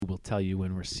tell you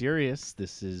when we're serious.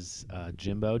 This is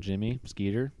Jimmy,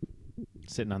 Skeeter,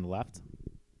 sitting on the left.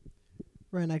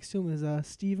 Right next to him is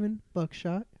Steven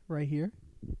Buckshot, right here.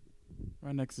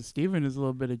 Right next to Steven is a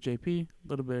little bit of JP, a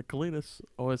little bit of Kalidas,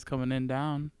 always coming in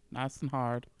down, nice and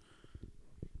hard.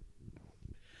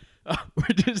 Oh,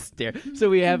 we're just staring. So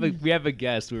we have a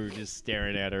guest. We were just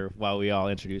staring at her while we all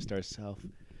introduced ourselves,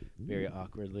 very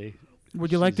awkwardly.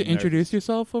 Would you like to She's introduce nervous.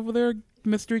 yourself over there,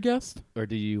 mystery guest? Or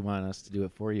do you want us to do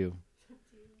it for you?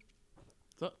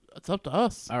 It's up to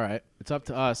us. All right, it's up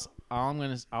to us.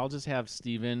 I'll just have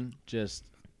Steven just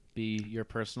be your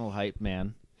personal hype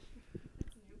man.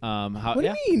 What do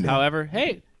you mean? However,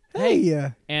 hey,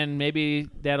 Hey. and maybe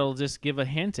that'll just give a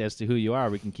hint as to who you are.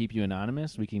 We can keep you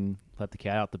anonymous. We can let the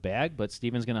cat out the bag, but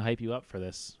Steven's going to hype you up for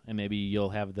this, and maybe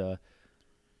you'll have the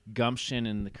gumption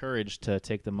and the courage to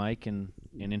take the mic and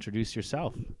introduce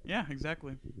yourself. Yeah,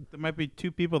 exactly. There might be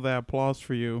 2 people that applause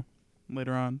for you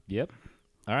later on. Yep.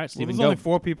 All right, Well, Steven, there's go. only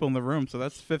 4 people in the room, so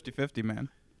that's 50-50, man.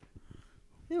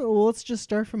 Yeah, well, let's just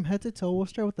start from head to toe. We'll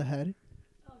start with the head.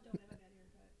 Oh, don't have a bad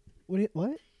haircut.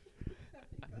 What?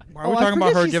 Why are we talking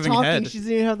about her she's giving talking. head? She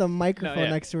doesn't even have the microphone No, yeah,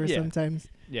 next to her yeah. sometimes.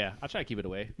 Yeah, I'll try to keep it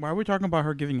away. Why are we talking about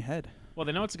her giving head? Well,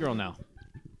 they know it's a girl now.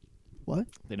 What?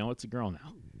 They know it's a girl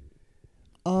now.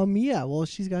 Yeah, well,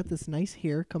 she's got this nice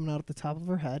hair coming out at the top of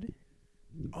her head.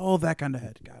 Oh, that kind of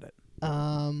head. Got it.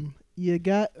 You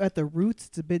got at the roots,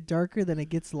 it's a bit darker, then it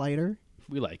gets lighter,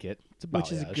 We like it. It's a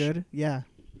which is balayage. good. Yeah.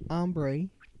 Ombre.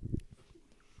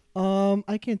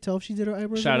 I can't tell if she did her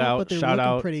eyebrows Shout or not, out- but they're shout looking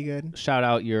out. pretty good. Shout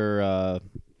out your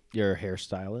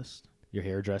hairstylist, your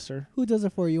hairdresser. Who does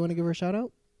it for you? You want to give her a shout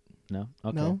out? No?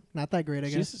 Okay. No? Not that great, I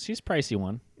guess. She's pricey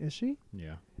one. Is she?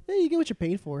 Yeah. Yeah, you get what you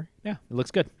paid for. Yeah, it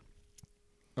looks good.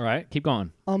 All right, keep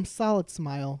going. Solid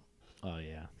smile. Oh,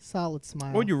 yeah. Solid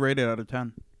smile. What would you rate it out of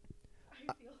 10? I feel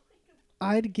like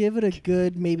I'd give it a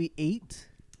good maybe 8.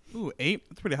 Ooh, 8?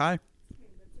 That's pretty high.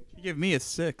 You gave me a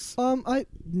 6. I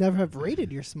never have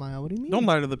rated your smile. What do you mean? Don't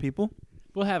lie to the people.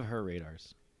 We'll have her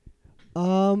radars.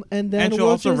 And then And she'll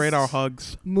we'll also just rate our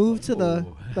hugs. move to the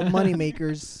Ooh. money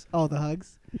makers. Oh, the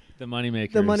hugs. The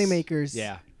moneymakers. The money makers.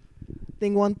 Yeah.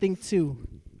 Thing 1, thing 2.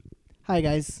 Hi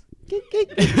guys.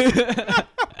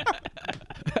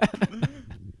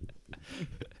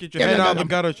 Get your head out of the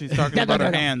gutter. She's talking about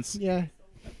her hands. Yeah.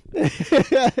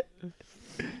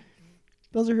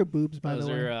 Those are her boobs, by Those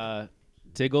the way. are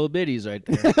tig old biddies right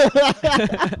there. I'll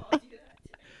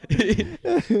do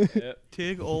that. Yep.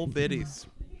 Tig old biddies.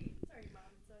 Sorry, Mom.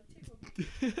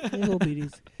 It's a tickle. Little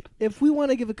beaties. If we want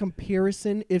to give a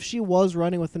comparison, if she was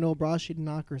running with a no bra, she'd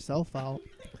knock herself out.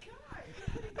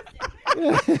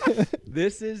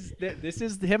 This is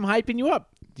him hyping you up.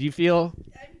 Do you feel?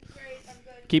 I'm great. I'm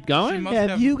good. Keep She going. must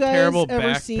Have you guys terrible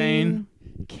ever back seen pain.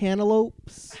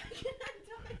 cantaloupes?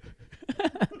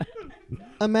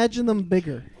 Imagine them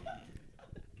bigger.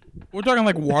 We're talking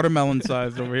like watermelon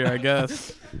sized over here, I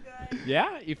guess.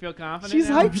 Yeah, you feel confident? She's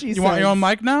now? hyped. She You want your says. own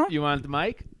mic now? You want the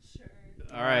mic? Sure.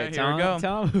 All right, here tell we go. him,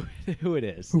 tell him who it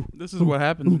is. This is what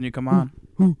happens when you come on.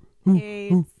 Hey,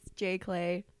 it's J.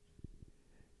 Clay.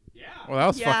 Yeah. Well, that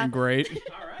was Yeah. fucking great.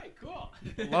 All right, cool.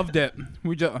 Loved it.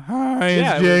 We just hi,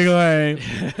 Yeah, it's it Jay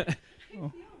was- Clay.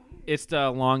 It's the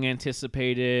long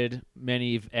anticipated,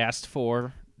 many've asked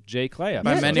for Jay Clay.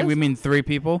 By Yeah, many, we mean 3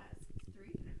 people.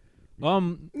 No,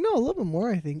 a little bit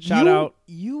more, I think. Shout out.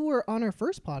 You were on our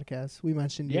first podcast. We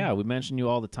mentioned you. Yeah, we mention you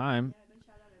all the time. I've been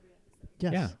shout out every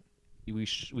episode. Yes.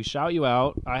 Yeah. We shout you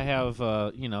out. I have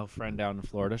a friend down in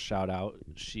Florida. Shout out.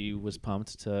 She was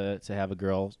pumped to have a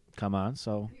girl come on.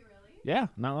 So Are you really? yeah,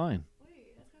 not lying. Wait,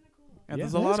 that's kind of cool. Yeah, Yeah,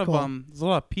 there's a that's lot of cool. there's a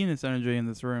lot of penis energy in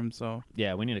this room, so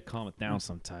Yeah, we need to calm it down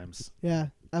sometimes. Yeah.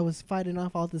 I was fighting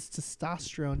off all this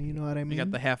testosterone. You know what I mean? you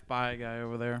got the half bi guy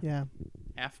over there. Yeah.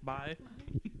 Half bi?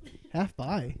 Half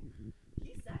bi.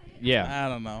 He said it. Yeah. I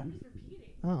don't know. He's repeating.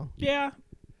 Oh. Yeah.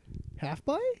 Half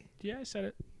bi? Yeah, I said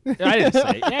it. I didn't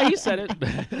say it. Yeah, you said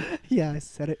it. Yeah, I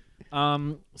said it.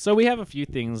 So we have a few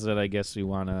things that I guess we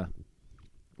wanna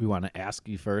ask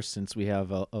you first, since we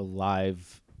have a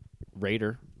live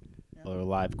rater or a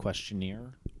live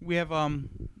questionnaire. We have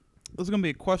there's gonna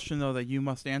be a question though that you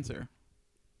must answer.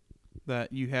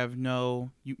 That you have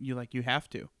you have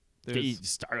to. You There's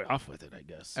start off with it, I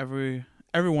guess.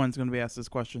 everyone's gonna be asked this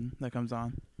question that comes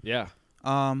on. Yeah.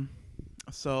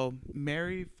 So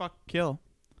marry, fuck, kill.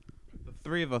 The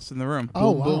 3 of us in the room.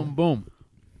 Oh, boom, wow. boom, boom,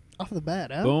 Off the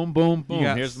bat, huh? boom, boom, boom. You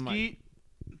got Here's the mic. Skeet,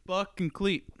 Buck, and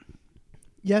Cleet.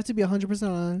 You have to be 100%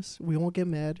 honest. We won't get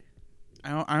mad.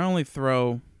 I only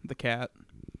throw the cat,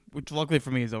 which luckily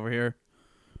for me is over here.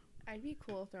 I'd be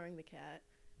cool throwing the cat.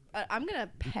 I'm gonna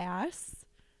pass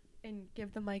and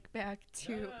give the mic back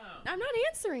to. I'm not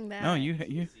answering that. No,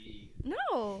 you.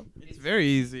 No. It's very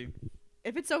easy.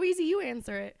 If it's so easy, you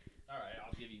answer it. All right,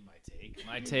 I'll give you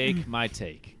my take. My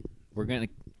take. We're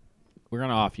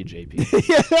gonna off you,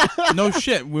 JP. No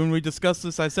shit. When we discussed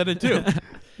this, I said it too.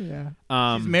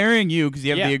 Yeah. She's marrying you because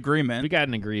you have yeah. the agreement. We got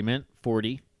an agreement,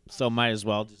 40. So might as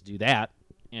well just do that.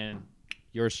 And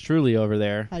yours truly over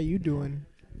there. How you doing?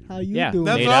 How you Yeah, doing?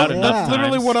 That's, Made out all, enough that's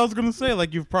literally times. what I was gonna say.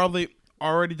 Like you've probably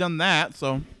already done that.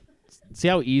 So See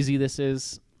how easy this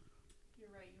is? You're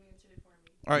right. You answered it for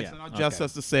me. all right. Yeah, So now Jess okay.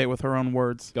 has to say it with her own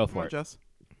words. Go Come for on, it. Jess.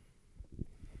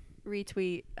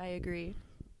 Retweet. I agree.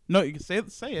 No, you can say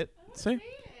it. Say it. Say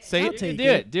I'll it. take Do it.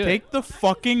 it. Do it. Take the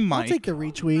fucking mic. I'll take the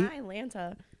retweet. My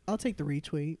Atlanta. I'll take the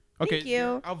retweet. Okay. Thank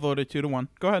you. I'll vote it 2-1.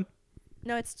 Go ahead.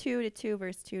 No, it's 2-2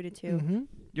 versus 2-2. Mm-hmm.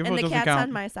 Your And vote the doesn't cat's count.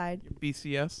 on my side.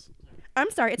 B.C.S. I'm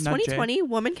sorry. It's Not Jay. 2020.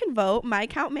 Woman can vote. My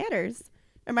count matters.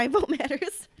 Or my vote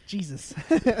matters. Jesus.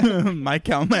 My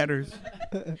count matters.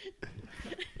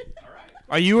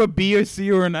 Are you a B, a C,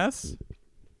 or an S?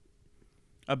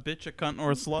 A bitch, a cunt,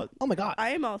 or a slut? Oh my god.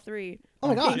 I am all three. Oh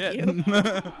my god. Thank Shit. you.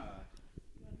 Want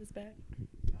this back?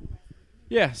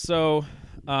 Yeah, so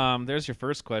there's your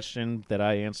first question that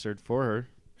I answered for her.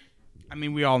 I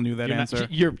mean, we all knew that You're not- answer.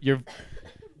 you're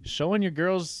showing your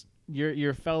girls,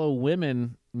 your fellow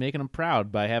women, making them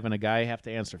proud by having a guy have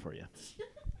to answer for you.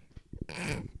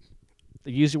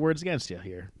 They use your words against you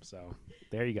here. So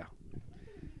there you go.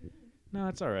 No,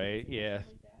 it's all right. Yeah.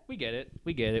 We get it.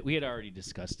 We get it. We had already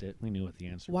discussed it. We knew what the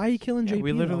answer Why are you killing Yeah, JP?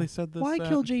 we literally though? said this. Why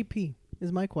kill JP?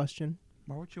 Is my question.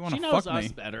 Why would you was. want She to knows fuck us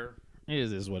me? better. It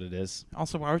is what it is.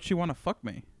 Also, why would she want to fuck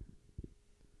me?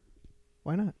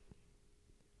 Why not?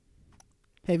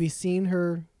 Have you seen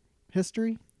her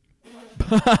history?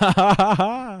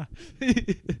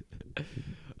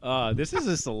 This is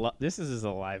just this is just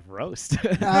a live roast.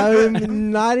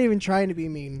 I'm not even trying to be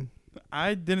mean.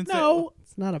 I didn't say. No,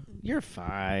 It's not a. you're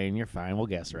fine. You're fine. We'll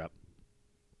gas her up.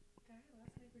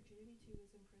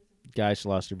 Guy she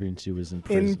lost her virginity to was in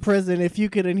prison. In prison, if you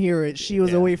couldn't hear it, she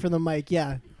was Yeah. away from the mic.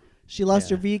 Yeah. She lost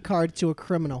Yeah. her V card to a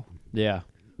criminal. Yeah.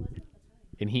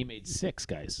 And he made 6,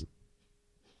 guys.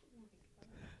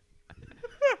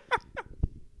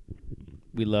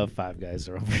 We love Five Guys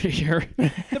over here.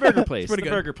 The burger place. The pretty good.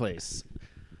 burger place.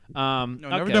 No,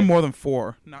 never okay. done more than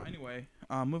 4. No, anyway,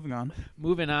 moving on.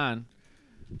 Moving on.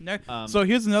 Next. Um, So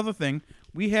here's another thing.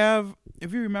 We have,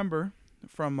 if you remember,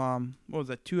 from what was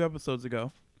that? 2 episodes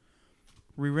ago,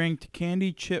 we ranked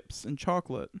candy, chips, and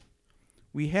chocolate.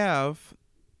 We have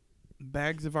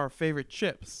bags of our favorite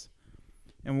chips,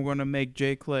 and we're going to make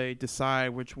J. Clay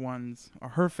decide which ones are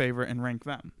her favorite and rank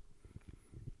them.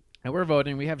 And we're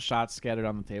voting. We have shots scattered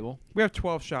on the table. We have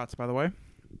 12 shots, by the way.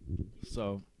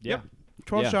 So, yeah. Yep.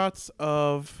 12 Yeah. shots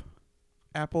of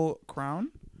Apple Crown.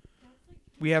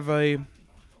 We have a...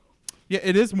 Yeah,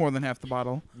 it is more than half the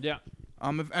bottle. Yeah.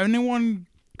 If anyone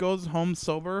goes home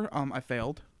sober, I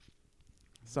failed.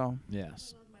 So...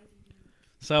 Yes.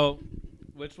 So,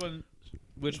 which one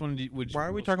would you... Why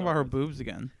are we we'll talking about start her with? boobs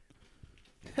again?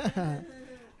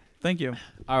 Thank you.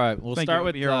 All right. We'll Thank start you.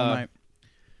 with We'll be here all night.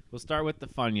 We'll start with the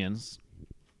Funyuns.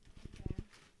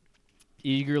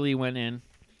 Eagerly went in.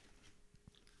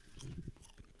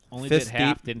 Only Fist did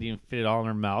half. deep. Didn't even fit it all in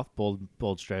her mouth.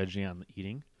 Bold strategy on the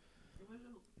eating.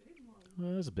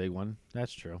 Well, that's a big one.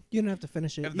 That's true. You don't have to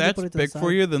finish it. If You can that's put it to big the for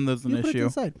side. you, then there's an You put it to issue.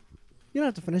 the side. You don't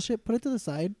have to finish it. Put it to the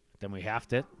side. Then we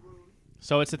halved it.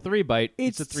 So it's a 3-bite.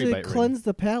 It's a 3-bite to cleanse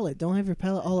the palate. Don't have your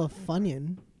palate all a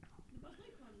Funyun.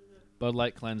 Bud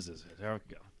Light cleanses it. There we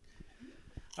go.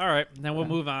 All right. Now we'll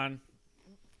move on.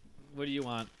 What do you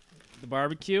want? The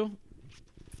barbecue?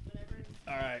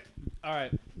 All right. All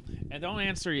right. And don't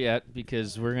answer yet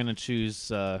because we're going to choose,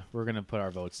 we're going to put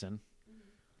our votes in.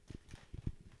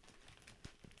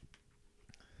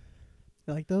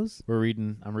 You like those?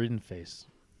 I'm reading face.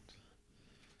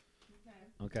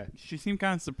 Okay. She seemed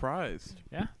kind of surprised.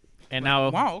 Yeah. And now,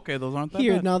 Wow, okay, those aren't that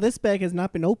Here, bad. now this bag has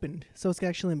not been opened, so it's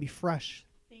actually going to be fresh.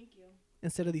 Thank you.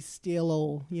 Instead of these stale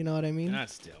old, you know what I mean? not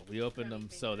still. We opened them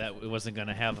so that it wasn't going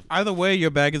to have. Either way, your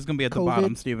bag is going to be at the COVID.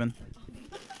 bottom, Steven.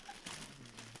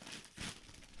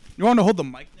 You want to hold the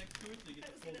mic next to it so you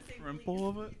get the full shrimple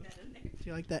of it? Do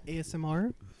you like that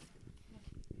ASMR?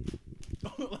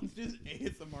 Let's just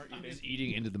ASMR I'm eating. just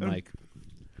eating into the mic.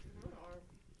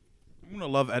 I'm going to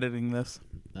love editing this.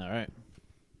 All right.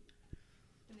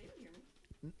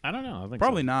 I don't know. I think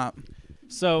Probably so. not.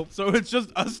 So So it's just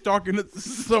us talking to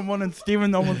someone and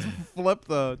Steven almost flipped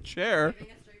the chair. Giving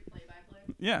a straight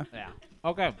play-by-play. Yeah. yeah.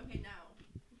 Okay. Okay, now.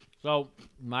 So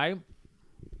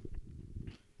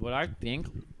what I think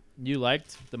you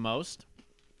liked the most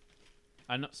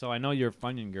I know. So I know you're a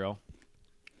Funyun girl,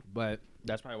 but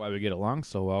that's probably why we get along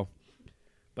so well.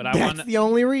 But I That's want. the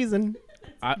only reason.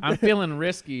 I'm feeling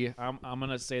risky. I'm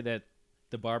gonna say that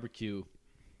the barbecue.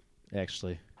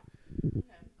 Actually.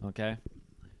 Okay.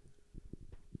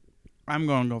 I'm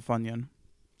going to go Funyun.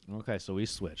 Okay. So we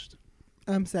switched.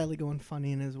 I'm sadly going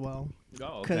Funyun as well.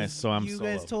 Oh, okay. So I'm you solo.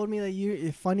 guys told me that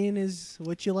Funyun is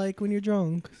what you like when you're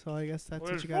drunk. So I guess that's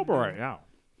what you got. sober right now.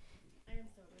 I am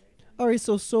sober right now. All right,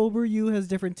 so sober you has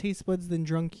different taste buds than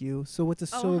drunk you. So what's a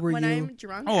sober when you? I'm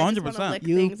drunk, Oh, I just wanna 100%. lick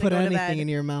You things and put go to anything bed. in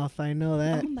your mouth. I know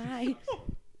that. Oh my!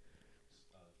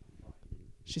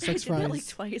 She I sucks did that like fries.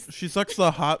 twice. She sucks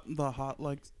the hot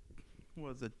like,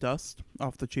 what is it, dust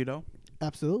off the Cheeto.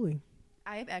 Absolutely.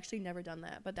 I have actually never done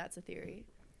that, but that's a theory.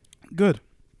 Good.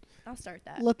 I'll start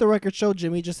that. Let the record show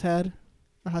Jimmy just had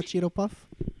a hot Cheeto puff.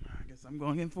 I guess I'm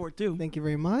going in for it too. Thank you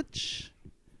very much.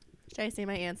 Should I say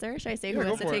my answer? Should I say Yeah, who go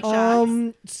wants to for it. take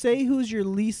shots? Say who's your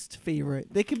least favorite.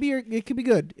 They could be it could be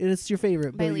good. It's your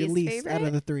favorite, My but your least least out of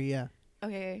favorite? the three, yeah.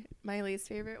 Okay, my least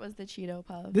favorite was the Cheeto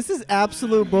puff. This is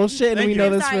absolute bullshit, and Thank we you. know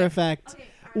I'm this for sorry. a fact. Okay,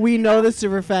 We know this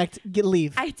for a fact.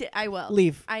 Leave. I will.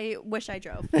 Leave. I wish I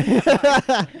drove.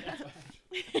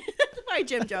 My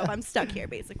Jim drove. I'm stuck here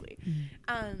basically.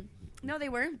 No, they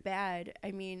weren't bad.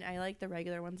 I mean, I like the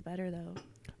regular ones better though.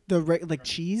 Like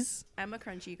cheese? I'm a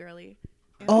crunchy girly.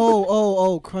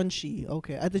 Oh, crunchy.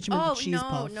 Okay, I thought you meant Oh the cheese no,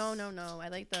 puffs. no! I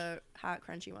like the hot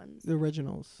crunchy ones. The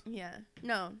originals. Yeah,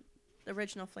 no, the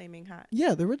original flaming hot.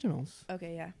 Yeah, the originals.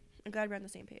 Okay, yeah. I'm glad we're on the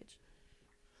same page.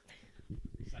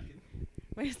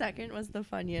 My second was the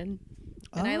Funyun,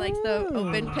 and I liked the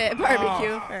open pit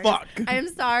barbecue. Oh, first. fuck. I'm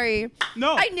sorry.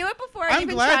 No. I knew it before I I'm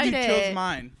even glad tried you it. chose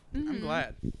mine. I'm Mhm.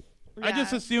 glad. I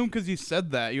just Yeah. assumed because you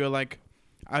said that. You were like,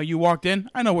 you walked in.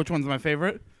 I know which one's my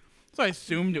favorite. So I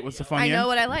assumed it was the Funyun. I know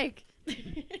what I like.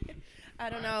 I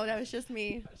don't know. That was just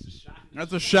me.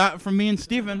 That's a shot from me and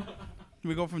Steven.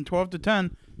 We go from 12 to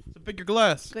 10. So pick your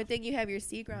glass. Good thing you have your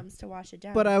Seagrams to wash it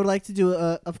down. But I would like to do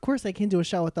of course I can't do a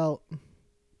shot without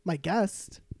my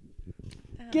guest.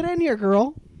 Get in here,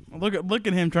 girl. Look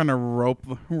at him trying to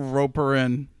rope her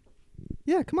in.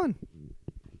 Yeah, come on.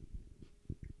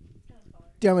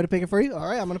 Do you want me to pick it for you? All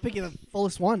right, I'm gonna pick you the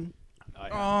fullest one.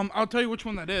 I'll tell you which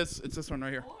one that is. It's this one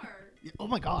right here. Oh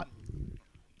my god.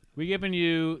 We giving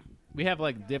you. We have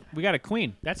like we got a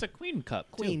queen. That's a queen cup.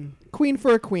 too. Queen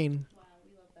for a queen.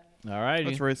 All right.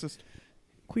 That's racist.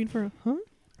 Queen for a huh?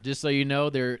 Just so you know,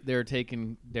 they're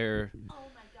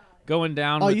going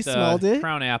down Oh, with you smelled it?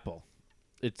 Crown Apple.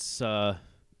 It's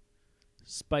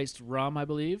spiced rum, I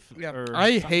believe. Yeah. or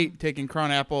I something. hate taking Crown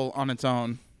Apple on its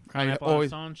own. Crown I Apple on always.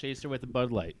 its own, chaser with a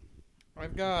Bud Light.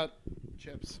 I've got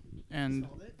chips and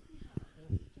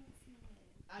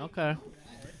Okay.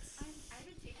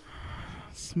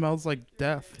 smells like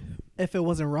death. If it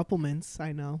wasn't Ruppelmans,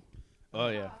 I know. Oh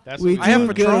yeah, that's We what I have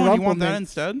Dude, good Patron. You want that Rumplemans.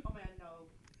 instead?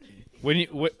 when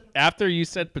you after you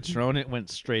said Patron, it went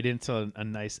straight into a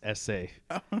nice essay.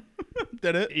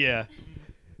 Did it? Yeah.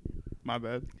 My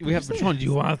bad. We have Patron. Do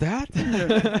you want that?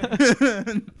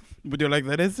 Would you like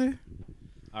that essay?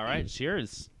 All right.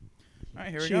 Cheers. All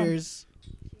right, here we go. Cheers.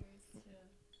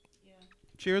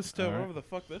 Cheers to All right. whatever the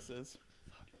fuck this is.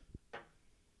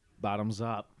 Bottoms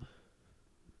up.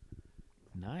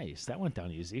 Nice. That went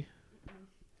down easy.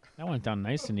 That went down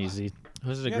nice and easy.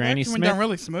 Was it a Yeah, Granny that actually went Smith? down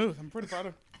really smooth. I'm pretty proud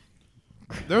of.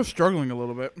 They're struggling a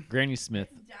little bit. Granny Smith.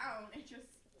 down. It just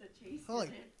the chase. Holy-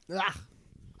 Ah.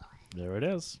 There it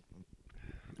is.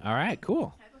 All right.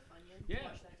 Cool. Yeah.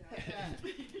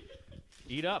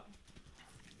 Eat up.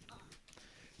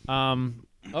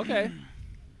 Okay.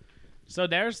 So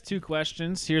there's two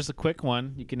questions. Here's a quick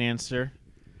one you can answer.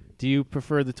 Do you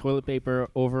prefer the toilet paper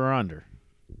over or under?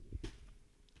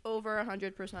 Over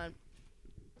 100%.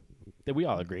 That we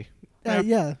all agree.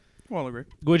 Yeah. Well, agree.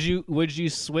 Would you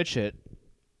switch it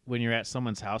when you're at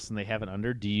someone's house and they have it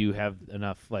under? Do you have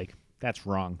enough like that's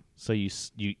wrong? So you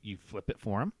flip it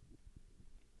for them?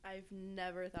 I've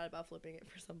never thought about flipping it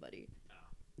for somebody.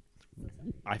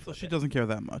 I So flip she it. doesn't care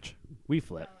that much. We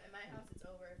flip. In my house it's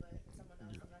over, but someone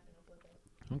else, I'm not gonna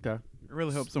flip it. Okay. I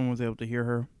really hope someone was able to hear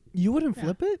her. You wouldn't Yeah.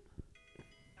 flip it?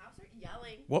 I'll start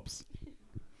yelling. Whoops.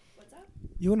 What's up?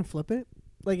 You wouldn't flip it?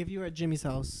 Like if you were at Jimmy's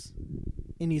house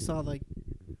and you saw like,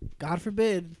 God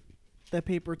forbid, that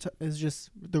paper is just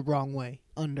the wrong way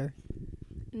under.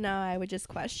 No, I would just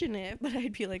question it, but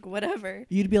I'd be like, whatever.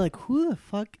 You'd be like, who the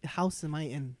fuck house am I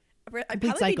in? I'd Complete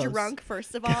probably be psychos. drunk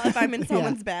first of all if I'm in Yeah.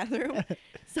 someone's bathroom.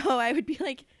 So I would be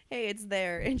like, hey, it's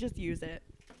there, and just use it.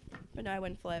 But no, I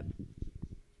wouldn't flip.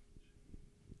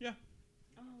 Yeah.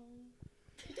 Oh.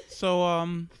 So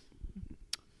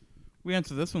We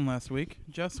answered this one last week.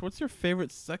 Jess, what's your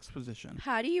favorite sex position?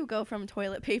 How do you go from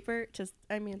toilet paper to?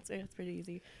 I mean, it's pretty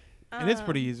easy. It is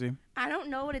pretty easy. I don't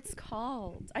know what it's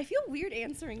called. I feel weird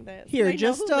answering this. Here, I know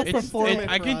just who listens perform to it.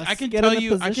 I for can us. I can Get tell in the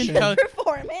you. I can position. tell.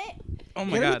 Perform it. Oh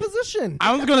my Get in god. the position.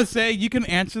 I was gonna say you can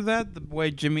answer that the way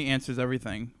Jimmy answers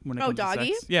everything when it Oh, comes doggy?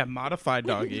 to sex. Yeah, modified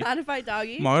doggy. Modified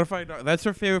doggy. Modified dog. That's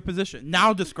her favorite position.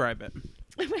 Now describe it.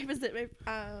 My visit.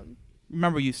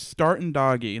 Remember, you start in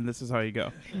doggy, and this is how you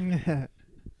go.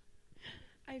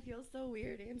 I feel so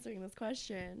weird answering this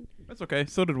question. That's okay.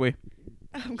 So did we.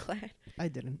 I'm glad. I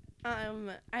didn't. I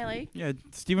like Yeah,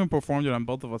 Steven performed it on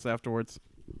both of us afterwards.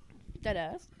 dead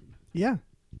ass. Yeah.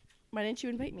 Why didn't you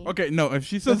invite me? Okay, no, if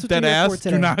she says That's what dead you're here for ass, do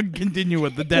today. not continue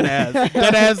with the dead ass.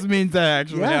 Dead ass means that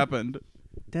actually Yeah. happened.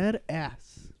 Dead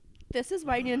ass. This is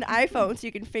why I need an iPhone so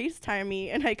you can FaceTime me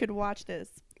and I could watch this.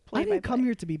 I didn't come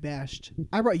here to be bashed.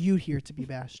 I brought you here to be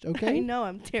bashed, I okay? know,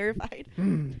 I'm terrified.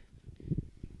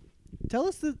 Tell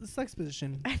us the sex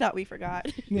position. I thought we forgot.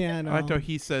 Yeah, I know. I thought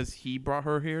he says he brought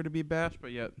her here to be bashed,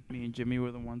 but yet me and Jimmy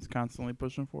were the ones constantly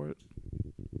pushing for it.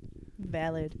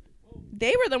 Valid.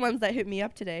 They were the ones that hit me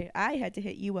up today. I had to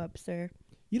hit you up, sir.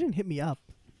 You didn't hit me up.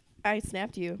 I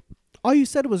snapped you. All you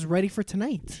said was ready for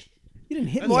tonight. You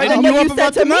didn't hit me More up. than Setting what you you up said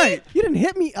about to me. tonight. You didn't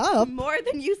hit me up. More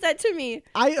than you said to me.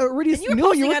 I already And you were knew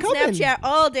posting you were on coming. Snapchat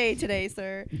all day today,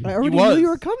 sir. I already was. knew you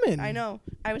were coming. I know.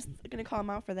 I was going to call him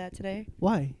out for that today.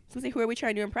 Why? So say, who are we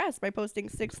trying to impress by posting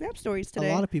 6 Snap stories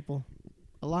today? A lot of people.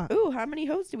 A lot. Ooh, how many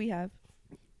hosts do we have?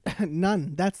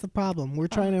 None. That's the problem. We're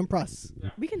trying to impress.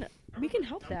 We can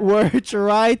help that. We're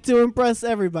trying to impress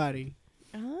everybody.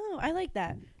 Oh, I like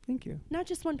that. Thank you. Not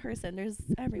just one person. There's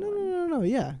No, everyone. no.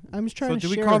 Yeah. I'm just trying So to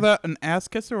do share. we call that an ass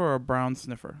kisser or a brown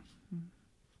sniffer?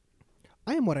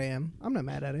 I am what I am. I'm not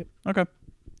mad at it. Okay.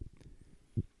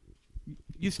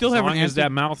 You still as haven't long as answered.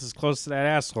 that mouth is close to that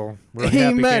asshole. We're happy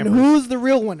Amen. campers. Who's the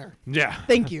real winner? Yeah.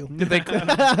 Thank you. Did they?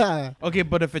 Okay,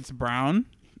 but if it's brown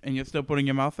and you're still putting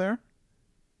your mouth there,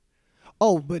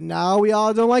 Oh, but now we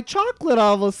all don't like chocolate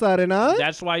all of a sudden, huh?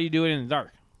 That's why you do it in the dark.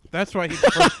 that's why he.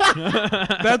 Prefers,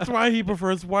 that's why he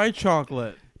prefers white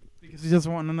chocolate because he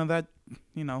doesn't want none of that,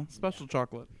 special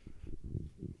chocolate.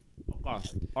 Hold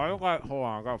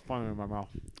on, I got fun in my mouth.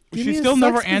 Give She me a still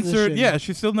never sex answered. position. Yeah,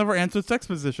 she still never answered sex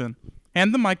position.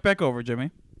 Hand the mic back over,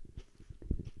 Jimmy.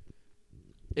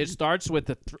 It starts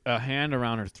with a hand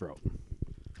around her throat.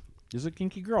 There's a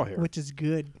kinky girl here. Which is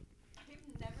good.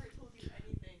 I've never told you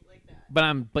anything like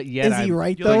that. But yet Is he I'm-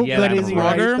 right you like- though? yeah, But I'm is he right.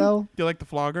 right Flogger? though? Do you like the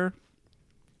flogger?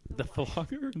 The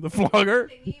flogger? The flogger?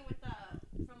 Thingy with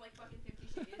from like fucking 50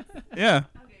 Shades. Yeah.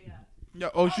 Okay, yeah. Yeah.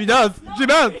 Oh, she does. She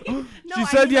does. No, She I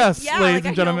said mean, yes, yeah, ladies like, and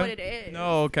I gentlemen. know what it is.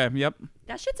 No. Okay. Yep.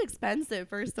 That shit's expensive,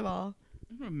 first of all.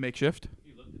 Makeshift.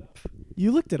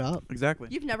 You looked it up. Exactly.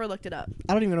 You've never looked it up.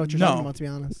 I don't even know what you're No. talking about, to be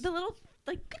honest. The little,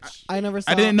 like, I never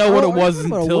saw. I didn't know what Oh, it are you was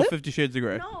talking about a until whip? 50 Shades of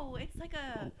Grey. no, it's like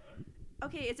a.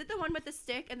 Okay, is it the one with the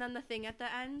stick and then the thing at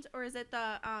the end, or is it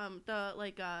the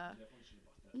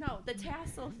no, the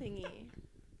tassel thingy?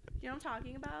 You know what I'm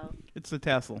talking about? It's the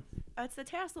tassel. It's the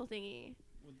tassel thingy.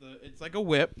 It's like a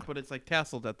whip, but it's like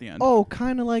tasseled at the end. Oh,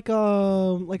 kind of like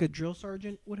a drill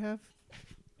sergeant would have.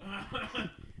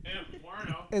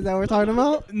 Is that what we're talking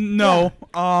about? No.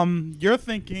 You're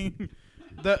thinking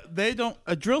that they don't.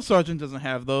 A drill sergeant doesn't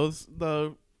have those.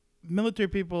 The military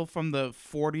people from the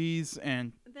 40s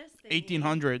and This thingy.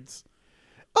 1800s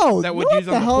Oh, that would what use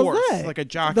the on the hell is horse, that? like a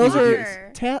jockey. Those would are use.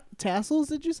 Sure. tassels.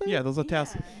 Did you say? Yeah, those are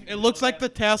tassels. Yeah. It looks like the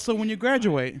tassel when you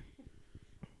graduate.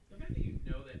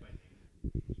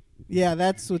 Yeah,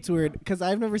 that's what's weird because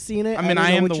I've never seen it. I mean, don't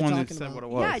I know am what the you're one who talking said about. what it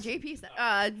was. Yeah, JP said.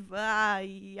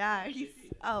 Yeah.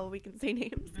 Oh, we can say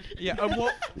names. Yeah.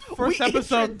 Well, first We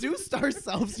episode. introduced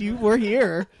ourselves. You were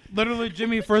here. Literally,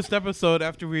 Jimmy, first episode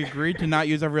after we agreed to not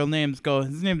use our real names,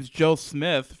 his name is Joe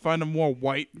Smith. Find a more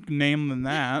white name than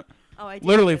that. Oh, I did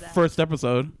Literally, hear that. first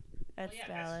episode. That's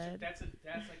valid. That's like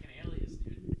an alias,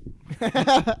 dude.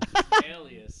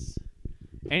 Alias.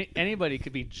 Anybody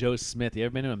could be Joe Smith. You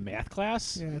ever been to a math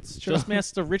class? Yeah, it's true. Joe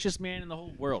Smith's the richest man in the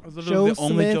whole I world. was literally Joe the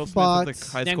only Smith Joe Smith bought at the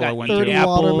high Then school I got went 30 to.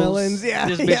 watermelons. Yeah,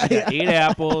 This yeah, bitch got 8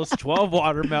 apples, 12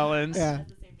 watermelons. Yeah.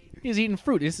 He's eating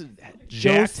fruit. This is Joe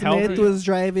jacked, Smith healthy. was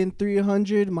driving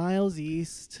 300 miles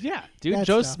east. Yeah, dude. That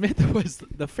Joe stuff. Smith was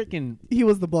the freaking He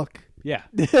was the book. yeah.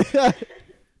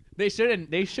 We should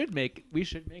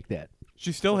make that.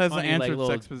 She still The hasn't funny, like, answered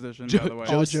little sex position, by the way.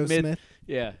 Joe Joe Smith. Smith.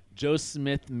 Yeah, Joe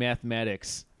Smith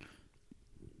mathematics.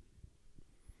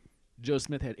 Joe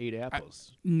Smith had 8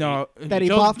 apples. No, That he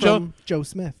Joe, bought Joe, from Joe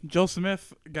Smith. Joe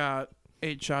Smith got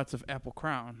 8 shots of Apple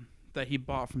Crown that he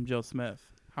bought from Joe Smith.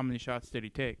 How many shots did he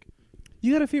take?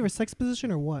 You got a favorite sex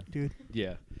position or what, dude?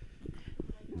 Yeah.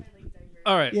 I like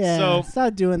All right. Yeah, So,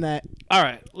 stop doing that. all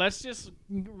right. Let's just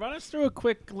run us through a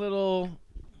quick little.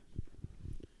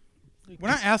 We're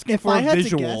not asking If for I a had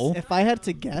visual. to guess, if I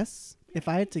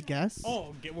had to guess,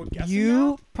 We're guessing you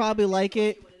now? probably like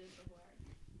it.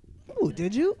 Ooh,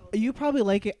 did you? You probably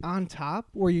like it on top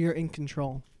where you're in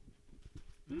control.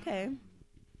 Okay.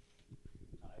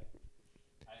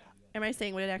 Am I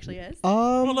saying what it actually is?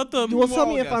 let the Well, tell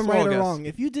me we'll if I'm guess, right we'll or guess. wrong.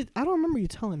 If you did, I don't remember you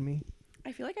telling me.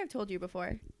 I feel like I've told you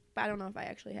before, but I don't know if I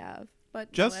actually have.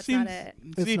 But Just no, that's seems. not it.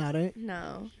 It's See, not it.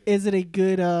 No. Is it a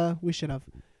good? We should have.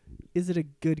 Is it a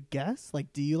good guess?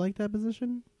 Like, do you like that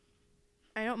position?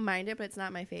 I don't mind it, but it's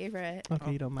not my favorite.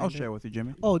 Okay, you don't mind I'll it. share with you,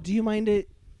 Jimmy. Oh, do you mind it?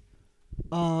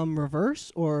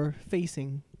 Reverse or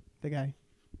facing the guy?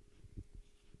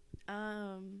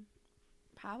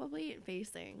 Probably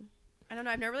facing. I don't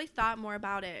know. I've never really thought more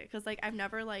about it because like I've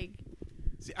never like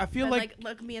See, I feel been, like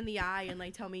look me in the eye and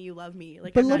like tell me you love me.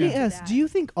 Like, But I'm let not me into ask: that. do you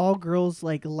think all girls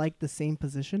like the same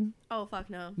position? Oh fuck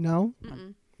no. No.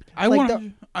 Mm-mm. I like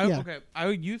want. yeah. Okay. I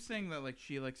would you saying that like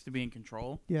she likes to be in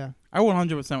control. Yeah. I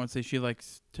 100% would say she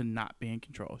likes to not be in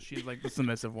control. She's like the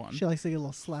submissive one. She likes to get a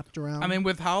little slapped around. I mean,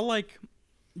 with how like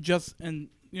just and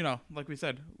like we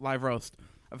said, live roast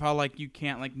of how like you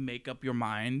can't like make up your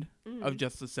mind of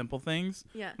just the simple things.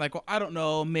 Yeah. Like, well, I don't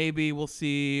know, maybe we'll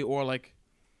see, or like,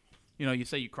 you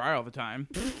say you cry all the time.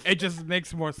 It just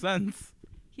makes more sense.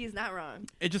 He's not wrong.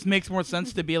 It just makes more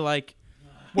sense to be like,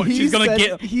 what He she's gonna said-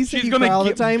 get. He said she's you gonna cry all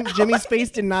the get- time. Jimmy's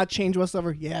face did not change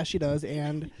whatsoever. Yeah, she does,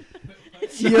 and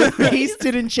your face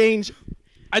didn't change.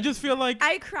 I just feel like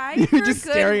I cry You're for just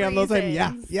good staring at him the whole time.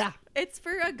 Yeah, reasons. yeah. It's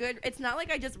for a good. It's not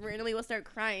like I just randomly will start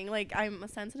crying. Like I'm a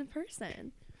sensitive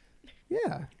person.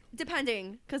 Yeah,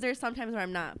 Depending, because there's sometimes where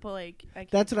I'm not, but like I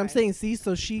can't that's what I'm cry. saying. See,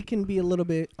 so she can be a little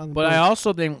bit on the But I brink.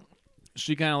 also think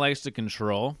she kind of likes to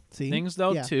control See? things,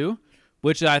 though, Yeah. too.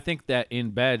 Which I think that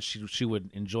in bed she would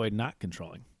enjoy not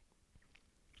controlling.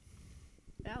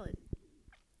 Valid.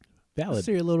 Valid.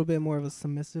 So you're a little bit more of a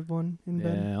submissive one in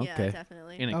bed. Yeah. Okay. Yeah,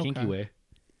 definitely. In a Okay. kinky way.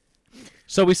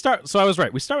 So we start. So I was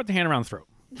right. We start with the hand around the throat.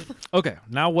 Okay.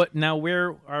 Now what? Now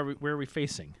where are we? Where are we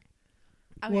facing?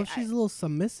 Okay, Well, if she's a little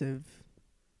submissive,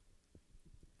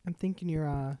 I'm thinking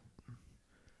you're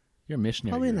You're a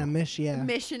missionary. probably in girl. that yeah.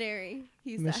 missionary.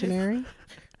 He says. Missionary.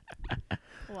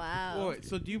 Wow. Wait,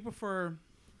 so do you prefer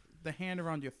the hand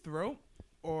around your throat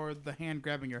or the hand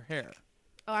grabbing your hair?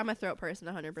 Oh, I'm a throat person,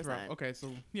 100%. Throat. Okay,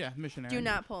 so yeah, missionary. Do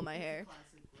not pull my hair.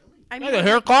 I Hey, mean, the like,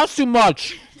 hair costs too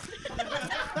much.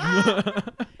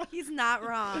 he's not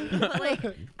wrong. But like,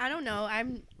 I don't know.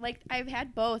 I'm like, I've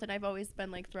had both, and I've always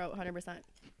been like throat, 100%.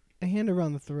 A hand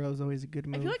around the throat is always a good I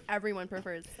move. feel like everyone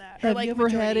prefers that. Or, Have like, you ever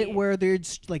had it majority. where they're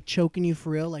just, like choking you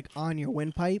for real, like on your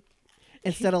windpipe,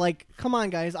 instead of like, come on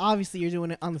guys, obviously you're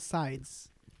doing it on the sides.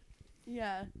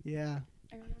 Yeah. Yeah.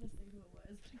 I don't want to say who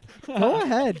it was. Go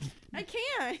ahead. I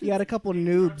can't. You got a couple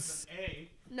noobs.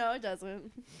 No, it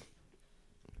doesn't.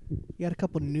 You got a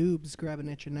couple noobs grabbing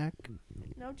at your neck,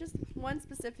 No, just one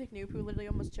specific noob who literally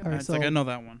almost choked. All right, It's like so- I know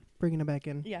that one. bringing it back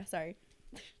in. Yeah, sorry.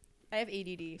 I have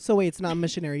ADD. So wait, it's not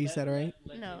missionary, you said, right?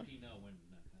 No.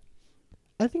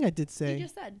 I think I did You say.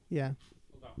 just said. Yeah.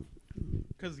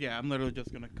 Cause yeah, I'm literally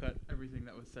just gonna cut everything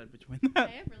that was said between I that.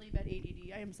 have really bad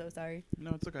ADD. I am so sorry.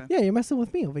 No, it's okay. Yeah, you're messing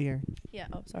with me over here. Yeah.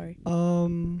 Oh, sorry.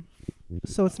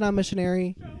 So it's not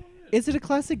missionary. Is it a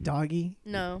classic doggy?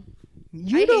 No.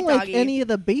 You I don't hate like doggy. any of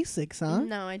the basics, huh?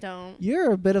 No, I don't.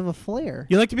 You're a bit of a flare.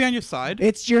 You like to be on your side?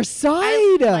 It's your side.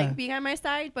 I like being on my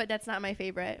side, but that's not my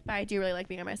favorite. But I do really like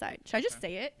being on my side. Should I just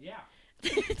say it? Yeah.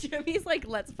 Jimmy's like,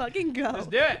 let's fucking go. Let's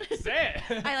do it. Say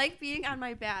it. I like being on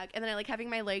my back, and then I like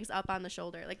having my legs up on the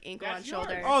shoulder, like ankle That's on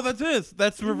shoulder. yours. Oh, that's his.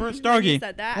 That's reverse When you doggy.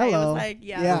 said that, I Hello. was like,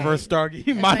 yeah. Yeah. Reverse doggy.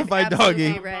 That's my Modified absolute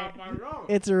doggy. favorite.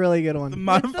 It's a really good The one. What's the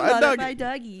modified doggy. modified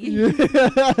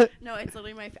doggy? No, it's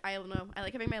literally my. I don't know. I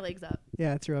like having my legs up.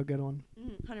 Yeah, it's a real good one.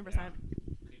 100%.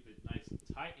 Keep it nice and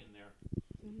tight in there.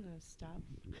 I'm gonna stop.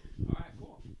 All right,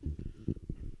 cool.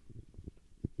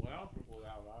 Well,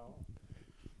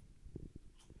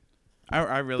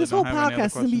 I really This whole don't have any other podcast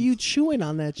is gonna be you questions. chewing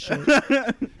on that shit.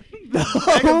 The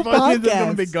whole bag of bunnies is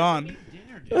gonna be podcast. gone.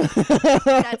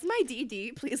 That's my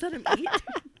DD. Please let him eat.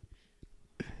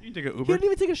 You can take an He Uber. didn't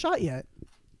even take a shot yet.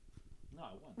 no, I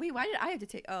won. Wait, why did I have to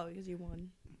take? Oh, because you won.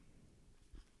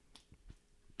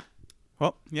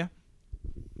 Well, yeah.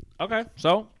 Okay,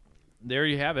 so there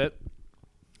you have it.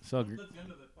 So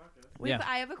Wait, Yeah. but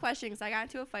I have a question because I got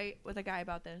into a fight with a guy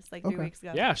about this like 3 Okay. weeks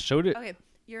ago. yeah, showed it. Okay,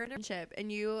 you're in a relationship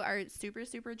and you are super,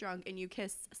 super drunk and you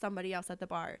kiss somebody else at the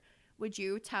bar. Would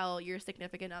you tell your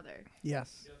significant other?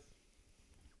 Yes.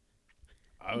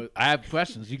 I have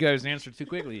questions. You guys answered too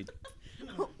quickly.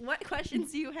 What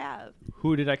questions do you have?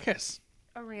 Who did I kiss?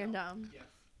 A random.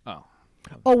 Oh.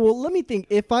 Oh well, let me think.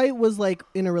 If I was like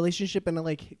in a relationship and I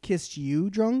like kissed you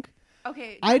drunk,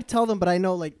 Okay. I'd tell them, but I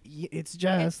know like it's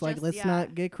just It's like just- let's yeah.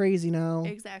 not get crazy now.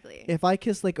 Exactly. If I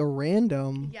kiss like a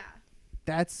random, Yeah.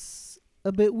 that's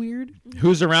a bit weird.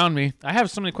 Who's around me? I have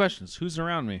so many questions. Who's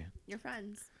around me? Your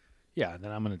friends. Yeah,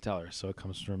 then I'm going to tell her. So it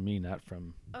comes from me, not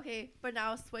from. Okay, but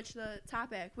now switch the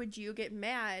topic. Would you get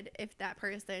mad if that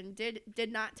person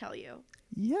did not tell you?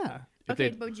 Yeah. If Okay,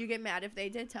 they- but would you get mad if they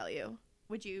did tell you?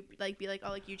 Would you like be like, oh,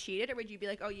 like you cheated, or would you be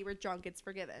like, oh, you were drunk, it's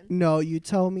forgiven? No, you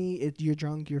tell me you're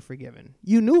drunk, you're forgiven.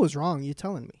 You knew it was wrong. You're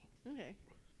telling me, Okay.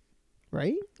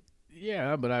 right?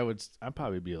 Yeah, but I'd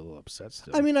probably be a little upset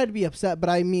still. I mean, I'd be upset, but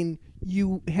I mean,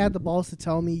 you had the balls to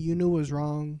tell me. You knew it was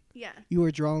wrong. Yeah. You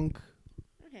were drunk.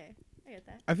 Okay, I get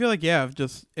that. I feel like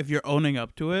if you're owning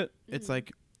up to it, it's Mhm.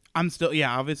 like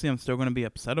obviously I'm still gonna be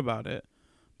upset about it,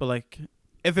 but like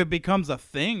if it becomes a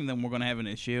thing, then we're gonna have an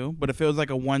issue. But if it was like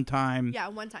a one time, Yeah,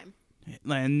 one time.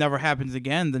 like, and never happens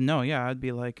again, then no, yeah, I'd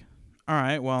be like, all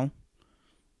right, well,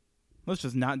 let's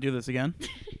just not do this again.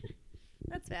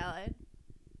 That's valid.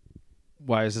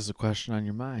 Why is this a question on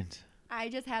your mind? I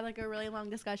just had like a really long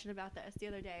discussion about this the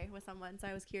other day with someone, so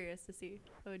I was curious to see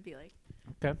what it would be like.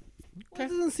 Okay. Well, it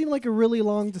doesn't seem like a really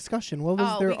long discussion. What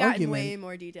was their we got in argument? way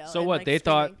more detail. So and, what like, they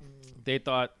screaming.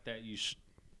 thought that you should.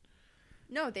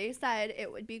 No, they said it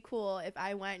would be cool if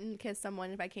I went and kissed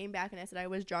someone. If I came back and I said I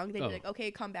was drunk, they'd Oh. be like, "Okay,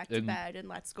 come back to And- bed and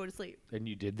let's go to sleep." And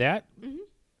you did that, Mhm.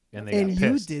 and they And got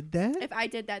you pissed. did that? If I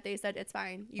did that, they said it's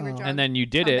fine. You were Oh. drunk. And then you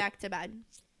did come it, back to bed.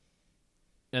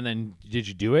 and then did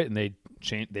you do it? And they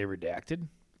changed. They redacted.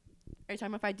 Are you talking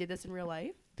about if I did this in real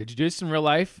life? Did you do this in real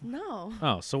life? No.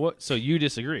 Oh, so what? So you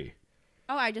disagree?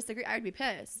 Oh, I disagree. I'd be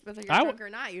pissed. Whether you're I w- drunk or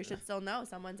not, you should still know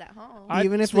someone's at home.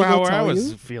 Even that's if they how go I tell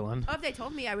was you? feeling. Oh, if they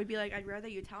told me, I would be like, I'd rather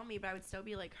you tell me, but I would still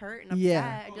be like hurt and upset.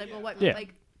 Yeah. I'd be like, well, what? Yeah.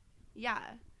 Like, yeah.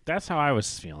 That's how I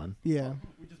was feeling. Yeah.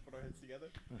 We just put our heads together.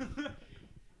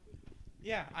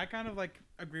 Yeah, I kind of like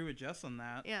agree with Jess on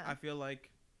that. Yeah. I feel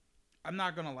like I'm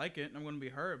not gonna like it and I'm gonna be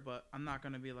hurt, but I'm not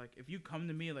gonna be like if you come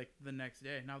to me like the next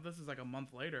day. Now this is like a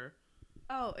month later,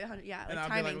 Oh, yeah. and Like I'll be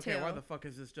timing like, okay, too. why the fuck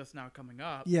is this just now coming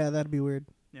up? Yeah, that'd be weird.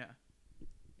 Yeah.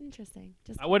 Interesting.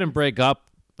 Just I wouldn't break up.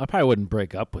 I probably wouldn't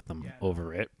break up with them Yeah.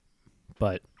 over it,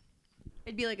 but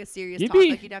It'd be like a serious you'd talk.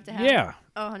 be. Like you'd have to have. Yeah.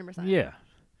 Oh, 100%. Yeah.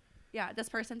 Yeah. This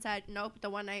person said nope. The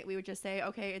one night we would just say,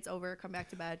 okay, it's over. Come back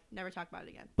to bed. Never talk about it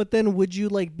again. But then would you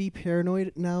like be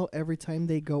paranoid now every time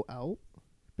they go out?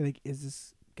 Be like, is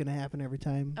this gonna happen every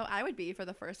time? Oh, I would be for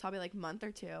the first probably like month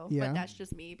or two. Yeah. But that's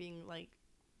just me being like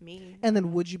me. And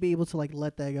then would you be able to like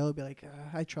let that go? Be like,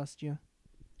 I trust you.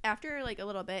 After like a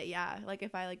little bit, yeah. Like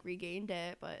if I like regained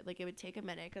it, but like it would take a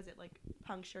minute because it like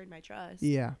punctured my trust.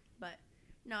 Yeah. But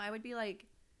no, I would be like,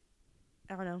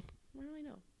 I don't know. I don't really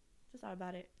know. Just thought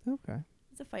about it. Okay.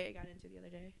 It's a fight I got into the other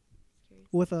day. Just curious.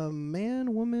 With a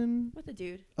man, woman. With a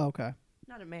dude, Okay,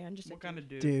 not a man, just What a kind dude. of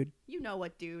dude? dude. You know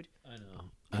what, dude?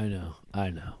 I know.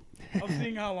 I'm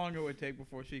seeing how long it would take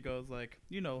before she goes like,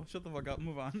 shut the fuck up,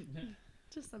 move on.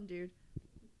 Just some dude.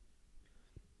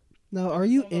 Now, are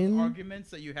you One of those in? arguments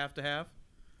that you have to have?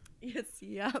 Yes.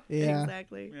 Yep. Yeah.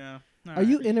 Exactly. Yeah. Are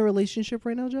you in a relationship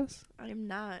right now, Jess? I am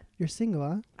not. You're single,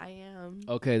 huh? I am.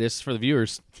 Okay, this is for the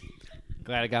viewers.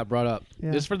 Glad it got brought up.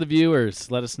 Yeah. This is for the viewers.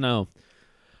 Let us know.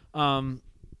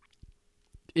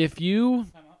 If you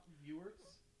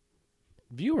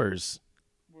viewers,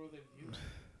 What are they viewing?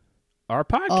 our Oh,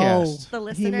 podcast.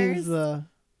 The he means listeners?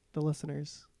 the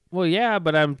listeners. Well, yeah,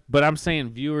 but I'm saying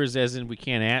viewers as in we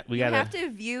can't add. We You gotta. have to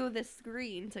view the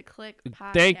screen to click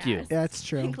podcast. Thank you. Yeah, that's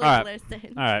true. And click All right.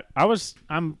 listen. All right,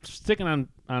 I'm sticking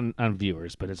on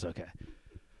viewers, but it's okay.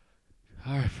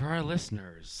 All right, for our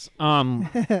listeners.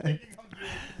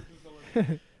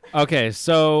 Okay,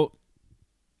 so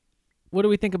what do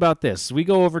we think about this? We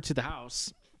go over to the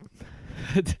house,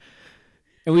 and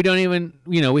we don't even,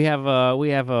 we have a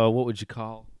what would you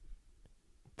call,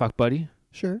 fuck buddy,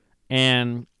 Sure.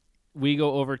 and we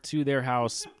go over to their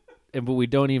house, but we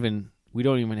don't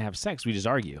even have sex. We just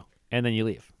argue, and then you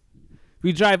leave.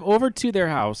 We drive over to their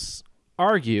house,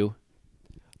 argue.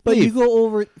 But leave. you go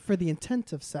over for the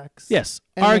intent of sex. Yes,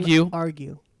 and then argue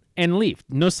argue. and leave.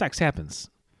 No sex happens.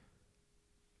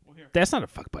 Well, here. That's not a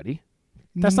fuck buddy.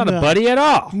 That's not a No. buddy at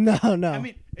all. No, no. I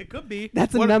mean, it could be.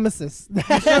 that's a What- nemesis.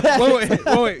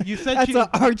 wait. You said That's she, an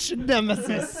arch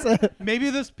nemesis.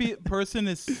 maybe this person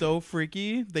is so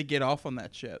freaky they get off on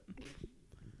that shit.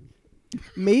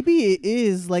 Maybe it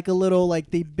is like a little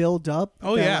like they build up.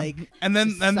 Oh that, yeah, like and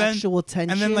then sexual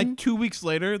tension. and then like 2 weeks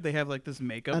later they have like this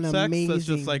makeup an sex amazing, that's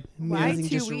just like Why amazing, 2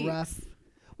 just weeks? rough.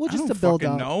 Well, I just don't to build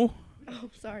fucking up. know. Oh,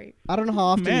 sorry. I don't know how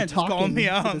often Man, you're just calling talking me to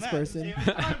out on this that. person.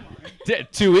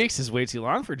 2 weeks is way too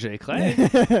long for Jay Clay.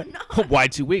 No. Why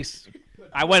 2 weeks?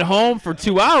 I went home for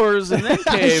 2 hours and then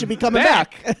I came should be coming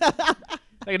back.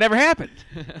 Like it never happened.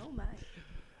 Oh my.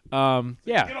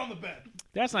 Yeah. Get on the bed.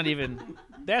 That's not even.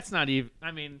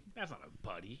 I mean, that's not a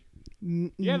buddy.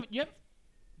 Mm-mm. You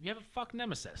have a fuck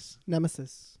nemesis.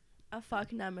 Nemesis. A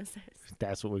fuck nemesis.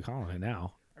 That's what we call it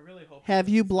now. I really hope. Have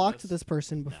you blocked this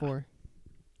person before?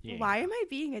 Yeah. Why am I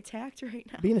being attacked right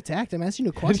now? Being attacked? I'm asking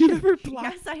you a Have you question. ever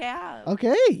blocked? Yes, I have.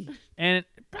 Okay. And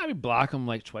probably block them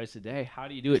like twice a day. How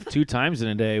do you do it 2 times in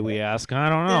a day? We ask. I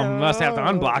don't know. Must have to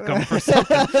unblock them for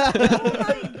something. Oh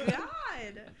my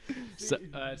god. So,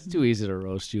 it's too easy to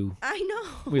roast you. I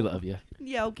know. We love you.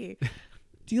 Yeah, okay.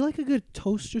 Do you like a good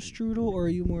toaster strudel, or are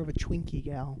you more of a Twinkie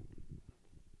gal?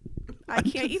 I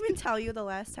can't even tell you the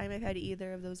last time I've had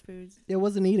either of those foods. It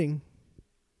wasn't eating.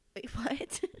 Wait,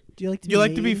 what? Do you like to? Do you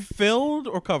like to be made? filled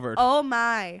or covered? Oh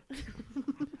my.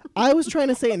 I was trying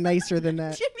to say it nicer than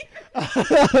that. Jimmy.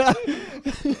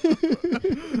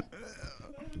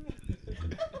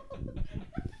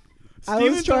 I was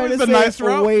Steven's trying always to the say nice it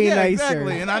route. way Yeah, nicer.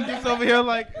 exactly. And I'm just over here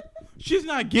like, she's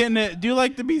not getting it. Do you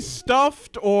like to be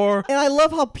stuffed or? And I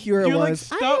love how pure Do it you like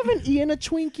was. I stuff- haven't eaten a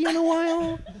Twinkie in a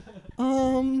while.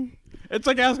 It's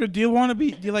like asking, do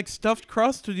you like stuffed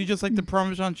crust or do you just like the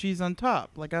Parmesan cheese on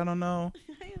top? Like, I don't know.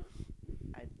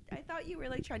 I thought you were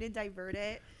like trying to divert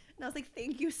it. And I was like,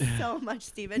 thank you so much,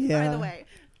 Steven, by Yeah. the way.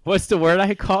 What's the word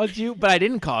I called you? But I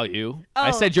didn't call you. I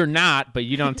Oh. said you're not, but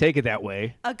you don't take it that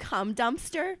way. A cum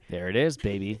dumpster? There it is,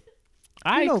 baby.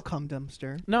 You know, cum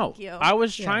dumpster. No, Thank you. I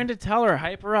was Yeah. trying to tell her,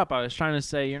 hype her up. I was trying to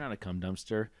say, you're not a cum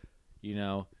dumpster. You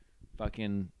know,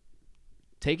 fucking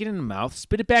take it in the mouth,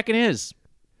 spit it back in his.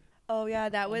 Oh, yeah,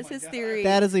 that was his theory.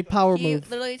 That is a power He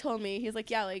move. literally told me, he's like,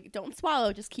 yeah, like, don't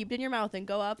swallow. Just keep it in your mouth and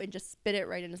go up and just spit it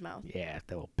right in his mouth. Yeah, that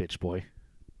little bitch boy.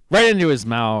 Right into his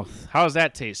mouth. How does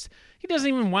that taste? He doesn't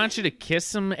even want you to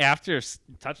kiss him after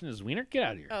touching his wiener. Get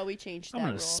out of here. Oh, we changed I'm that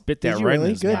going rule. to spit Did that you right in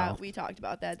really? his Good. Yeah, mouth. we talked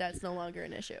about that. That's no longer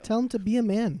an issue. Tell him to be a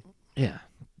man. Yeah.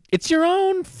 It's your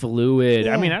own fluid.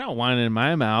 Yeah. I mean, I don't want it in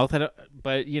my mouth.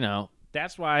 But, you know,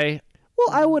 that's why. Well,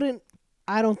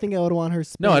 I don't think I would want her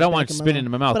spit. No, I don't back want in spit in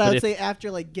my mouth. But I would if, say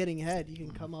after like getting head, you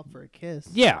can come up for a kiss.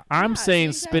 yeah, I'm Yeah,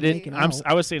 saying spit in. exactly. Making out.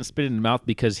 I was saying spit in the mouth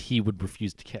because he would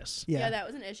refuse to kiss. Yeah. Yeah. that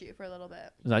was an issue for a little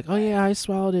bit. He's like, oh, yeah, I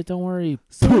swallowed it. Don't worry.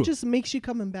 So it just makes you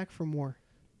coming back for more.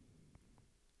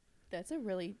 That's a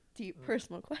really deep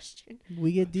personal question.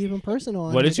 We get deep and personal.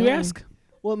 on What here, did you don't we? ask?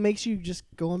 What makes you just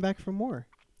going back for more?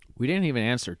 We didn't even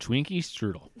answer. Twinkie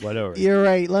strudel. Whatever. You're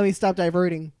right. Let me stop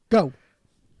diverting. Go.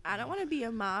 I don't want to be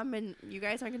a mom, and you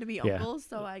guys aren't going to be Yeah. uncles,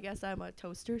 so I guess I'm a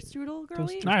toaster strudel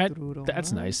girly. Toaster All right. strudel.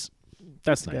 That's All nice.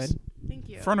 That's right. nice. Good. Thank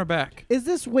you. Front or back? Is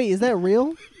that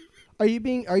real? Are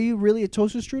you really a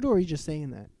toaster strudel, or are you just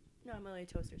saying that? No, I'm really a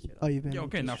toaster strudel. Oh, you've been. Yeah, a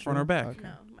okay, toaster now front or strudel? back? Okay.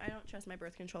 No, I don't trust my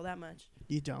birth control that much.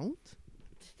 You don't?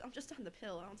 I'm just on the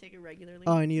pill. I don't take it regularly.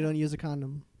 Oh, and you don't use a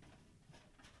condom.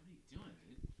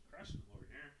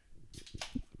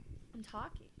 I'm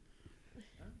talking.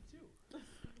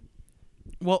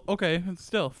 Well, okay,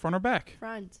 still front or back?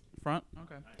 Front. Front.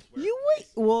 Okay. You wait.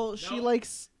 Well, she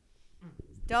likes.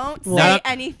 Don't Well- say Not-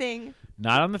 anything.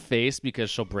 Not on the face because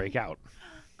she'll break out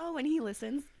Oh, when he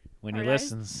listens. when he Alright.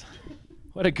 listens.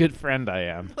 What a good friend I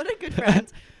am. What a good friend.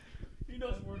 He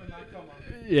knows where to not come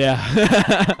on.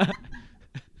 Yeah.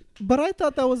 But I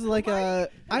thought that was like Have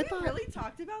I we thought really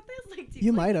talked about this? Like,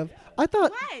 you might have. I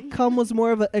thought When? cum was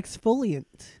more of an exfoliant.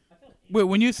 Wait,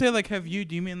 when you say like do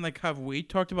you mean like have we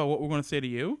talked about what we're going to say to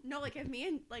you? No, like if me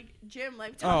and like Jim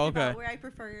like Oh, talked okay. about where I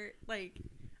prefer like.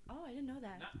 Oh, I didn't know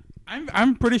that.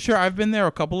 I'm pretty sure I've been there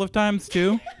a couple of times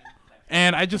too.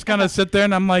 And I just kind of sit there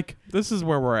and I'm like, this is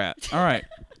where we're at. All right.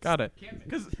 Got it.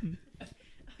 Cuz Did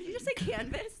you just say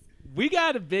canvas? We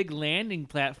got a big landing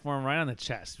platform right on the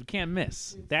chest. We can't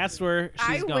miss. That's where she's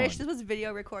I going. wish this was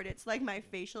video recorded. It's like my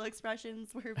facial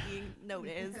expressions were being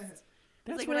noticed. It's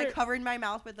That's like where when I covered my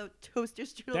mouth with a toaster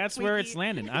strudel. That's where it's Twinkie.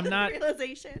 landing. I'm not.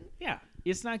 Realization. Yeah,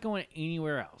 it's not going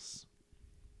anywhere else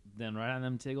than right on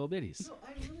them tiggle bitties. No,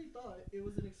 I really thought it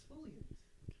was an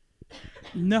exfoliant.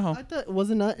 no. I thought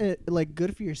wasn't that like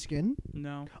good for your skin?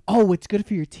 No. Oh, it's good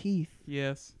for your teeth.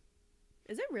 Yes.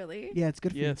 Is it really? Yeah, it's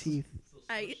good for Yes. your teeth.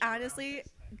 I honestly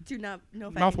do not know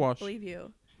if Mouthwash. I believe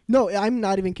you. No, I'm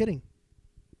not even kidding.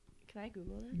 Can I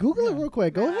Google this? Google it Yeah. real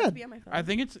quick. Go No, it has to ahead. be on my phone. I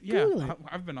think it's yeah. Google it.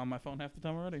 I've been on my phone half the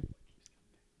time already.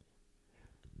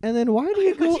 And then why do you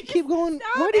Would go just keep going?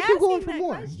 stop Why do you keep going asking for that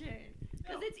more? question?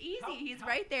 Because it's easy. He's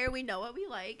right there. We know what we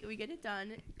like. We get it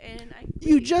done. And I.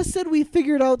 You leave. just said we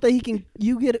figured out that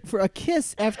you get it for a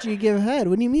kiss after you give head.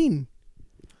 What do you mean?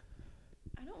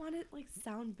 I don't want it like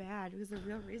sound bad because the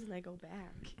real reason I go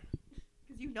back.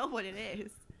 Because you know what it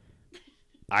is.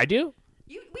 I do?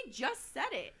 We just said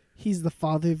it. He's the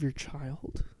father of your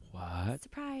child. What?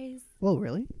 Surprise. Whoa,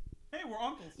 really? Hey, we're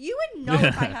uncles. You would know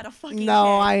if I had a fucking No,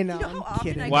 kid. I know. You know how I'm often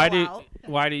kidding. I Why go do out?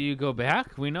 why do you go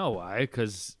back? We know why.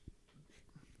 Because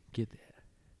get that.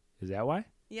 Is that why?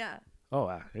 Yeah. Oh,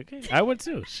 wow. Okay. I would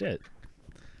too. Shit.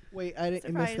 Wait, I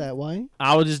didn't miss Surprise. that. Why?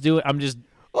 I'll just do it. I'm just.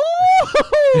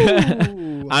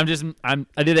 Oh! I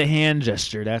did a hand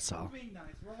gesture. That's all. Being nice.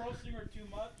 We're roasting her too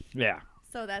much. Yeah.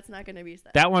 So that's not going to be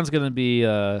said. That one's gonna be.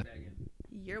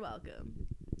 You're welcome.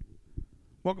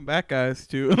 Welcome back, guys.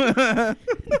 To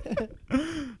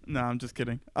no, I'm just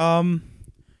kidding.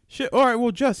 Shit. All right.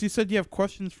 Well, Jess, you said you have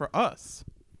questions for us.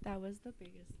 That was the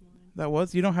biggest one. That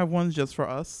was. You don't have ones just for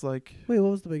us, like. Wait,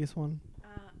 what was the biggest one?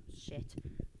 Shit.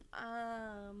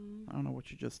 I don't know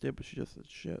what you just did, but she just said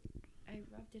shit. I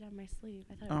rubbed it on my sleeve.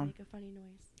 I thought it would make a funny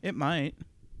noise. It might.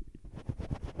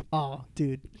 Oh,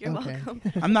 dude. You're okay. welcome.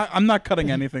 I'm not cutting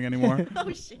anything anymore.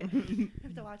 Oh shit. I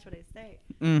have to watch what I say.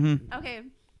 Mm-hmm. Okay.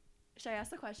 Should I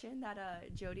ask the question that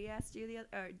Jody asked you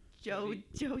Jody?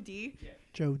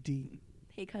 Joe D.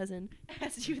 Hey cousin,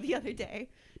 asked you the other day.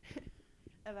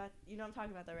 About you know what I'm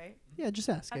talking about though, right? Yeah, just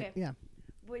ask Okay. it. Yeah.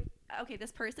 Okay,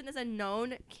 this person is a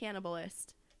known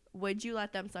cannibalist. Would you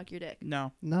let them suck your dick?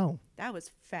 No. No. That was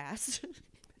fast.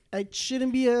 I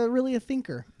shouldn't be really a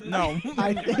thinker. No.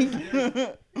 I think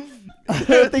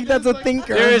I think that's a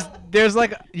thinker. There's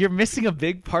like you're missing a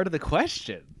big part of the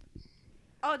question.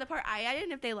 Oh, the part I added,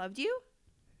 if they loved you?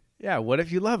 Yeah. What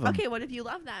if you love them? Okay, what if you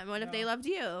love them? What if they loved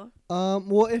you?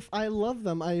 Well, if I love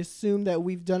them, I assume that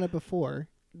we've done it before.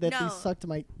 That No. they sucked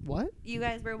my what? You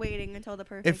guys were waiting until the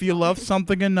perfect If you moment. love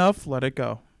something enough, let it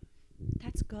go.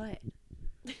 That's good.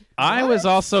 I was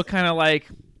also kind of like,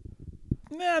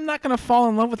 I'm not gonna fall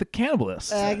in love with a cannibalist.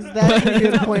 That's a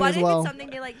good point What as if well. it's something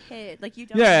they like hit? Like you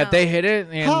don't Yeah, know. they hit it.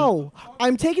 And How?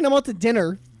 I'm taking them out to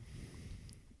dinner.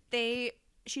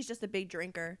 She's just a big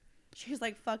drinker. She's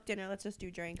like, fuck dinner, let's just do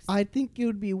drinks. I think it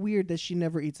would be weird that she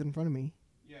never eats in front of me.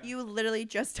 You literally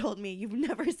just told me you've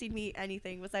never seen me eat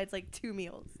anything besides like 2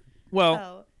 meals. Well,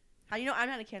 So, how do you know I'm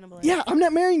not a cannibalist? Yeah, I'm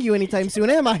not marrying you anytime soon,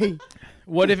 am I?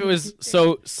 what if it was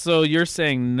so you're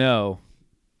saying no?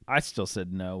 I still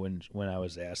said no when I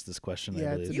was asked this question.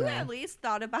 Yeah, I it's believe. You No. at least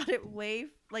thought about it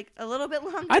like a little bit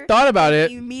longer. I thought about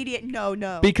than it Immediate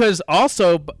no. because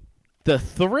also the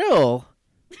thrill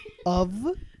Of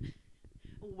Will she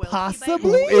bite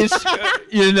possibly? you? is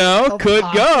Of could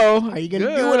go. Are you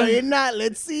gonna do it or you not?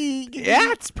 Let's see.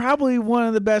 Yeah, it's probably one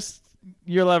of the best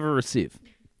you'll ever receive,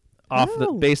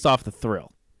 No. based off the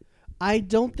thrill. I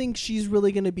don't think she's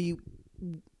really gonna be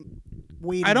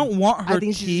waiting. I don't want her I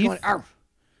think she's teeth. just going, "Arf."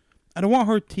 I don't want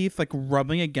her teeth like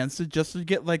rubbing against it just to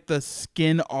get like the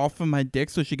skin off of my dick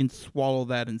so she can swallow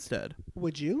that instead.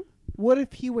 Would you? What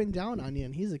if he went down on you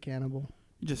and he's a cannibal?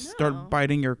 Just No. start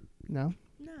biting your No,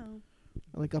 No.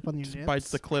 like up on your just nips.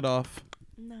 bites the clit off.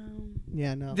 No.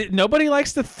 Yeah, no. Nobody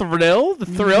likes the thrill no,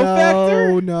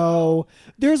 factor. No,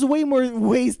 there's way more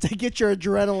ways to get your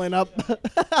adrenaline up.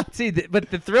 See, but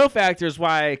the thrill factor is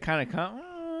why I kind of come.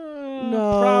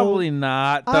 No. Probably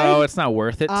not. Though I- it's not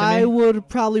worth it to I me. would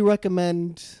probably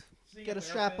recommend get a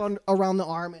strap on around the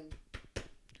arm and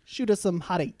shoot us some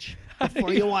hot H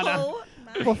before you wanna Oh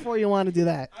my. before you wanna do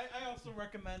that. I also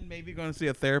recommend maybe going to see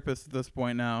a therapist at this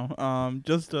point now.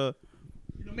 Just to,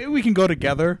 maybe we can go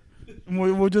together. And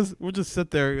we'll just sit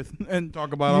there and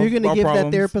talk about You're gonna our give problems.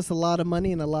 that therapist a lot of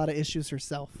money and a lot of issues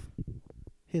herself,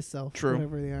 hisself, True.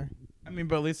 whatever they are. I mean,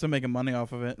 but at least they're making money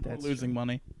off of it. That's Losing true.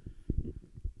 money.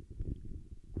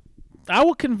 I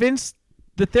will convince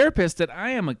the therapist that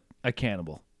I am a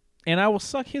cannibal, and I will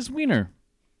suck his wiener,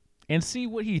 and see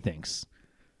what he thinks.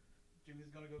 Jimmy's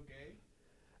gonna go gay.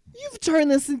 You've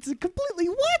turned this into completely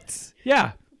what?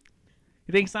 Yeah.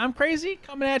 He thinks I'm crazy?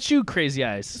 Coming at you, crazy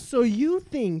eyes. So you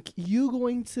think you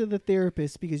going to the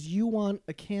therapist because you want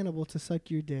a cannibal to suck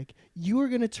your dick, you are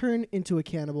going to turn into a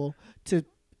cannibal to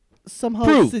somehow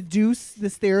Prove. seduce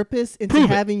this therapist into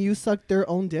Prove it. having you suck their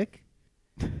own dick?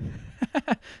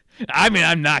 I mean,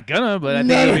 I'm not gonna, but I think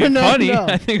No, it would be no, funny. no.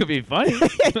 I think it would be funny.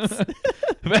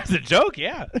 If that's a joke,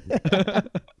 yeah.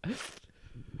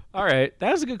 All right,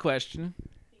 that was a good question.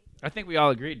 I think we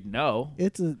all agreed no,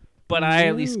 It's a but I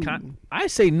at least I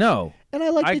say no. and I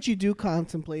like I- that you do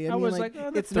contemplate. I I mean, was like, like,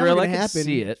 oh, the it's never thrill, I gonna could happen.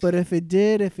 see it. But if it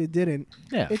did, if it didn't,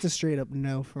 Yeah. it's a straight up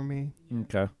no for me.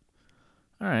 Okay. All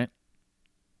right.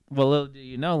 Well, little do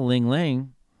you know, Ling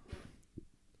Ling,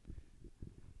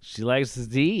 she likes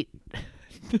to eat.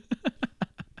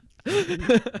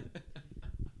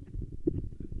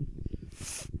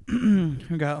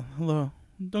 We got a little.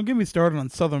 Don't get me started on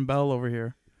Southern Belle over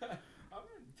here.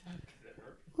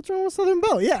 What's wrong with Southern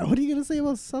Belle? Yeah, what are you gonna say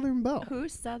about Southern Belle?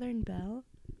 Who's Southern Belle?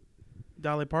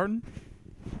 Dolly Parton.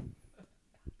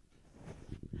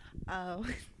 Oh.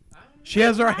 She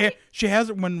has her hair. She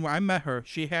has when I met her.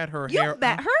 She had her You hair.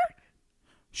 met her?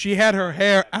 She had her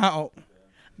hair out.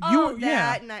 Oh,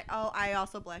 that night. Oh, I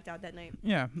also blacked out that night.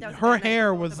 Yeah. That was a Her bad night hair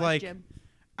for both was of us, like Jim.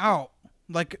 out.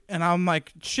 Like, and I'm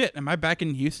like, shit. Am I back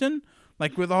in Houston?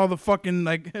 Like with all the fucking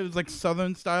like it was like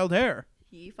Southern styled hair.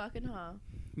 He fucking huh.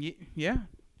 Yeah.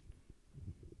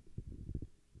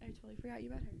 I totally forgot you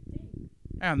met her. Dang.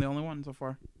 I'm the only one so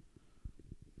far.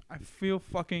 I feel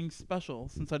fucking special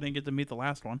since I didn't get to meet the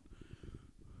last one.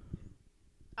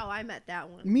 Oh, I met that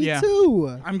one. Me Yeah.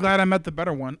 too. I'm glad I met the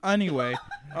better one. Anyway,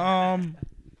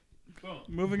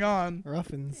 moving on.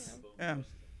 Ruffins. Yeah.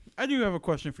 I do have a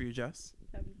question for you, Jess.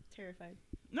 I'm terrified.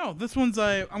 No, this one's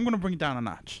I'm gonna bring it down a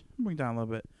notch. Bring it down a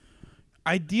little bit.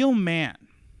 Ideal man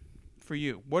for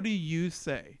you. What do you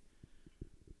say?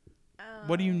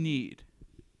 What do you need?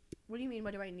 What do you mean?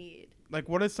 What do I need? Like,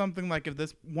 what is something like if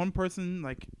this one person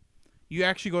like you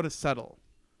actually go to settle?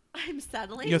 I'm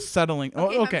settling. You're settling.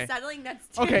 Okay, Oh, if okay. I'm settling.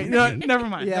 That's Okay, different. no, never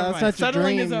mind. Yeah, never that's mind. not your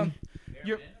Settling is dream.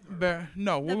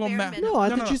 no, we'll go bare ma- minimum. No, I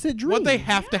thought you said dream. What they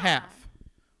have to Yeah. have.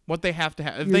 What they have to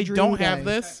have. If Your they dream don't guy. have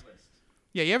this,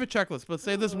 yeah, you have a checklist. But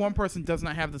say this Ooh. one person does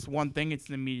not have this one thing, it's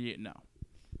an immediate no.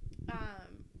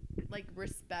 Like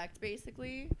respect,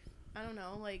 basically. I don't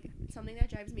know. Like something that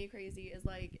drives me crazy is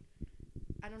like,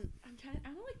 I don't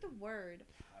like the word,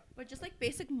 but just like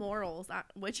basic morals.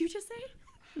 What'd you just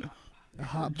say? A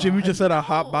hot Jimmy bod. just said a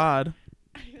hot No. bod.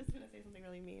 I was gonna say something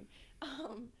really mean.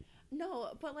 No,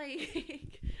 but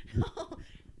like, no,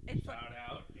 it's like,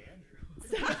 out,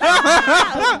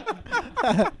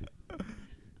 Andrew.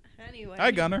 anyway.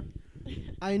 Hi, Gunner.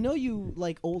 I know you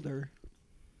like older.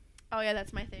 Oh yeah,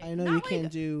 that's my thing. I know Not you like-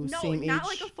 can't do No, same not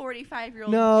age. like a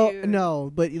 45-year-old No, dude.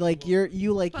 no, but like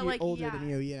you like But, you're like, older yeah. than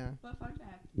you, yeah. But fun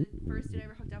fact, the first dude I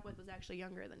ever hooked up with was actually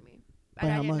younger than me. By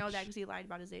And I how didn't know much? that because he lied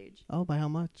about his age. Oh, by how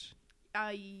much?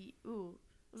 It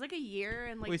was like a year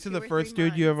and like. Wait, so 2 the or 3 first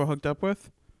dude you ever months. hooked up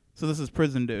with? So this is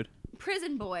prison dude.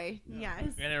 Prison boy, yes.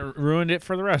 And it ruined it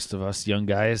for the rest of us young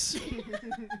guys.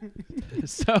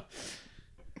 So,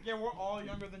 Yeah, we're all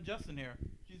younger than Justin here.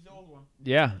 She's the old one.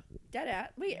 yeah. Dead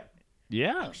at. Wait.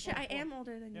 Yeah. Oh shit! I am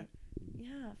older than Yeah. you.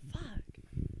 Yeah.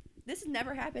 Fuck. This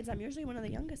never happens. I'm usually one of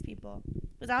the youngest people.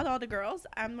 Without all the girls,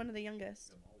 I'm one of the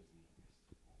youngest.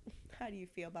 How do you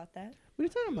feel about that? What are you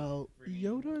talking about?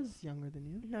 Yoda's younger than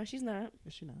you. No, she's not.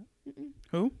 Is she not? Mm-mm.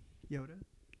 Who? Yoda.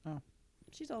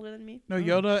 She's older than me. No, Oh.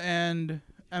 Yoda and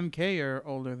MK are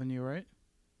older than you, right?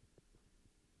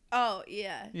 Oh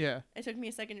yeah. Yeah. It took me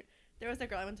a second. There was a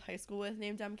girl I went to high school with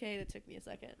named MK. That took me a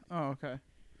second. Oh, okay.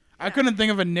 I Yeah. couldn't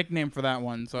think of a nickname for that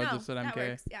one, so I No, just said that MK.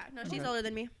 works. Yeah. No, she's Okay. older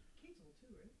than me.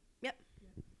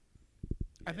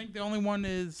 I think the only one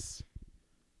is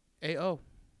AO.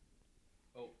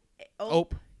 Oh.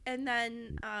 Ope. And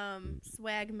then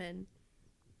Swagman.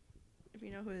 If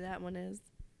you know who that one is.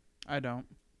 I don't.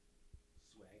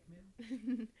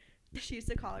 She used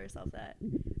to call herself that.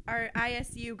 Our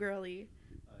ISU girly.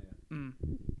 Mm.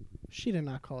 She did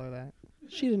not call her that.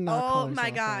 She did not call Oh herself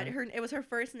my god. that. It was her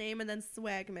first name and then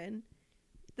Swagman.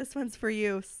 This one's for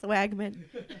you, Swagman.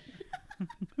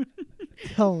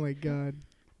 Oh my god.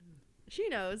 She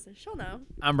knows. She'll know.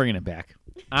 I'm bringing it back.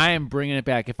 I am bringing it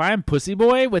back. If I'm Pussy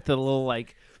Boy with a little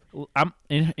like, I'm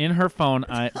in her phone.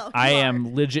 I Oh, I you am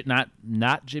are. legit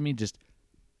not Jimmy. Just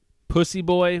Pussy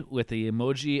Boy with the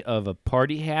emoji of a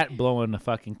party hat blowing a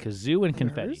fucking kazoo and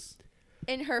confetti. Hers?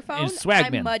 In her phone,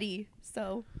 Swagman. I'm muddy.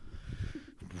 So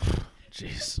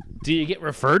Jeez. Do you get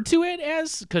referred to it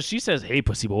as? Because she says, "Hey,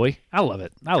 Pussy Boy." I love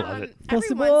it. I love it. Every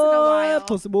Pussy once in a while. boy.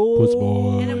 Pussy boy. Pussy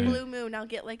boy. In a blue moon, I'll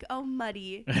get like, oh,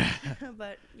 muddy.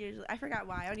 But usually, I forgot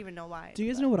why. I don't even know why. Do you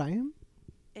guys but know what I am?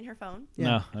 In her phone?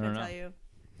 No, I I'll don't know. tell you.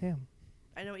 Damn.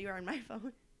 I know what you are on my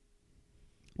phone.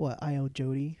 What? I owe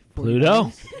Jody. Pluto?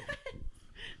 $40.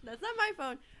 That's not my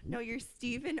phone. No, you're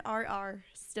Steven RR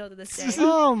still to this day.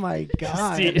 Oh my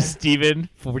god. Steven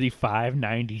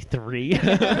 4593.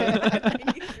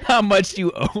 How much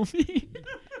you owe me?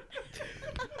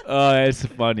 Oh, that's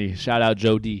funny. Shout out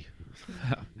Joe D.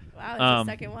 Wow, that's the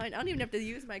second one. I don't even have to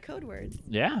use my code words.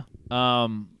 Yeah.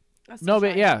 I'll still No,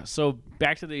 but try. yeah. So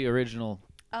back to the original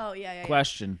Oh, yeah.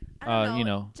 question. I don't know. You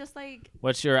know, Just like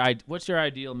what's your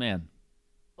ideal man?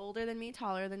 older than me,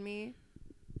 taller than me.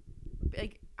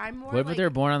 Like, I'm more What if like, they're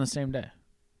born on the same day?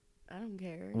 I don't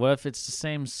care. What if it's the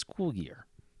same school year?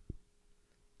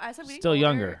 As I'm getting Still older,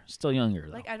 younger. Still younger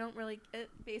though. Like, I don't really.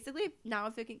 Basically, now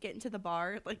if it can get into the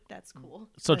bar, like, that's cool.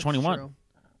 So That's 21. true.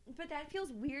 But that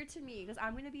feels weird to me because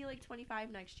I'm going to be like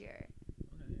 25 next year.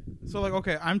 So like,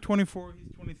 okay, I'm 24.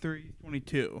 He's 23. He's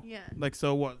 22. Yeah. Like,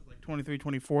 so what? Like 23,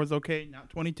 24 is okay, not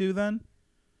 22 then?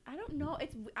 I don't know.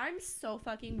 I'm so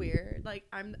fucking weird. Like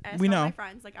as We all know. my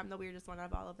friends, like I'm the weirdest one out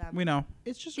of all of them. We know.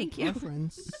 It's just Thank your you.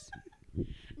 preference.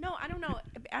 No, I don't know.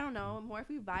 I don't know. More if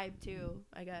we vibe too,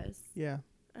 I guess. Yeah.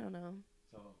 I don't know.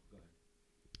 So go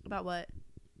ahead. About what?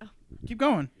 Keep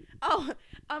going. Oh,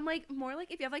 like more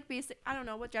like if you have like basic. I don't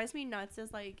know. What drives me nuts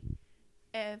is like,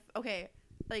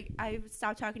 like I've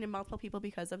stopped talking to multiple people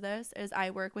because of this. Is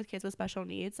I work with kids with special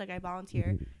needs. Like I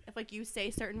volunteer. If like you say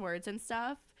certain words and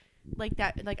stuff, like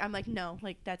that, like I'm like no,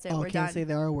 like that's it. Oh, We're can't done. say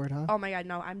the R word, huh? Oh my god,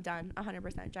 no, I'm done.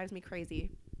 100% drives me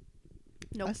crazy.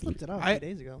 Nope. I slipped it out I- 2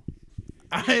 days ago.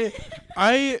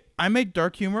 I make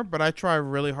dark humor, but I try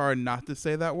really hard not to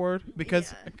say that word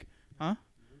because, huh?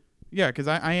 Yeah, because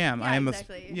I am. Yeah, I am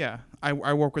exactly.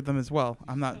 I work with them as well.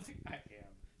 I'm not.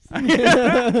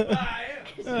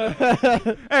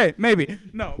 Hey, maybe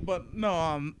no, but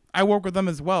no. I work with them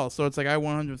as well, so it's like I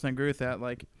 100% agree with that.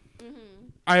 Like,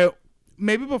 I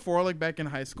maybe before, like back in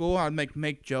high school, I'd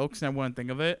make jokes and I wouldn't think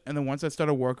of it, and then once I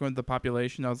started working with the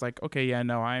population, I was like, okay, yeah,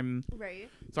 no, I'm. Right.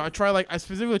 So I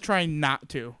specifically try not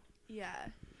to. Yeah.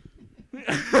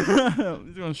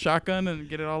 Doing shotgun and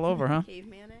get it all over, huh?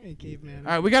 Caveman it. Hey, caveman.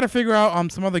 All right, we got to figure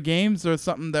out some other games or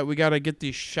something that we got to get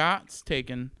these shots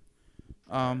taken,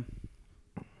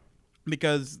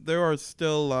 because there are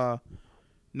still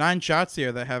 9 shots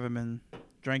here that haven't been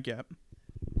drank yet.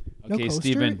 No Okay, coaster?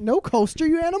 Steven. No coaster,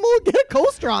 you animal? Get a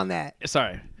coaster on that.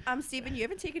 Sorry. Steven, you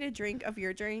haven't taken a drink of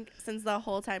your drink since the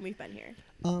whole time we've been here.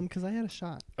 Because I had a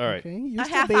shot. All right. Okay, you're A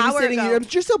still half hour babysitting. ago.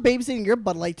 You're still babysitting your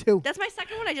Bud Light too. That's my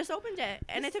second one. I just opened it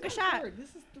and I took a shot. This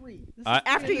is 3. This is I-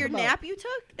 three After in your the boat. nap you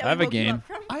took? That I have we a woke you game. up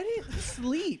from? I didn't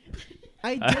sleep.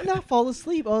 I did not fall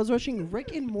asleep. I was watching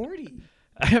Rick and Morty.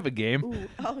 I have a game. Ooh.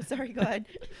 Oh, sorry. Go ahead.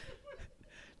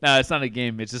 No, it's not a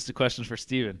game. It's just a question for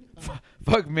Steven.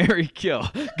 Fuck, marry, kill.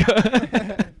 Fuck,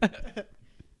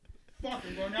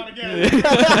 I'm going out again.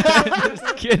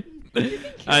 Just kidding.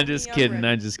 I'm me just on kidding. Rick.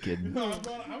 I'm just kidding. No,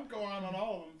 I'm going on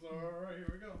all of them. So all right, here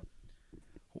we go.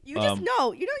 You just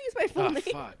know. You don't use my full Oh, name.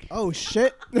 fuck. Oh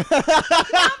shit! Put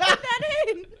that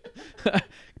in.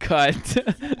 Cut.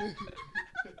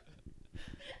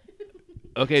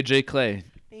 Okay, Jay Clay.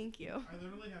 Thank you. I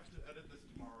literally have to edit this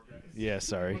tomorrow, guys. Yeah,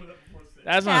 sorry. Put it up before 6.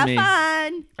 That's not Have me.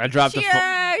 fun. I dropped the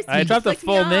Cheers. I dropped the Flick me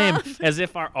full name off. as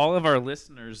if all of our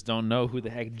listeners don't know who the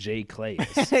heck Jay Clay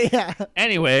is. Yeah.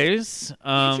 Anyways,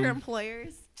 Future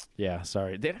employers. yeah,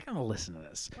 sorry. They're not gonna listen to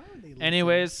this. Why would they listen?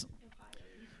 Anyways,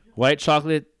 white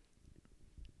chocolate,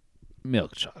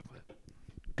 milk chocolate.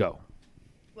 Go.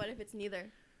 What if it's neither?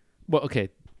 Well, okay.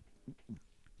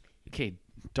 Okay,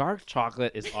 dark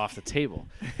chocolate is off the table.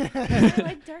 I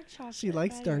like dark chocolate. She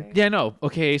likes dark. better. Yeah, no.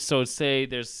 Okay, so say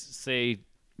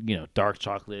dark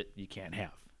chocolate you can't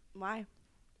have. Why?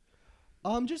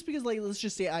 Just because let's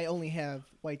just say I only have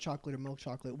white chocolate or milk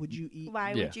chocolate. Would you eat?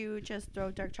 Why Yeah. would you just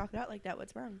throw dark chocolate out like that?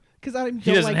 What's wrong? Because I don't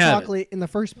doesn't like have it. chocolate in the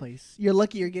first place. You're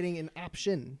lucky you're getting an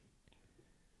option.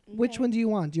 Which Okay. one do you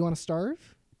want? Do you want to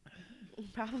starve?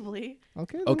 Probably.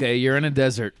 Okay. then. Okay, you're in a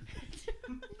desert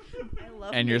I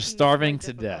love and you're making this starving quite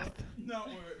to difficult. death. No,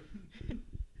 wait.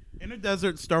 In a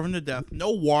desert, starving to death,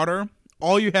 no water.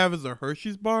 All you have is a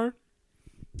Hershey's bar,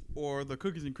 or the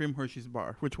cookies and cream Hershey's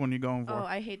bar. Which one are you going for? Oh,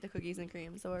 I hate the cookies and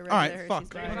cream, so a All regular right, Hershey's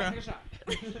fuck. bar.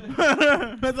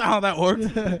 Okay. That's not how that works.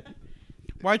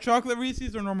 White chocolate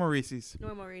Reese's or normal Reese's?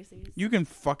 Normal Reese's. You can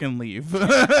fucking leave. Well,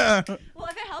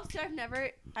 if it helps too, I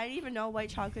didn't even know white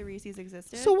chocolate Reese's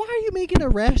existed. So why are you making a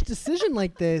rash decision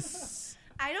like this?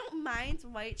 I don't mind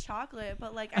white chocolate,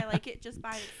 but like I like it just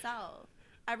by itself.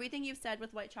 Everything you've said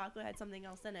with white chocolate had something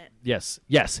else in it. Yes,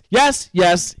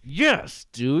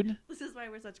 dude. This is why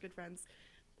we're such good friends.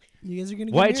 You guys are gonna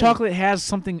get White married. chocolate has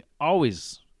something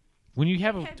always. When you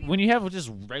have Have you- just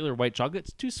regular white chocolate,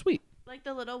 it's too sweet. Like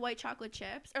the little white chocolate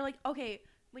chips, or like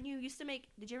when you used to make,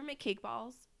 did you ever make cake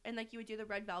balls and like you would do the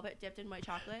red velvet dipped in white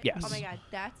chocolate? Yes. Oh my god,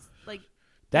 that's like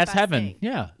That's best heaven. thing.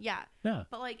 Yeah, yeah. yeah,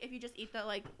 But like if you just eat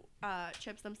the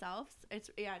chips themselves, it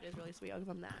is really sweet. I'll give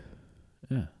them that.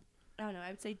 yeah. I don't know.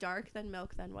 I would say dark, then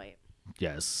milk, then white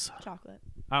Yes. chocolate.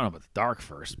 I don't know about the dark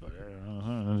first, but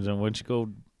once you go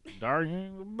dark, you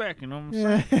ain't go back. You know what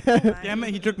I'm saying? Yeah. Damn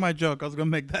it, he took my joke. I was gonna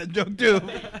make that joke too.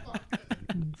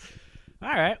 All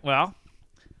right. Well,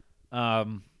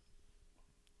 come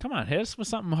on, hit us with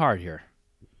something hard here.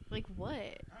 Like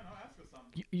what?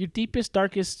 Your deepest,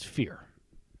 darkest fear.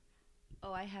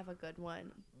 Oh, I have a good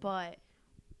one, but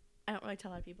I don't really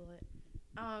tell a lot of people it.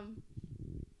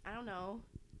 I don't know.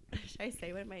 Should I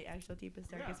say what my actual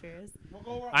deepest, darkest fear is?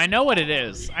 I know what it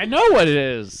is. I know what it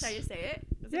is. Should I just say it?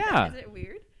 Is Yeah. Is it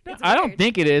weird? It's I don't weird.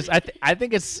 think it is. I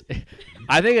think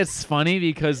it's funny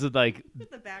because of like The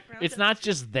background. it's not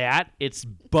just that, it's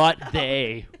but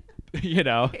they, you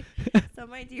know. So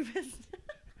my deepest,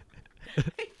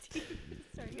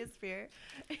 darkest fear.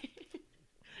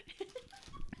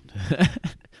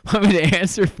 Want me to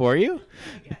answer for you?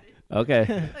 I got it.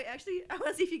 Okay. Wait, actually, I want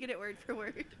to see if you get it word for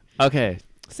word. Okay.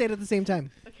 Say it at the same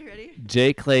time. Okay, ready?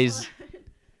 Jay Clay's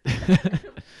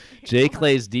Jay Hold on.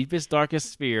 Clay's deepest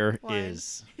darkest fear 1,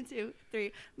 is 2, 3.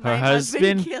 her My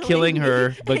husband killing me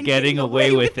her but and getting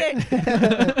away with it.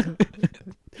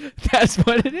 That's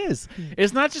what it is.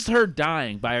 It's not just her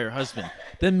dying by her husband.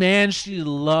 The man she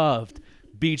loved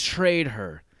betrayed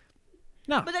her.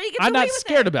 No, But then he gets I'm away not with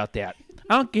scared it. about that.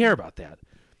 I don't care about that.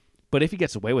 But if he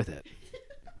gets away with it,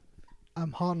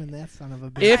 I'm haunting that son of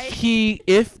a bitch.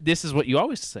 if this is what you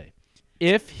always say,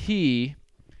 if he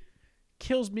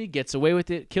kills me, gets away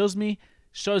with it, kills me,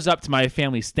 shows up to my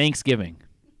family's Thanksgiving,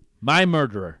 my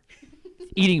murderer,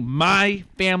 eating my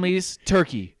family's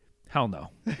turkey, hell no.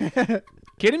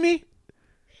 Kidding me?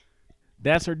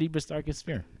 That's her deepest, darkest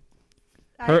fear.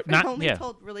 Her- I've not- only yeah.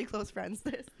 told really close friends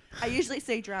this. I usually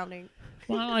say drowning.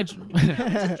 Well, I don't Just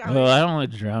like, drowning. well, I don't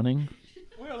like drowning.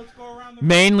 Well, let's go around the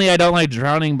Mainly, I don't like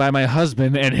drowning by my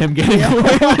husband and him getting away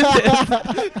with it.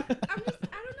 I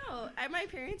don't know. My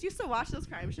parents used to watch those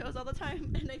crime shows all the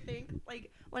time, and I think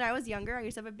like when I was younger, I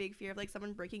used to have a big fear of like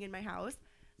someone breaking in my house.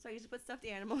 So I used to put stuffed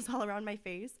animals all around my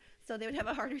face, so they would have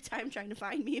a harder time trying to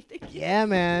find me if they. Yeah,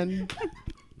 man.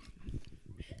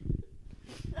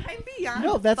 I'm beyond.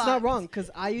 No, that's not fucked. wrong. Because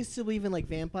I used to believe in like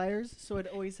vampires, so I'd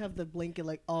always have the blanket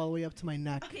like all the way up to my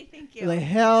neck. Okay, thank you. Like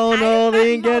hell I've no, met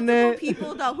they ain't getting multiple it.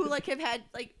 people though who like have had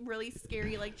like really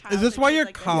scary like Is childhood this why things your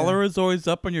like this. collar is always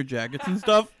up on your jackets and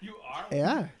stuff? You are.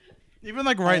 Yeah, Even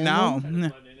like right now.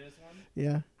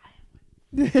 yeah.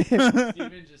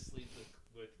 Steven just sleeps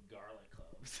with garlic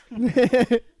cloves.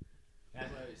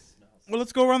 That's why he smells. Well,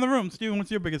 let's go around the room. Steven, what's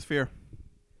your biggest fear?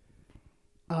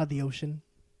 The ocean.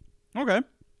 Okay.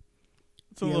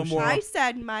 It's a The little ocean. more. I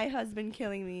said my husband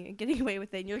killing me and getting away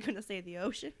with it, and you're gonna say the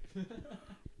ocean.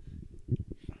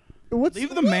 What's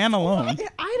Leave the man alone.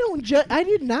 I don't judge. I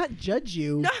did not judge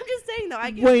you. No, I'm just saying though.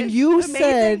 I give When this you amazing,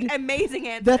 said amazing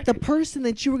answer. That the person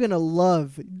that you were gonna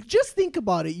love, just think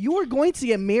about it. You are going to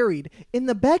get married. In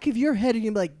the back of your head, you're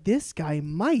gonna be like, "This guy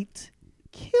might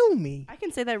kill me," I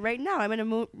can say that right now. I'm in a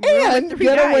room and with 3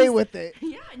 get guys. away with it.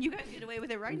 Yeah, and you guys get away with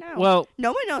it right now. Well,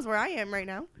 no one knows where I am right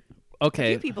now.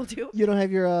 okay. You people do. You don't have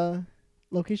your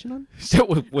location on? So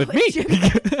with me. Jim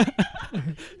has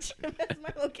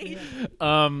my location.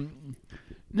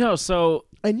 No. So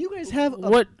And you guys have a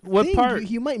what thing. part?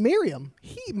 You might marry him.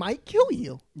 He might kill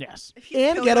you. Yes. If you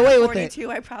And kill get me away at with it. 42,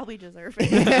 I probably deserve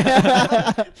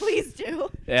it. Please do.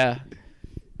 Yeah.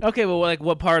 Okay. Well, like,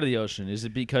 what part of the ocean is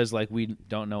it? Because like we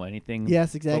don't know anything.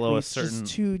 Yes, exactly. Below a It's certain.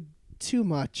 just too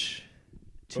much.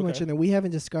 Too much Okay. in there. We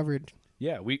haven't discovered.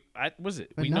 Yeah. Was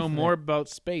it? We Enough know of more it. about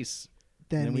space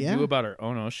Then than we yeah. do about our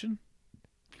own ocean.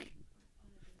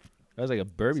 That was like a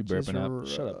Burby Just burping up.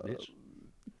 Shut up, bitch.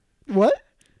 What?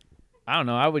 I don't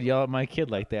know. I would yell at my kid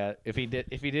like that if he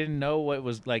didn't know what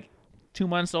was like 2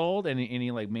 months old and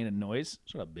he like made a noise.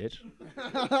 Shut up, bitch.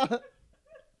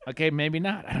 Okay, maybe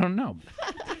not. I don't know.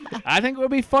 I think it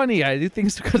would be funny. I do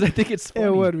things because I think it's funny.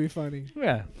 It would be funny.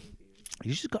 Yeah.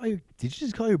 Did you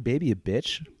just call your baby a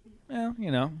bitch? Well,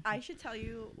 you know. I should tell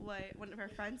you what one of her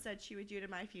friends said she would do to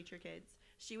my future kids.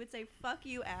 She would say, "Fuck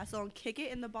you, asshole," and kick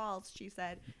it in the balls, she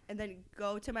said, and then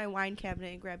go to my wine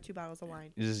cabinet and grab 2 bottles of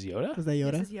wine. Is this Yoda? Was that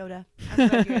Yoda? This is Yoda. I'm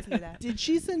glad you guys knew that. Did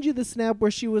she send you the snap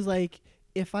where she was like,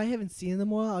 "If I haven't seen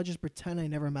them well, I'll just pretend I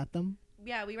never met them"?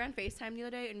 Yeah, we ran FaceTime the other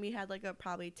day, and we had like a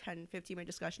probably 10, 15-minute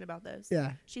discussion about this.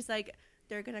 Yeah. She's like,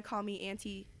 "They're going to call me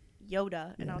Auntie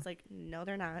Yoda," and Yeah. I was like, "No,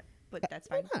 they're not, but that's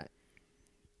Why fine." not?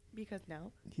 Because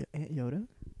no. Aunt Yoda.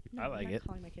 No, I I'm like not it.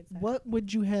 calling my kids that. What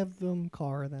would you have them call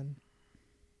her then?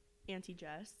 Auntie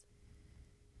Jess.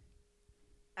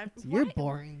 You're Why-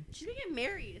 boring. She's going to get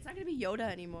married. It's not going to be Yoda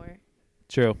anymore.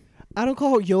 True. I don't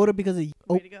call her Yoda because of. Way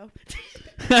Oh, to go.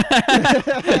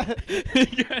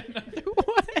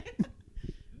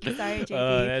 Sorry, JP.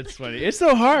 Oh, that's funny. It's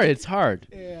so hard. It's hard.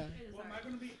 yeah. Well, am I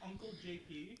going to be Uncle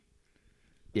JP?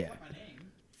 Yeah. That's not my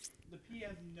name. The P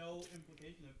has no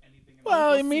implication of anything.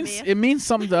 Well, Uncle Smith. it means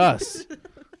something to us. It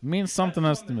means something to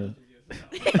us to me.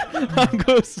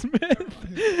 Uncle Smith.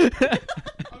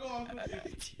 I'll go Uncle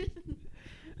JP.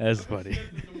 That's funny.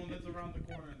 Smith is the one that's around the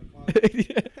corner in the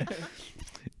closet.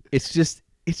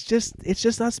 It's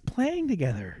just us playing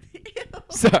together.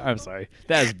 So, I'm sorry.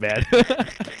 That was bad.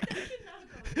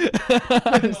 No,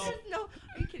 are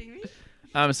you kidding me?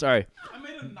 I'm sorry. I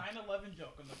made a 9/11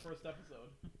 joke on the first episode.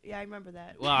 Yeah, I remember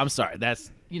that. Well, I'm sorry. That's,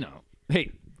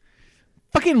 hey,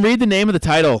 fucking read the name of the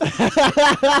title. Oh,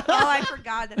 I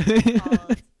forgot that's what it's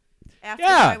called. After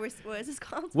Yeah. what is this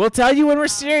called? We'll tell you when we're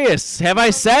serious. Have I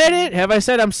said it? Have I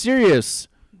said I'm serious?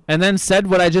 And then said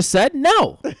what I just said?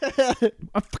 No.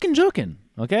 I'm fucking joking,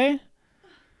 okay?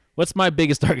 What's my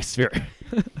biggest darkest fear?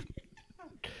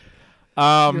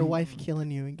 Your wife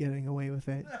killing you and getting away with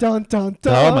it. Dun dun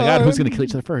dun. Oh my god, who's gonna kill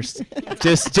each other first?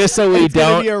 just so we It's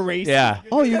gonna don't. be a race. Yeah,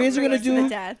 Oh, you guys are gonna Race to the do.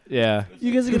 death. yeah.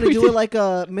 You guys are gonna do it like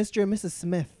Mr. and Mrs.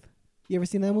 Smith. You ever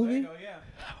seen that movie? Oh, yeah.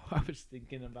 I was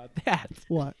thinking about that.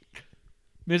 What?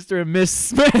 Mr. and Miss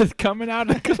Smith coming out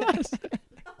of class.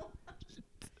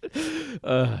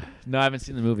 No, I haven't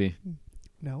seen the movie.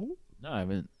 No. No, I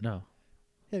haven't. No.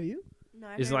 Have you? No,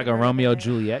 I've Is it never like a heard of Romeo it.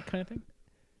 Juliet kind of thing?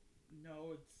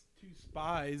 No, it's two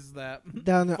spies that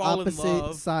Down the fall in opposite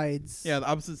love. sides. Yeah, the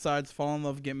opposite sides fall in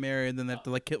love, get married, then they have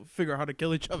to like figure out how to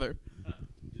kill each other. Do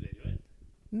they do it?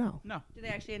 No. Do they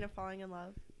actually end up falling in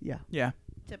love? Yeah. Yeah.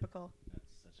 Typical.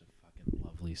 That's such a fucking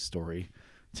lovely story.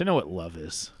 To know what love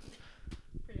is.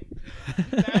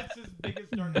 That's his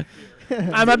biggest darkest fear.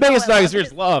 My biggest what darkest love fear is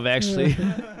is. love, actually.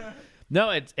 No,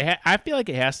 I feel like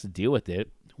it has to deal with it.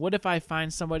 What if I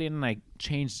find somebody and I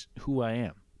change who I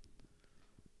am?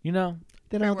 You know?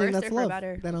 Then I For don't think worse that's or for love.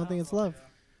 better? Then I don't think it's love.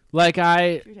 Like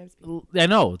I 3 times speed.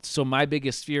 know. So my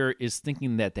biggest fear is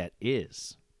thinking that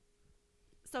is.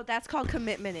 So that's called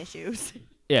commitment issues.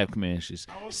 Yeah, commitment issues.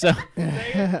 So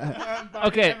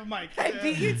Okay. I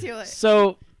beat you to it.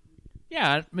 So, yeah,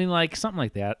 I mean, like something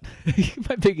like that.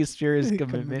 My biggest fear is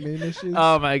commitment. issues.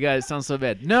 Oh my god, it sounds so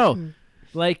bad. No,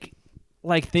 like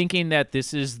thinking that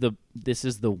this is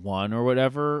the one or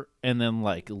whatever, and then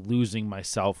like losing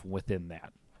myself within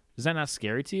that. Is that not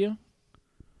scary to you?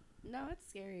 No, it's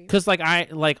scary. Because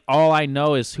all I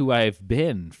know is who I've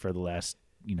been for the last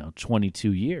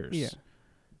 22 years. Yeah.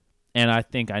 And I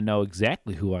think I know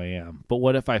exactly who I am. But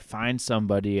what if I find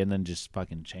somebody and then just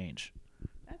fucking change?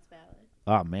 That's valid.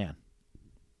 Oh, man.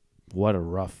 What a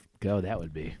rough go that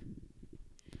would be.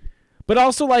 But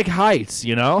also like heights,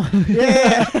 Yeah.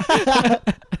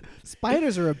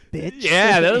 Spiders are a bitch.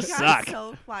 Yeah, those It got suck.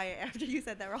 so quiet after you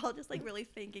said that. We're all just like really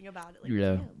thinking about it. Like,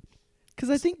 Yeah. damn. Because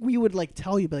I think we would like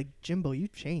tell you, but like Jimbo, you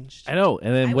changed. I know.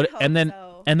 And then I what would hope and then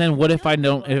so. and then what if I feel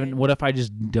don't like you and would. what if I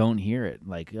just don't hear it?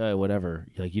 Like whatever.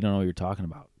 Like you don't know what you're talking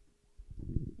about.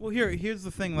 Well, here's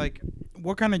the thing. Like,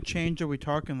 what kind of change are we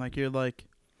talking? Like, you're like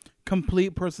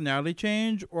complete personality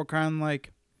change, or kind of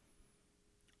like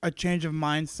a change of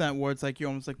mindset where it's like you're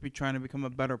almost like be trying to become a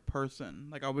better person.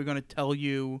 Like, are we going to tell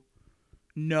you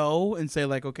no and say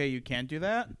like, okay, you can't do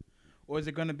that, or is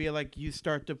it going to be like you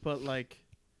start to put like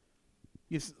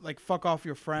like fuck off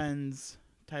your friends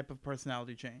type of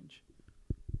personality change?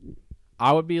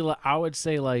 I would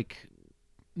say like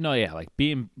no, yeah, like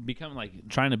become like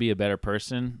trying to be a better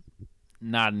person,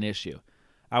 not an issue.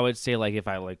 I would say like if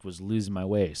I like was losing my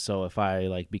way. So if I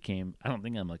like became, I don't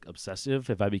think I'm like obsessive.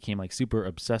 If I became like super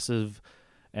obsessive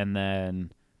and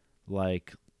then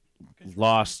like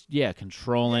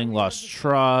controlling, lost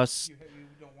trust. You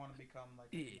don't want to become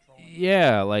like controlling.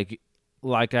 Yeah,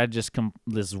 like I just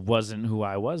this wasn't who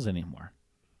I was anymore.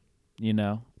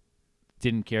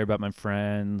 Didn't care about my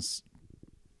friends.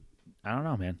 I don't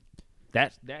know, man.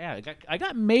 Yeah, I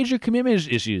got major commitment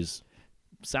issues.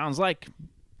 Sounds like.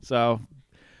 So,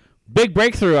 big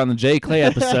breakthrough on the Jay Clay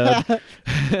episode.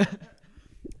 You're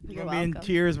You're going to be in welcome.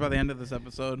 tears by the end of this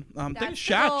episode. Take a That's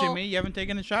shot, the Jimmy. You haven't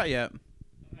taken a shot yet.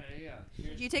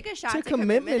 Did you take a shot To to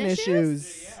commitment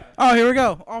issues. Oh, here we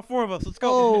go. All four of us. Let's go.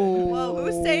 Oh. Whoa,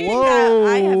 who's saying that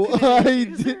I have commitment I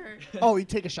issues did- or- Oh, you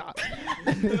take a shot.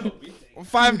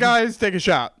 5 guys, take a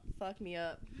shot. Fuck me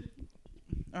up.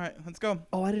 All right, let's go.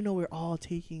 Oh, I didn't know we are all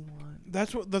taking one.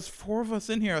 There's 4 of us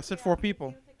in here. I said 4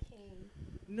 people.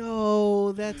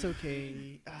 No, that's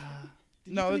okay. Did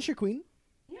No, you it's- finish your queen?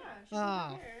 Yeah.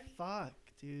 Ah, fuck,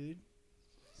 dude.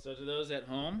 So to those at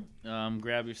home,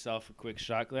 grab yourself a quick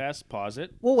shot glass, pause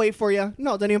it. We'll wait for you.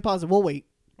 No, don't even pause it. We'll wait.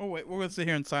 Oh, wait. We're going to sit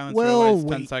here in silence Well, for at least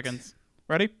 10 wait. seconds.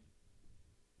 Ready?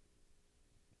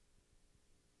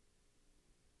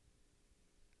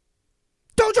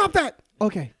 Don't drop that.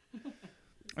 Okay.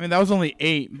 I mean, that was only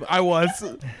 8. But I was.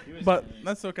 But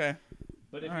that's okay.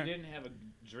 But if All right. you didn't have a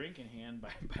drink in hand by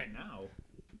now,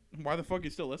 Why the fuck are you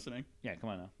still listening? yeah, come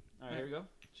on now. All right, here we go.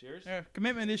 Cheers. Yeah,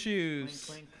 commitment issues.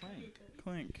 Clink, clink, clink.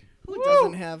 Clink. Who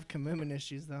doesn't have commitment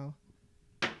issues though?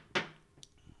 What's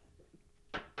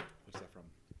that from?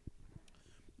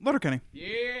 Letterkenny.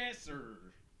 Yes, sir.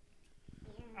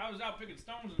 I was out picking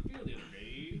stones in the field the other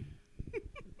day.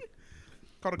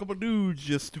 Caught a couple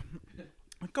dudes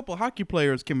a couple hockey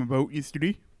players came about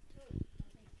yesterday. What's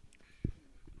that from? A couple hockey players came about yesterday. Yes, sir. A couple hockey players came about yesterday. What's that from? What's that from? A couple hockey players came about yesterday. A couple hockey players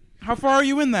came about yesterday. How far are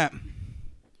you in that?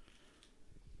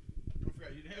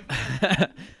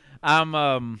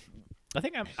 I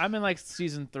think I'm in like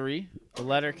season 3. The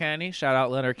Letterkenny. Shout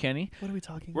out Letterkenny. What are we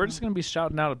talking We're about? just gonna be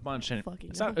shouting out a bunch, and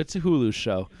Fucking it's a Hulu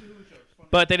show.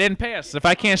 But they didn't pay us. If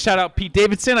I can't shout out Pete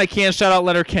Davidson, I can't shout out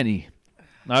Letterkenny.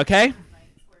 Okay?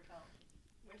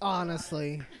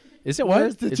 Honestly. Is it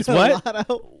Where's what? the It's what?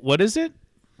 gelato? What is it?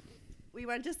 We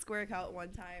went to Square Cout one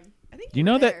time. I think You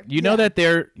know were there. that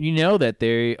you know that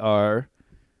they are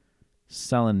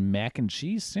selling mac and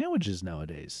cheese sandwiches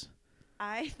nowadays.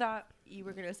 I thought you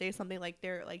were gonna say something like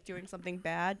they're like doing something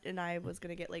bad, and I was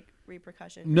gonna get like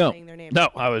repercussions for No, saying their name. no,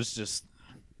 I was just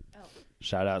Oh.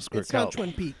 shout out Squirt It's not Cow.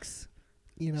 Twin Peaks.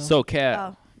 You know. So cat.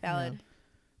 Oh, valid.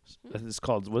 It's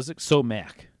called. Was it So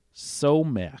Mac? So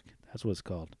Mac. That's what it's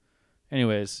called.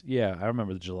 Anyways, yeah, I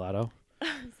remember the gelato.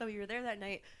 So we were there that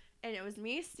night, and it was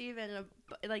me, Steven, and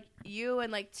like you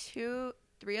and like 3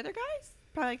 other guys,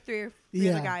 probably like 3 or 4 other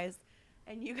Yeah. guys,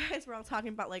 and you guys were all talking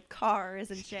about like cars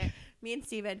and shit. Me and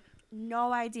Steven,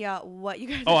 no idea what you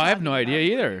guys. Oh, were I have talking no idea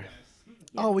about. either.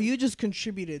 Yeah. Oh, well, you just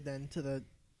contributed then to the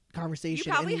conversation.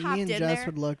 probably and hopped me and in Jess there.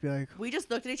 would look be like, We just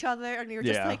looked at each other, and we were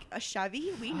Yeah. just like, a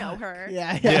Chevy? We know her.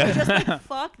 yeah, Yeah. yeah. We're just like,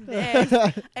 fuck this.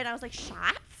 And I was like,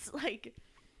 shots? Like,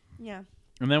 yeah.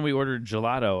 And then we ordered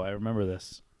gelato. I remember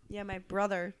this. Yeah, my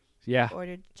brother Yeah,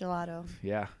 ordered gelato.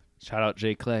 yeah. Shout out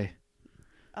Jay Clay.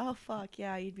 Oh, fuck.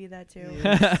 Yeah, you'd be that too.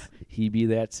 He be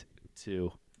that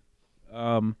too.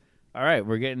 All right,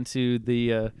 we're getting to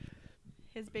the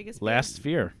His biggest fear. last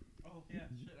fear. Oh yeah,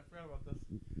 shit, I forgot about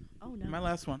this. Oh, no. My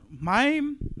last one.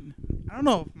 Mine. I don't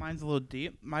know if mine's a little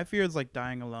deep. My fear is like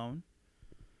dying alone.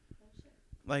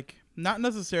 Like not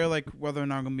necessarily like whether or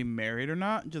not I'm gonna be married or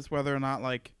not, just whether or not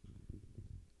like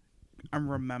I'm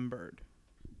remembered,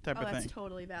 type Oh, of that's thing.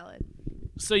 totally valid.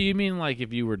 So you mean like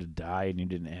if you were to die and you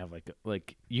didn't have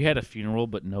like you had a funeral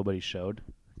but nobody showed,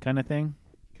 kind of thing?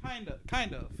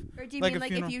 Kind of. Or do you Like mean a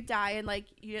like funeral. if you die and like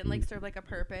you didn't like serve like a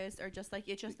purpose, or just like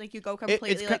it's just like you go it's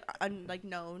completely ki- like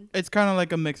known? It's kind of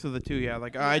like a mix of the two. Yeah.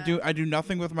 Like I Yeah. do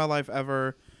nothing with my life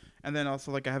ever, and then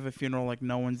also like I have a funeral like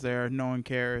no one's there, no one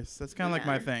cares. That's kind of like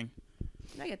my Yeah. thing.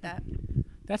 I get that.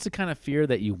 That's the kind of fear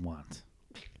that you want.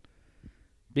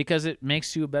 Because it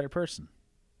makes you a better person.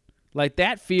 Like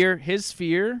that fear, his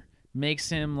fear makes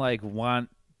him like want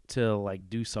to like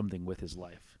do something with his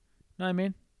life. You know what I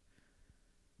mean?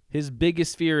 His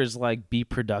biggest fear is like be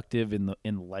productive in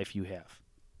the life you have.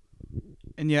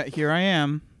 And yet here I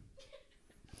am,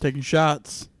 taking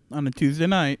shots on a Tuesday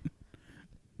night.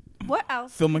 What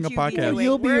else? Filming could a you be podcast. doing?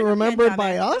 You'll be We're in a remembered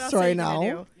by pandemic. What us else are right you gonna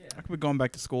now. do? I could be going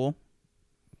back to school.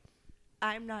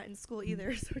 I'm not in school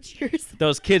either, so cheers.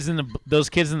 Those kids in the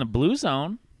blue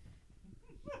zone.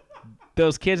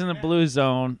 Those kids in the blue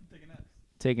zone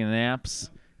taking naps,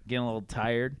 getting a little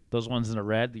tired. Those ones in the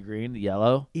red, the green, the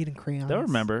yellow. Eating crayons. They'll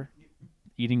remember.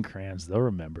 Eating crayons. They'll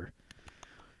remember.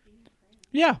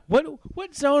 Yeah.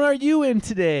 What zone are you in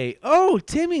today? Oh,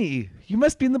 Timmy, you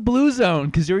must be in the blue zone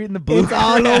because you're eating the blue. It's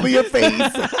all over your face.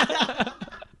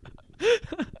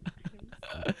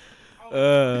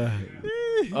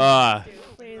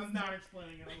 Please. I'm not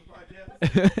explaining it on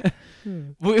the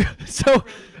podcast. So, all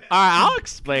right, I'll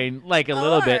explain like a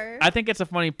little bit. Or- I think it's a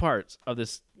funny part of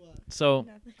this. So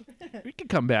we can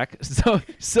come back.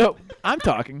 So I'm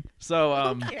talking. So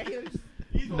Okay.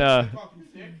 no,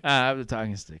 I have the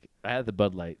talking stick. I had the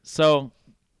Bud Light. So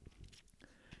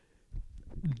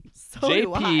So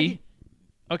do I. JP.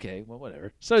 Okay, well,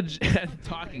 whatever. So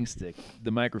talking stick,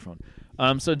 the microphone.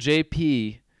 So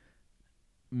JP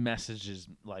messages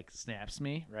like snaps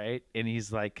me, right? And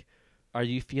he's like, "Are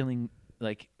you feeling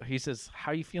like?" He says,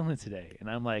 "How are you feeling today?" And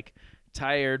I'm like,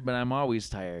 "Tired, but I'm always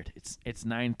tired. It's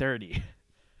 9:30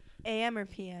 AM or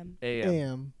PM? a.m.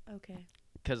 Damn. Okay.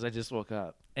 because I just woke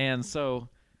up." And so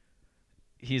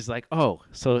he's like, "Oh,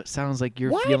 so it sounds like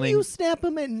you're Why feeling." do you snap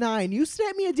him at 9? You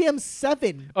snapped me a damn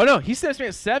 7. Oh no, he snaps me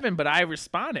at 7, but I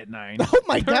respond at 9. Oh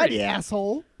my god, you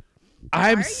asshole. I'm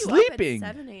Why are you sleeping. Up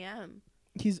at 7 a.m.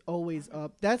 He's always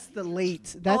up. That's the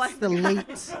late. That's I the forgot.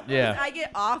 late. Yeah. I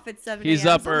get off at 7 He's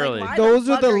a.m., up so I'm like, early. why Those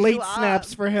are fuck the you late up?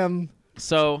 snaps for him.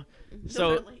 So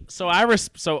Literally.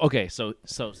 okay, so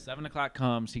 7 o'clock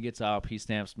comes, he gets up, he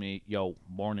snaps me, "Yo,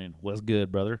 morning, what's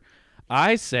good, brother?"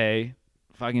 I say,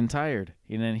 "Fucking tired,"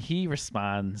 and then he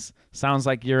responds, "Sounds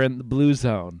like you're in the blue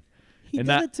zone." He And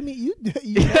did that- it to me. You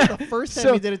that the first time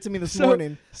So- he did it to me this so-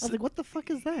 morning. I so- was like, what the fuck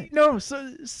is that? No,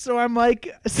 so I'm like,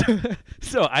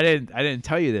 so I didn't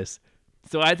tell you this.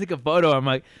 So I took a photo. I'm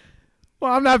like,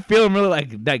 well, I'm not feeling really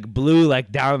like blue,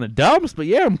 like down in the dumps, but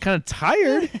yeah, I'm kind of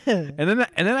tired. And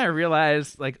then I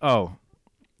realized like, oh,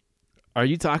 are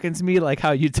you talking to me like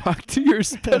how you talk to your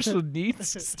special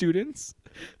needs students?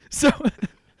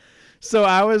 So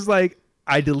I was like,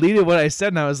 I deleted what I said,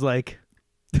 and I was like,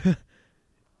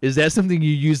 is that something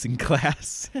you use in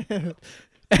class?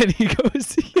 And he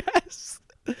goes, yes.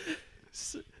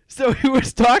 So he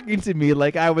was talking to me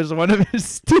like I was one of his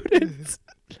students.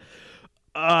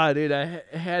 Oh, dude, I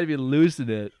had to be losing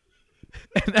it.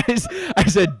 And I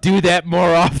said, do that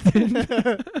more often.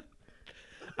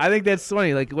 I think that's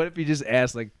funny. Like, what if you just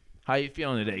asked, like, how you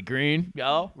feeling today? Green,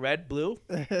 yellow, red, blue?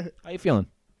 How you feeling?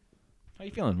 How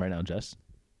you feeling right now, Jess?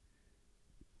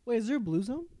 Wait, is there a blue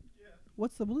zone? Yeah.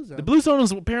 What's the blue zone? The blue zone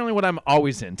is apparently what I'm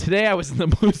always in. Today I was in the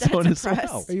blue zone as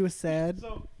depressed. well. Are you a sad?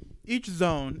 So each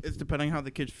zone is depending how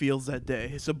the kid feels that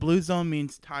day. So blue zone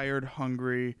means tired,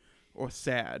 hungry, or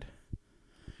sad.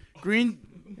 Green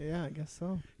Yeah, I guess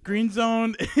so. green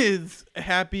zone is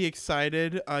happy,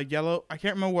 excited. Yellow, I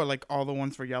can't remember what like all the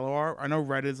ones for yellow are. I know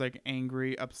red is like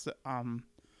angry, upset,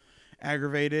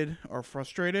 aggravated, or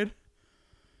frustrated.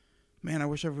 Man, I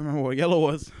wish I remember what yellow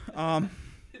was.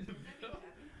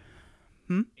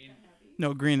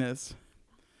 No, green is.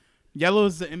 Yellow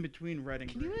is the in between red and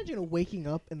Can green. you imagine waking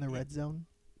up in the red zone?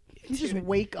 You just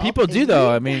wake up. People do angry?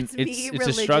 though. I mean, That's me it's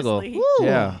a struggle. religiously. Woo.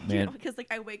 Yeah, man. Because like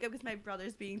I wake up because my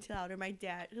brother's being too loud or my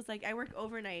dad. Because like I work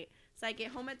overnight, so I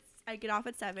get off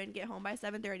at 7, get home by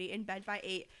 7:30, in bed by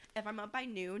 8. If I'm up by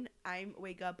noon, I'm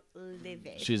wake up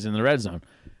livid. She's in the red zone.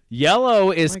 Yellow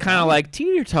is My kind of God. like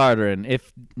teeter-tottering.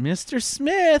 If Mr.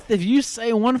 Smith, if you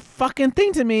say one fucking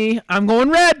thing to me, I'm going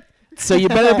red. So you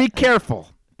better be careful.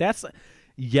 That's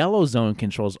yellow zone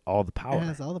controls all the It power.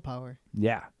 has all the power.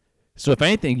 Yeah. So if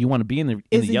anything, you want to be in the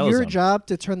Is it yellow your zone. job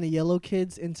to turn the yellow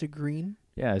kids into green?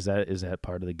 Yeah. Is that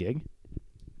part of the gig?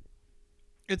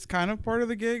 It's kind of part of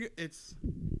the gig.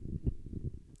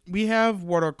 We have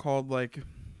what are called like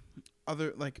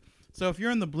other like. So if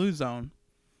you're in the blue zone,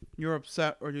 you're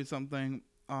upset or do something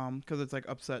because it's like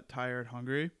upset, tired,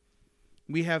 hungry.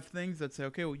 We have things that say,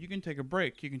 okay, well, you can take a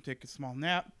break. You can take a small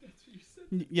nap. That's what you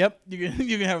said. Yep, you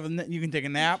can have you can take a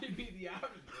nap.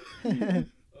 Okay,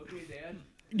 Dad.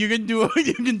 You can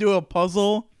do a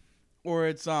puzzle, or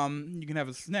it's you can have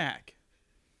a snack.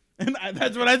 And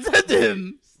that's what I said to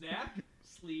him. Snack,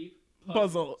 sleep,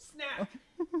 Puzzle. snack.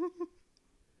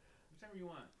 Whatever you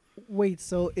want. Wait,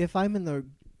 so if I'm in the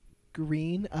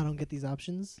green, I don't get these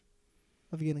options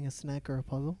of getting a snack or a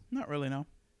puzzle? Not really, no.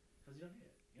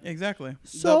 Exactly.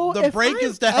 So the if break I'm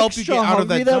is to help you extra get out of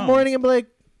hungry that that zone. morning and be like,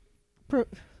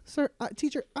 sir,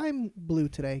 teacher, I'm blue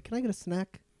today. Can I get a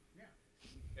snack?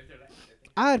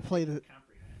 I'd play the.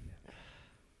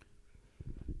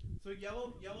 So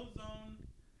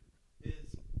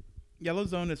yellow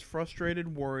zone is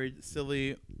frustrated, worried,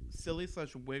 silly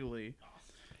 / wiggly,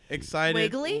 excited.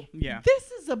 Wiggly? Yeah.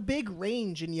 This is a big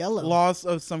range in yellow. Loss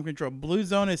of some control. Blue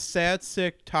zone is sad,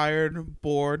 sick, tired,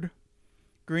 bored.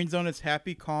 Green zone is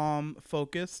happy, calm,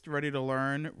 focused, ready to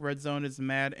learn. Red zone is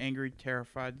mad, angry,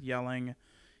 terrified, yelling,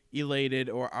 elated,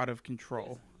 or out of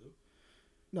control.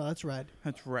 No, that's red.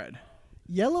 That's red.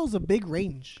 Yellow's a big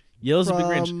range. Yellow's a big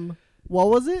range. From- What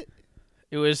was it?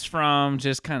 It was from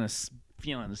just kind of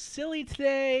feeling silly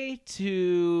today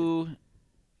to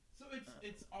So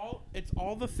it's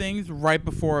all the things right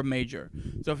before a major.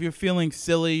 So if you're feeling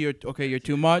silly, you're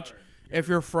too much. If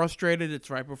you're frustrated, it's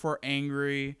right before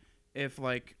angry. If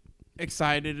like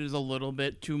excited is a little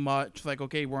bit too much, like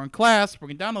okay, we're in class,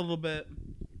 bring it down a little bit.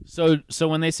 So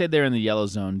when they say they're in the yellow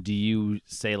zone, do you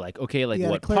say like okay, like You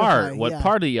gotta what clarify, part? What yeah.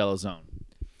 part of the yellow zone?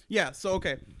 Yeah. So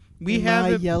okay, we Am have I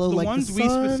it, yellow the like ones the we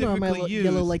sun, or am I specifically use.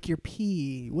 yellow like your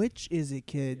pee? Which is it,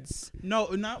 kids? No,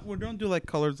 not we don't do like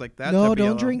colors like that. No, type of don't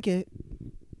yellow. drink it.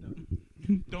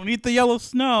 Don't eat the yellow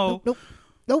snow. Nope,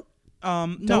 nope.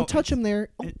 No, Don't touch him there.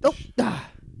 Oh, it- nope. Ah.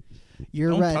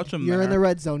 You're Don't red. touch 'em You're in there. the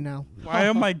red zone now. Why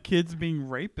are my kids being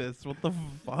rapists? What the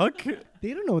fuck?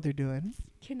 They don't know what they're doing.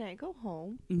 Can I go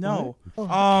home? No. What?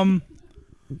 Oh.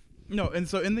 No, and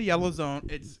so in the yellow zone,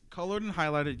 it's colored and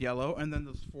highlighted yellow, and then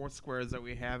there's 4 squares that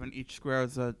we have, and each square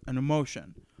is an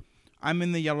emotion. I'm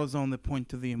in the yellow zone that point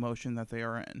to the emotion that they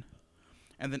are in.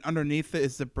 And then underneath it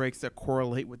is the breaks that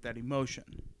correlate with that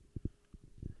emotion.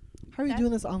 How are you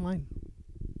doing this online?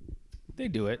 They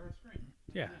do it.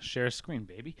 Yeah, share a screen,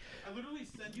 baby. I literally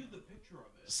send you the picture of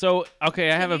it. So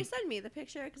okay, I have Can a. you send me the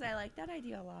picture? Because I like that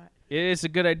idea a lot. It is a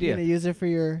good You idea. gonna use it for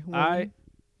your wedding?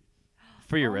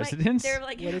 For your Oh my- residence. They're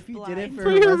like What if you did it blind.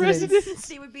 for your residents? residence?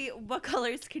 They would be what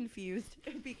colors confused.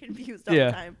 They'd be confused all Yeah.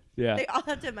 the time. Yeah. They all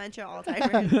have dementia,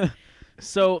 Alzheimer's.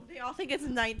 So They all think it's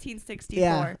 1964.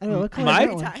 Yeah. I don't know what color My- is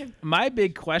that Every one? time. my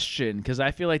big question, because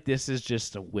I feel like this is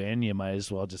just a win, you might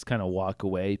as well just kind of walk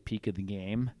away, peak of the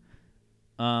game.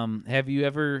 Have you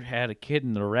ever had a kid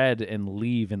in the red and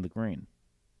leave in the green?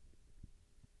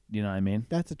 You know what I mean?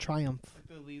 That's a triumph. Like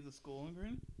they leave the school in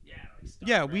green. Yeah. Like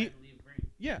Yeah, red, leave green.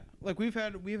 Yeah, like we've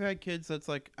had kids that's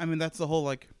like, I mean, that's the whole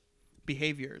like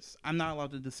behaviors. I'm not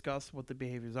allowed to discuss what the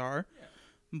behaviors are,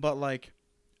 but like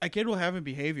a kid will have a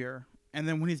behavior, and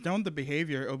then when he's done with the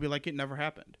behavior, it'll be like it never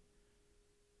happened.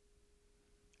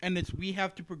 And we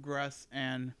have to progress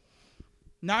and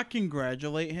not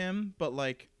congratulate him, but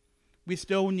like we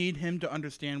still need him to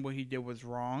understand what he did was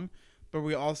wrong. But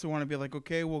we also want to be like,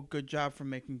 okay, well, good job for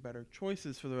making better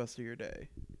choices for the rest of your day.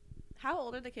 How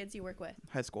old are the kids you work with?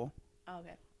 High school. Oh,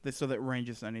 okay. So that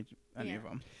ranges any Yeah. of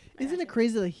them. Isn't it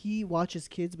crazy that he watches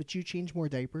kids, but you change more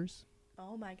diapers?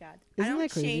 Oh my God! Isn't I don't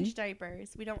that crazy? change diapers.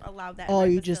 We don't allow that. Oh, in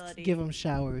my you just facility. give them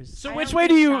showers. So I which don't way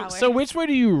get do you? showers. So which way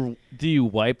do you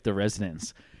wipe the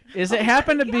residence? Is it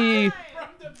happen to be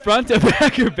front to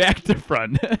back or back to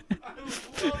front?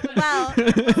 Well,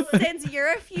 since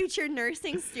you're a future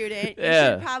nursing student, you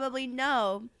Yeah. should probably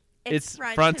know it's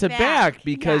front to back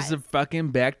because Yes. of fucking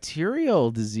bacterial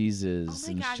Oh diseases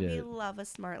my and God, we shit. love a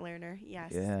smart learner.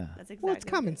 Yes. Yeah. That's exactly. Well, it's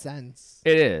what common it is. sense.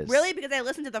 It is. Really, because I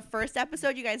listened to the first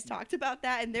episode, you guys talked about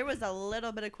that, and there was a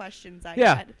little bit of questions I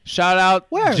Yeah. had. Shout out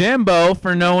Where? Jimbo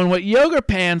for knowing what yoga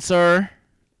pants are.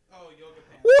 Oh, yoga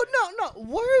pants. Well, no.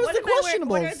 Where What is the am I wearing? questionables?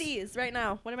 What are these right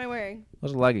now? What am I wearing?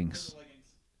 Those are leggings.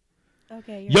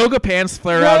 Okay. Yoga pants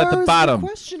flare out at the Where's bottom.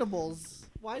 questionables.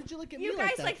 Why did you look at me You like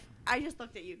guys that? like. I just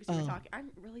looked at you because you were Oh. talking.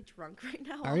 I'm really drunk right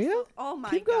now. Are also. you? Oh my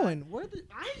Keep God. going.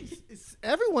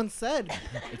 Everyone said.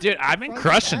 Dude, I've been Front to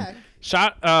crushing.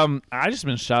 back. I just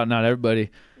been shouting out everybody.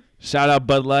 Shout out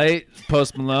Bud Light,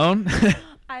 Post Malone.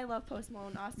 I love Post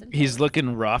Malone, Austin. He's Powers.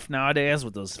 looking rough nowadays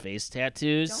with those face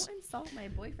tattoos. Don't insult my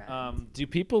boyfriend. Do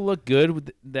people look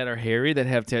good that are hairy that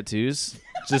have tattoos?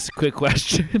 Just a quick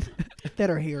question. That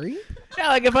are hairy? Yeah,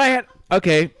 like if I had.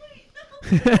 Okay.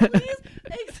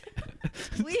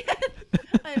 We had.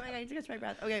 Oh my God, I need to catch my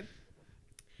breath. Okay.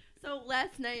 So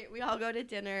last night we all go to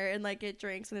dinner and like get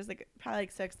drinks, and there's like probably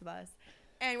like 6 of us,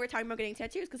 and we're talking about getting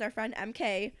tattoos because our friend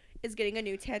MK is getting a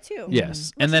new tattoo.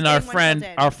 Yes, Which and then is our getting one friend,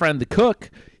 filled in. our friend the cook,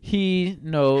 he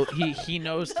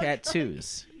knows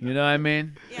tattoos. You know what I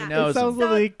mean? Yeah. It Knows sounds them.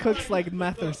 like he cooks like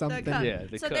meth or The something. cook. Yeah,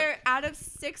 the so cook. there out of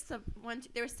 6 of one,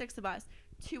 there were 6 of us.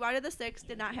 2 out of the 6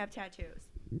 did not have tattoos.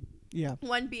 Yeah.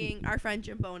 One being our friend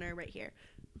Jim Boner right here,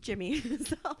 Jimmy.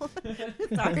 So,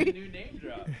 sorry. New name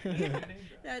drop.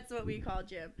 That's what we call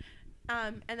Jim.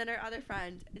 And then our other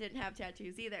friend didn't have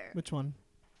tattoos either. Which one?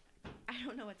 I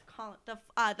don't know what to call it.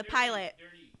 The pilot.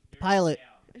 Pilot.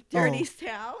 Dirty Oh.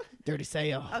 Sal. Dirty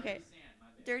sale. Okay.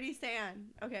 Dirty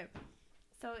Sand. Okay.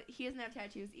 So he doesn't have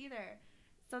tattoos either.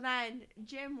 So then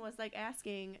Jim was like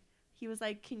asking, he was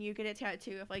like, can you get a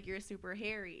tattoo if like you're super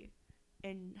hairy?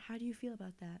 And how do you feel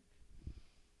about that?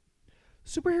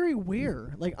 Super hairy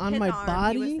where? Like on His my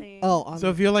arm, he was body? saying. Oh, on So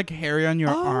if you're like hairy on your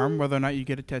Oh. arm, whether or not you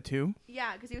get a tattoo,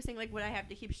 Yeah, because he was saying like, would I have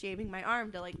to keep shaving my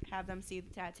arm to like have them see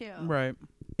the tattoo? right?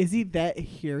 is he that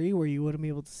hairy where you wouldn't be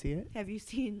able to see it? Have you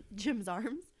seen Jim's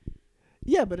arms?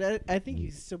 Yeah, but I think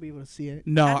you'd still be able to see it.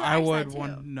 No, That's what I I would said,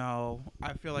 want. too. No,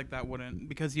 I feel like that wouldn't,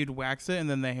 because you'd wax it and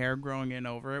then the hair growing in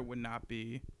over it would not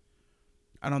be.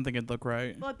 I don't think it'd look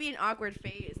right. Well, it'd be an awkward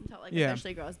phase until it, like Yeah.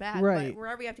 eventually grows back. Right. But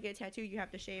wherever you have to get a tattoo, you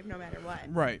have to shave no matter what.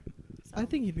 Right. So. I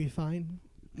think you'd be fine.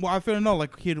 Well, I feel no,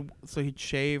 like he'd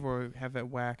shave or have it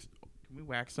waxed. Can we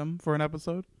wax him for an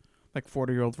episode? Like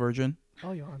 40-year-old virgin.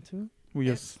 Oh, you want to? We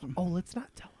just Oh, let's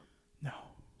not tell him. no.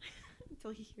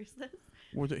 Until he hears this.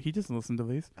 He doesn't listen to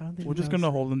these. I don't think We're he just knows.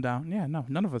 gonna hold him down. Yeah, no,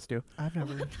 none of us do. I've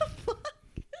never. What the fuck?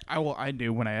 I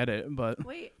do when I edit, but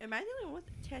Wait, am I the only one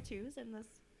with tattoos in this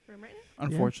room right now?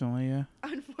 unfortunately, yeah.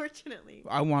 Unfortunately.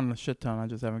 I want a shit ton. I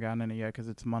just haven't gotten any yet because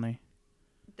it's money.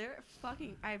 They're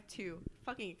fucking. I have 2.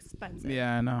 Fucking expensive.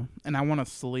 Yeah, I know. And I want a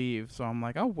sleeve, so I'm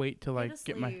like, I'll wait till I Get a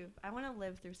get my sleeve. I want to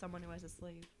live through someone who has a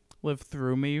sleeve. live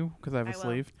through me because I have a will.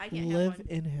 sleeve. I can't Live have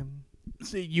one. in him.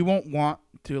 See, you won't want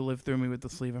to live through me with the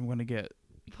sleeve I'm gonna get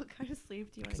What kind of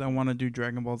sleeve do you because want? I want to do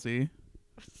Dragon Ball Z.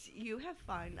 You have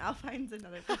fun. I'll find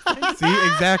another person. See,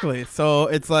 exactly. So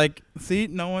it's like, see,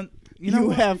 no one. You know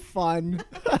what? have fun.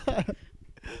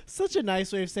 Such a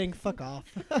nice way of saying fuck off.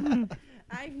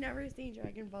 I've never seen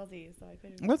Dragon Ball Z, so I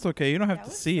couldn't. That's okay. You don't have That to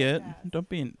was see so it. fast. Don't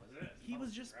be. He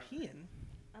was just peeing.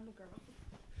 I'm a girl.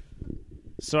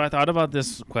 So I thought about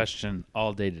this question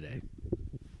all day today.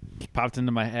 It popped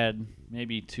into my head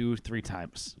maybe 2-3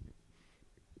 times.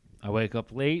 I wake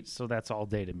up late, so that's all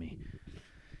day to me.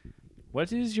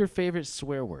 What is your favorite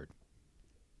swear word?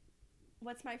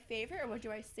 What's my favorite, or what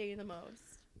do I say the most?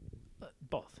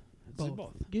 Both. Let's do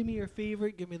both. Give me your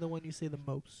favorite. Give me the one you say the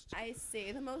most. I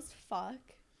say the most fuck.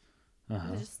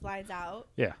 Uh-huh. It just slides out.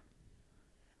 Yeah.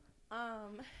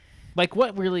 Like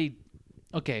what really?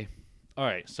 Okay. All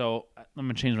right. So I'm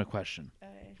gonna change my question.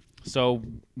 okay. So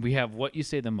we have what you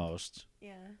say the most.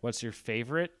 Yeah. What's your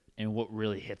favorite, and what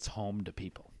really hits home to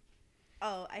people?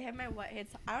 Oh, I have my what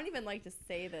hits. I don't even like to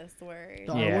say this word.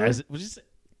 The R word?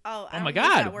 Oh, I Oh my don't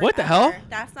use that God, word what the ever. hell?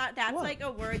 That's What? like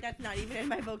a word that's not even in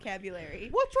my vocabulary.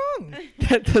 What's wrong?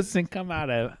 that doesn't come out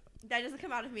of That doesn't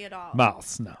come out of me at all.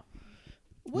 mouths. No.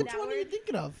 Which That one are you word?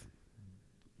 thinking of?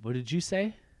 What did you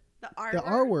say? The R The word.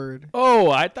 R word.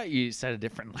 Oh, I thought you said a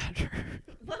different letter.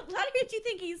 What letter did you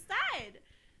think he said?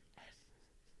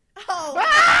 Oh.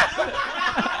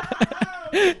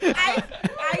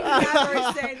 I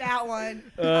never say that one.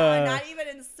 Not even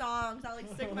in songs. I'll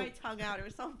like stick my tongue out or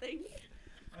something.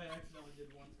 I accidentally did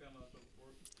once. Got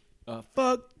another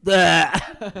Fuck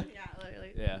that. Yeah,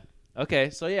 literally. Yeah. Okay.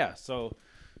 So yeah. So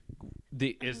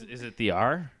is it the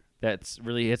R that's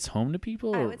really hits home to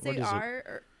people? I Or would say what is R.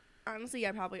 Or, honestly,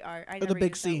 yeah, probably R. I Or the never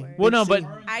big use C. that word. Well, no, Big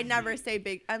but C. I never say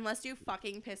big unless you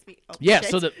fucking piss me. Oh, yeah.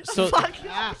 shit. So Fuck.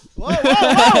 Whoa,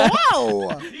 whoa,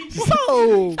 whoa,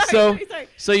 whoa! so Sorry.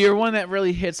 so your one that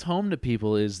really hits home to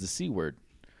people is the C word,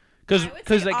 I would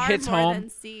because say like R hits more home. than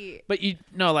C. But you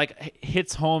no like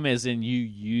hits home as in you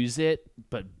use it,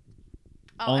 but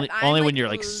Oh, only if I'm, when like, you're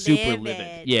like super livid.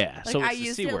 livid. Yeah. Like so I it's the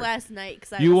used C it word. last night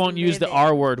because You was won't use the livid.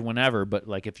 R word whenever, but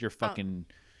like if you're Oh. fucking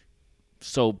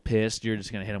so pissed, you're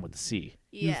just gonna hit him with the C.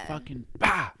 You Yeah. fucking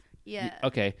bah. Yeah.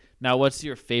 Okay. Now what's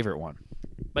your favorite one?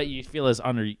 But you feel as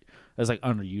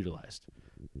underutilized.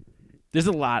 There's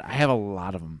a lot. I have a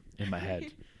lot of them in my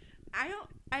head.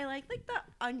 I like the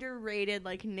underrated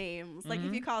like names. Like Mm-hmm.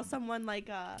 if you call someone like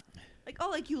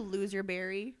you loser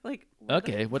berry. Like what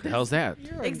the Okay. What the hell's that?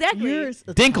 Exactly. You're a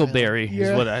Dinkleberry child. is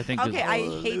You're- what I think. Okay, is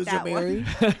I hate that one.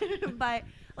 Loserberry. But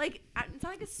like it's not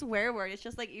like a swear word. It's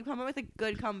just like you come up with a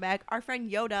good comeback. Our friend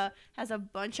Yoda has a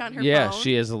bunch on her Yeah, phone.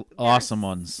 she has They're awesome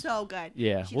ones. So good.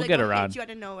 Yeah, She's we'll like, get will her hit on. you out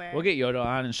of nowhere. We'll get Yoda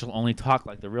on, and she'll only talk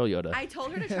like the real Yoda. I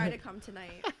told her to try to come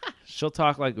tonight. She'll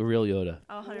talk like a real Yoda.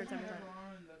 Oh, 110%. That's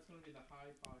gonna be the high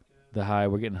podcast. The high,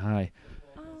 we're getting high.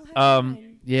 Oh, have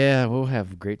fun. Yeah, we'll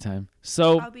have a great time.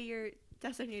 So, I'll be your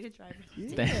designated driver.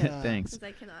 Yeah. thanks. Because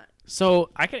I cannot. So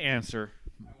I can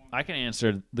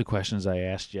answer the questions I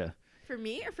asked you For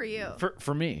me or for you?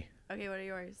 for me. Okay, what are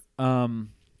yours?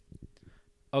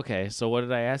 Okay, so what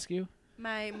did I ask you?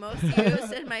 My most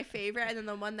used and my favorite, and then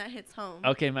the one that hits home.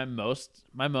 Okay, my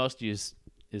most used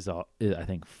is I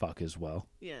think fuck as well.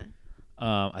 Yeah.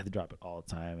 I drop it all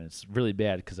the time, and it's really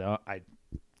bad because I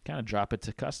kind of drop it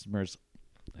to customers.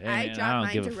 Hey, I man, drop don't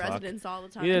mine give to a fuck. residents all the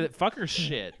time. Yeah, fuck or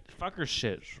shit. Fuck or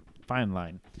shit. Fine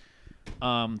line.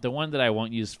 The one that I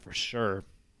won't use for sure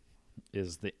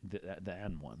is the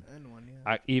N one. N1,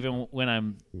 yeah. Even when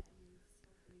I'm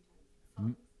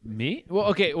me. Well,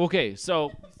 okay.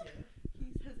 So,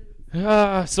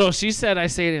 so she said I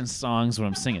say it in songs when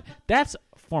I'm singing. That's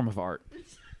a form of art,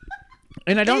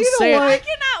 and I don't You know say what? I it.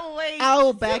 cannot wait. I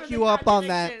will to back see you the up on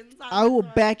that. contradictions on I will this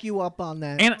one. back you up on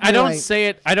that. And I You're don't right. say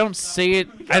it. I don't say it.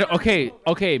 I don't,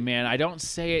 okay, man. I don't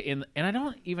say it and I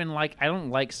don't even like. I don't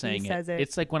like saying says it.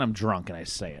 It's like when I'm drunk and I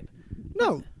say it.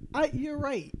 No, you're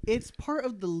right. It's part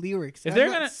of the lyrics. If I'm they're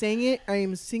not gonna- saying it, I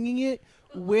am singing it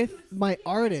with my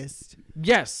artist.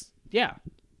 Yes. Yeah.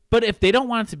 But if they don't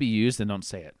want it to be used, then don't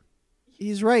say it.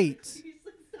 He's right.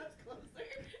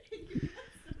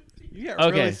 You get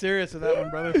Okay. really serious with that one,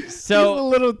 brother. He's a So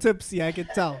little tipsy, I could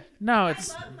tell. no, I it's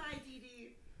love my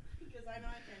DD because I know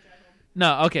I can't drive home.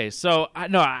 no. Okay. So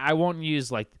I won't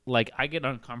use like I get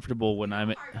uncomfortable when I'm.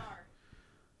 Hard R.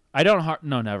 I don't hard.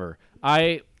 No, never.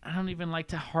 I don't even like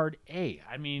to hard A.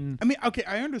 I mean, I mean, okay,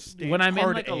 I understand. when I'm in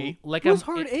hard like A. a like Who's I'm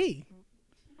hard A?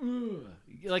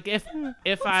 like if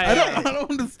I don't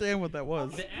understand what that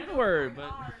was. the N word, but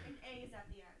R and A is at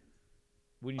the end.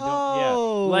 when you don't,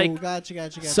 Oh, yeah, like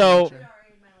gotcha. So- gotcha. R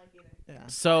in my life either. Yeah.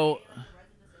 so. Resident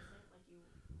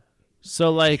assistant,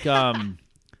 So like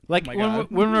like my when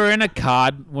God. we're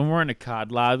in a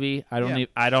COD lobby,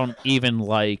 I don't even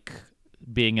like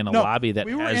being in a lobby that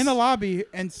we were has, in a lobby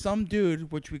and some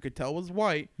dude, which we could tell was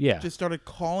white, Yeah. just started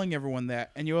calling everyone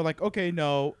that, and you were like, okay,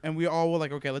 no, and we all were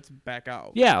like, okay, let's back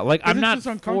out. Yeah, like 'Cause I'm it's not just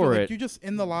uncomfortable. for Like, it. you're just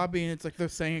in the lobby and it's like they're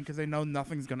saying it because they know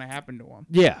nothing's gonna happen to them.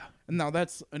 Yeah. And now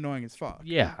that's annoying as fuck.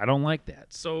 Yeah, I don't like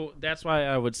that. So that's why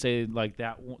I would say like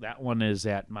that one is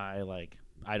at my like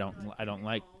I don't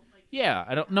like. Yeah,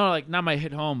 I don't know like not my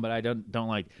hit home, but I don't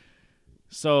like.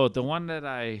 So the one that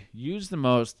I use the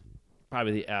most,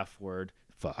 probably the F word.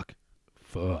 Fuck.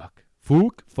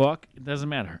 It doesn't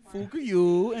matter. Fuka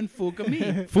you and fuka me.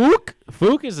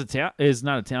 Fook is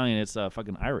not Italian. It's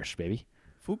fucking Irish, baby.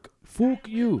 Fuka. Fook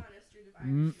you.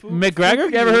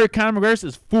 McGregor? You ever heard Conor McGregor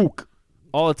says "fook"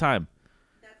 all the time?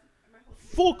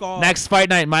 Fuck off. Next fight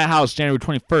night in my house, January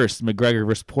 21st, McGregor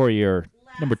versus Poirier,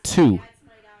 number 2.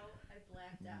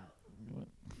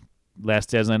 Last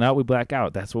Dad's Night Out, we black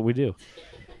out. That's what we do.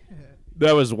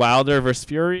 That was Wilder versus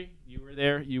Fury. You were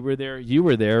there. You were there. You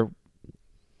were there.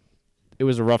 It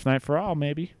was a rough night for all,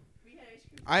 maybe.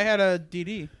 I had a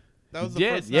DD. That was the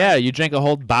first night. Yeah, you drank a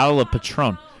whole bottle of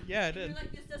Patron. Yeah, I You did. were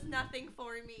like, this does nothing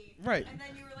for me. Right. And then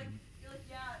you're like,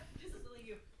 yeah, this is really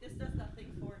you. This does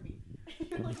nothing for me.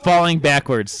 You're like, Falling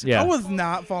backwards. Yeah. I was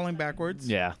not falling backwards.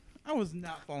 Yeah. I was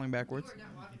not falling backwards. you were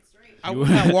not walking straight. I was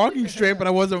not walking straight, but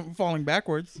I wasn't falling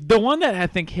backwards. The one that I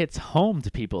think hits home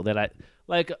to people that I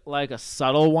like a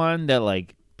subtle one that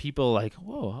like people like,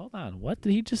 whoa, hold on, what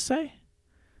did he just say?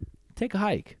 Take a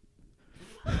hike.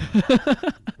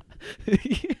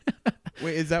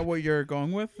 Wait, is that what you're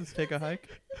going with? Let's take a hike?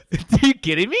 Are you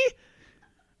kidding me?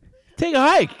 Take a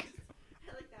hike.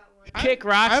 I like that one. Kick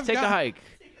rocks, I've take a got- hike.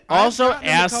 I've Also, gotten in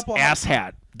a ass couple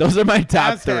hat. Those are my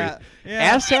top Ass 3. hat.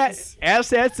 Yeah. Ass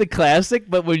hat's a classic,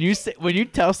 but when you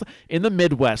tell in the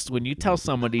Midwest, when you tell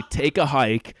somebody take a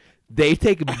hike, they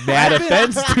take mad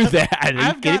offense to that. Are you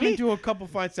I've kidding gotten me? into a couple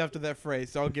fights after that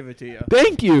phrase, so I'll give it to you.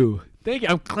 Thank you.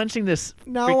 I'm clenching this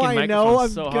Now freaking I know microphone I'm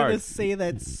so gonna hard. say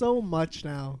that so much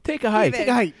now. Take a hike. Steven.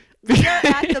 Take a hike. We're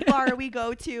at the bar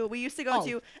we used to go Oh.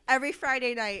 to every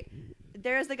Friday night.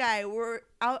 There's the guy. We're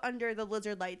out under the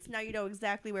lizard lights. Now you know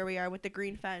exactly where we are with the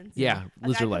green fence. Yeah, A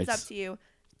lizard guy comes lights. up to you.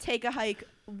 Take a hike.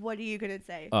 What are you gonna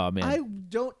say? Oh man. I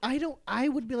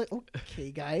would be like,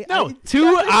 okay, guy. No, I,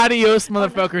 2 adios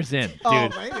motherfuckers in, dude. Oh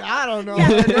my, I don't know. Yeah,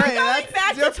 Right, we're going that's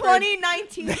back to different.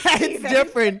 2019. That's Steven.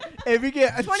 different. If you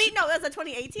get a 20 no, that's a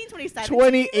 2018, 2017.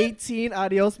 2018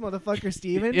 adios, motherfucker,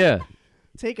 Steven. Yeah.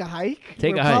 Take a hike.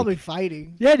 Take We're a hike. probably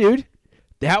fighting. Yeah, dude.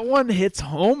 That one hits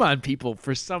home on people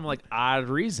for some like odd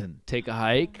reason. Take a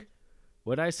hike.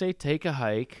 What'd I say? Take a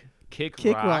hike. Kick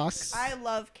rocks. I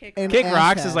love kick. And Kick ass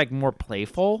rocks hat. is like more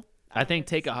playful. I think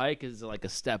take a hike is like a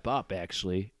step up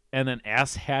actually. And then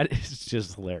ass hat is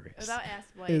just hilarious. Without ass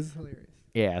white. Is hilarious.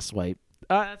 Yeah, ass wipe.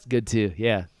 That's good too.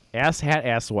 Yeah. Ass hat,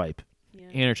 ass wipe. Yeah.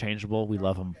 Interchangeable. We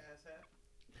love them.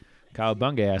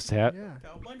 Cowabunga ass hat. Yeah.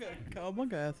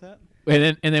 Cowabunga ass hat.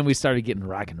 And then we started getting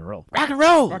rock and roll. Rock and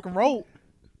roll. Rock and roll.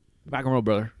 Rock and roll,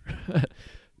 brother. All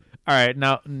right.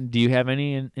 Now, do you have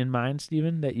any in mind,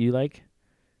 Steven, that you like?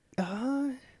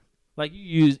 Like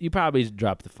you probably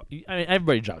drop the. I mean,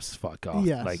 everybody drops the fuck off,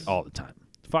 Yes. like all the time.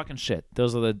 Fucking shit.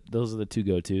 Those are the 2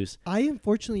 go-tos. I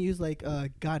unfortunately use like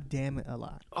God damn it a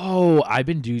lot. Oh, I've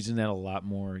been using that a lot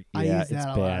more. I Yeah, use that it's a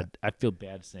bad. lot. I feel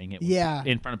bad saying it. Yeah.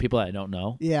 In front of people that I don't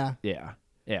know. Yeah. Yeah.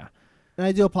 Yeah. And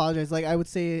I do apologize. Like I would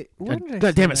say when did I God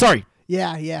say damn it! that? Sorry.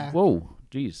 Yeah, yeah. Whoa,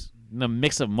 jeez. The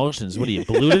mix of emotions. What are you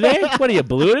blue today? What are you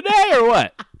blue today or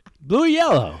what? Blue or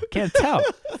yellow? Can't tell.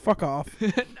 Fuck off.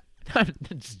 I'm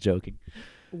just joking.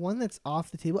 One that's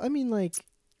off the table. I mean like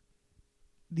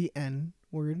the N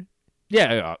word.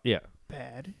 Yeah. Yeah.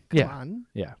 Bad. Come Yeah. on.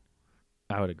 Yeah.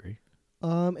 I would agree.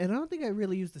 And I don't think I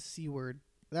really use the C word.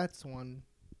 That's one.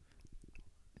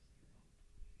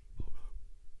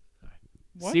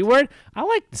 What? C word? I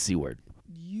like the C word.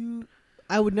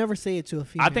 I would never say it to a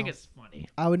female. I think it's funny.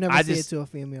 I would never I say just- it to a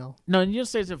female. No, you don't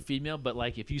say it's a female, but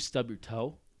like if you stub your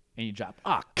toe and you drop,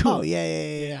 cool. Oh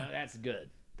yeah. That's good.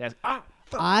 That's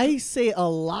I say a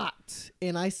lot,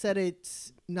 and I said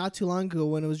it not too long ago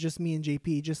when it was just me and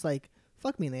JP. Just like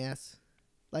fuck me in the ass.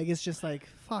 Like it's just like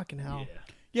fucking hell.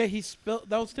 Yeah, he spilled.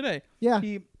 That was today. Yeah.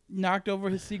 He knocked over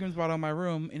his Seagram's bottle in my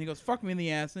room, and he goes, "Fuck me in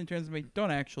the ass." And he turns to me,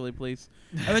 "Don't actually, please."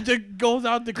 And then just goes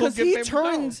out to go Because get he paper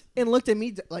turned towels. and looked at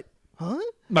me like, huh?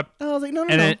 But- And I was like, no.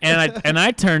 and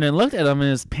I turned and looked at him, and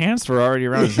his pants were already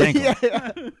around his ankle,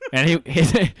 yeah. and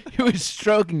he was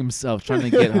stroking himself trying to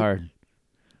get hard,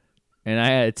 and I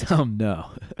had to tell him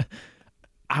no.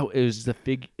 It was a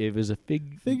figure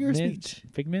Figure of speech.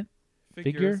 Figment.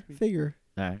 Figure of speech. Figure.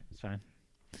 All right, it's fine.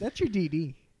 That's your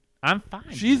DD. I'm fine.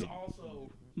 She's dude.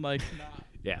 also like not.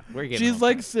 Yeah, we're getting. She's off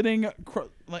like that. sitting.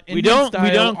 Like we Indian don't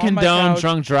style on my condone couch,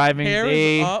 drunk driving. Hair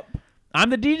They- is up. I'm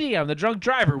the DD. I'm the drunk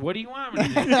driver. What do you want me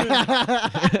to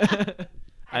do?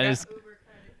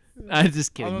 I'm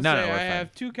just kidding. I'm No, gonna say we're I fine.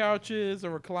 have 2 couches, a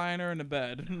recliner, and a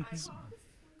bed.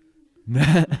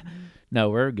 No,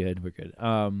 we're good. We're good.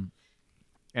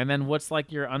 And then what's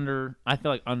like your I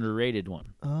feel like underrated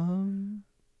one.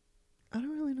 I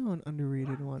don't really know an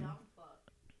underrated one.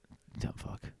 Dumb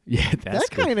fuck. Yeah, that's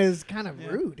That good. is kind of Yeah.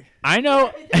 rude. I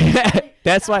know.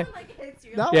 That's why.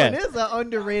 That Yeah. one is an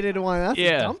underrated one. That's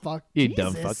Yeah. a dumb fuck. You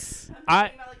dumb fuck. Jesus.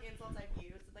 I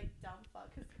Dumb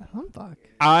fuck. Dumb fuck.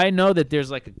 I know that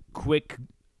there's like a quick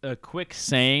a quick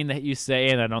saying that you say,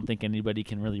 and I don't think anybody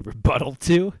can really rebuttal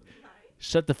to.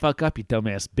 Shut the fuck up, you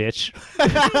dumbass bitch.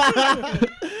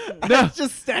 No.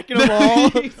 Just stacking them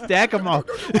all. Stack them all.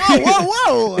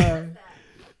 Whoa, whoa.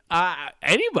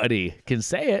 Anybody can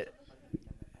say it.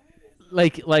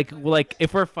 Like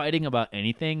if we're fighting about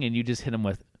anything and you just hit them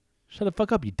with, shut the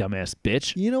fuck up, you dumbass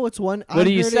bitch. You know what's one? What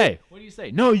do you say? What do you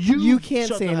say? No, You can't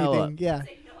shut say the hell anything. up. Yeah.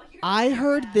 Say, no, you're I not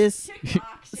heard that. this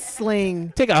TikTok shit.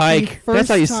 slang. Take a hike. That's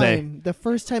how you say. The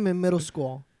first time in middle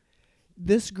school,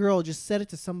 this girl just said it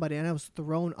to somebody, and I was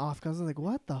thrown off because I was like,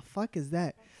 "What the fuck is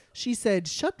that?" She said,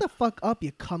 "Shut the fuck up,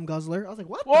 you cum guzzler." I was like,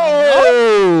 "What?" the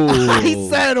Whoa! hell?" I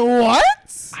said,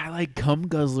 "What?" I like cum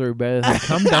guzzler better than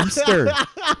cum dumpster. Am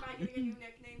I getting a new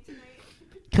nickname tonight?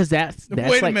 Because that's Wait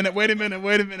a like, minute. Wait a minute.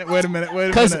 Wait a minute. Wait a minute. Wait a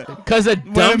Because minute. a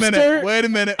Wait a minute. dumpster, Wait a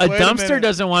minute. a wait a dumpster minute.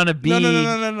 doesn't want to be.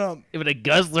 No. But a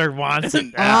guzzler wants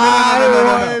it.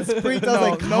 I was freaked. I was No,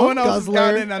 like, no one "Cum else has got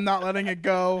guzzler." it. I'm not letting it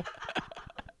go.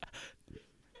 No,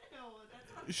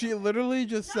 that's not She literally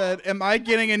just said, "Am I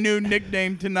getting a new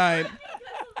nickname tonight?"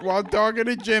 While talking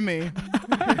to Jimmy.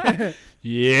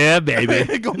 Yeah, baby.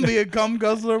 It's gonna be a cum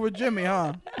guzzler with Jimmy,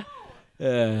 huh? Give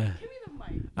me the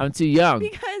mic. I'm too young.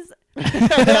 Because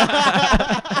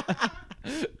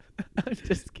I'm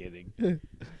just kidding. you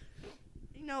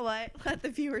know what? Let the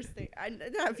viewers think.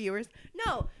 Not viewers.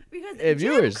 No, because Hey,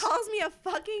 Jim viewers. calls me a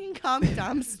fucking cum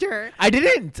dumpster. I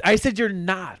didn't. I said you're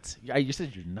not. You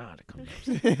said you're not a cum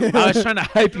dumpster. I was trying to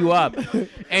hype you up,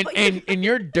 and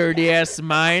your dirty ass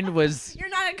mind was. You're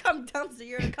not a cum dumpster.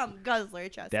 You're a cum guzzler,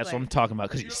 Chester. That's what I'm talking about.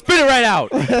 Because you spit it right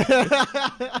out.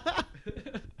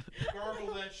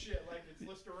 Gargle that shit like it's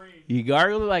Listerine. You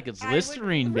gargle it like it's I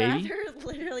Listerine, would baby. rather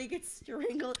literally get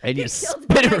strangled And you get killed spit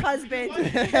by it- my husband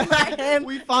than by him.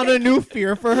 We found a new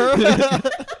fear for her.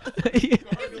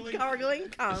 Gargling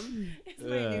cum. It's my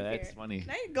new That's fear. funny. Can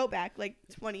I go back like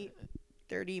 20,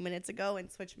 30 minutes ago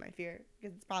and switch my fear?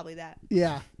 Because it's probably that.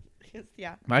 Yeah. Because,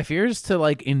 yeah. My fear is to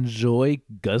like enjoy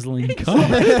guzzling cum.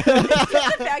 Just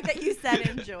the fact that you said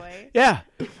enjoy. Yeah,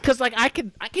 because like I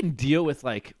can deal with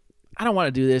like I don't want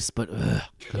to do this, but.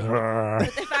 But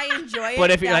if I enjoy it, But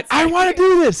if you're like, that's I my want to fear.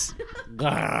 do this.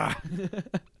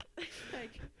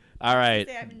 Like, All right.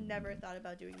 say I've never thought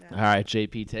about doing that. All right,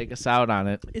 JP, take us out on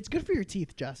it. It's good for your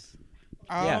teeth, Jess.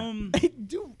 Yeah.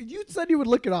 Dude, you said you would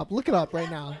look it up. Look it up right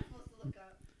now.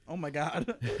 Oh my god.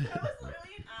 That was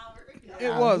literally an hour ago. It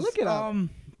Yeah, was. look it up.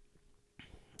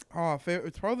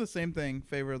 It's probably the same thing.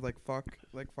 Favorite like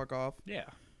fuck off. Yeah.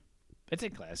 It's a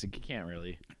classic. You can't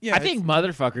really. Yeah, I think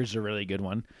motherfuckers are a really good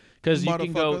one because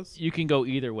Motherfuckers? you can go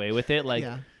either way with it. Like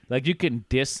Yeah. like you can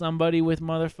diss somebody with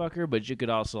motherfucker, but you could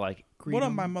also like What up,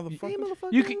 Greet my 'em. motherfucker? Hey,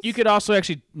 motherfuckers. you could also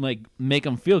actually like make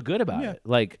them feel good about Yeah. it.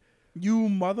 Like You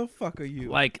motherfucker, you.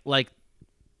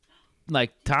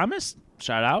 like Thomas,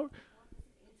 shout out.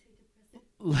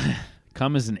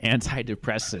 Cum is an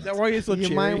antidepressant. Is that why you're so You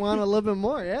cheery? might want a little bit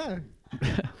more, yeah.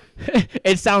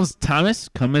 It sounds Thomas.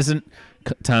 Cum is an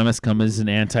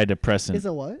antidepressant. Is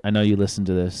it what? I know you listen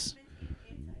to this.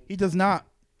 He does not.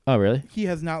 Oh, really? He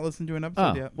has not listened to an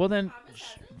episode Oh, yet. well then,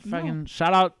 fucking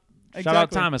shout out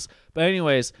Exactly. Thomas. But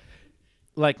anyways,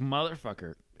 like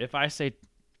motherfucker. If I say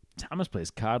Thomas plays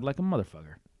COD like a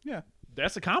motherfucker, Yeah.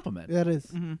 that's a compliment. That is.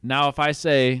 Mm-hmm. Now if I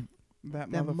say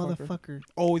That That motherfucker. motherfucker.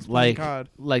 Always playing like COD.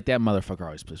 like that motherfucker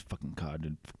always plays fucking COD,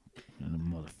 dude. And a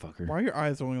motherfucker. Why are your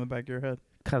eyes rolling in the back of your head?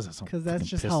 Because that's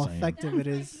just how effective it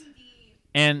is.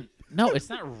 And no, it's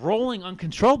not rolling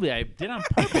uncontrollably. I did on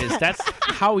purpose. That's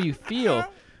how you feel.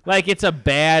 Like it's a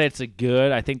bad, it's a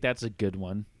good. I think that's a good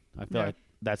one. I feel Yeah. like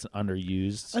that's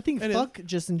underused. I think It is. fuck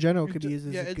just in general could be used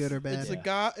as Yeah, a good or bad. It's a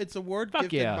god. It's a word Fuck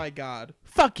gifted yeah. by God.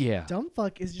 Fuck yeah. Dumb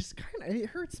fuck is just kind of, it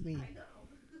hurts me.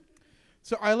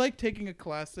 So I like taking a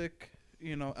classic,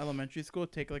 elementary school.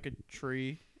 Take like a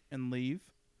tree and leave.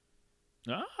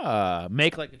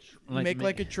 Make like a Make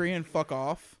like a tree and fuck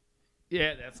off.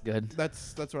 Yeah, that's good.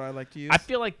 That's what I like to use. I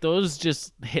feel like those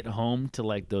just hit home to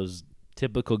like those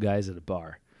typical guys at a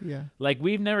bar. Yeah. Like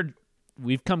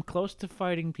we've come close to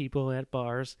fighting people at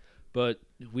bars, but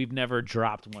we've never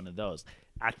dropped one of those.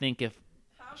 I think if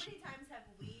How many times have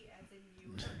we, as in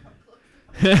you, come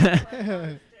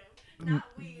close? Not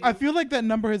we. I feel like that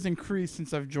number has increased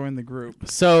since I've joined the group.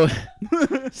 so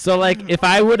like if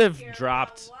I would have Here,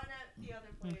 dropped one at the other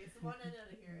place, one at another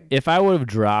here. if I would have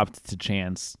dropped to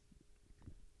chance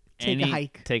Take a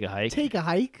hike. Take a hike. Take a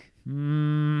hike?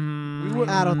 Mm, We would-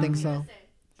 I don't think so.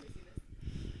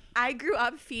 I grew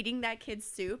up feeding that kid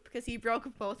soup because he broke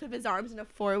both of his arms in a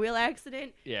 4-wheel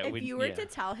accident. Yeah, if you were yeah. to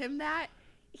tell him that,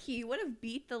 he would have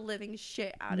beat the living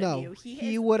shit out of No. you.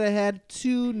 He would have had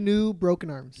 2 new broken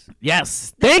arms.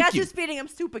 Yes. Thank That's you. just feeding him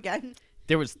soup again.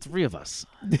 There was 3 of us.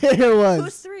 There Who's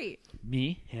was. 3?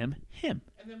 Me, him, him.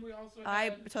 And then we also I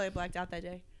totally blacked out that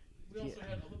day. we also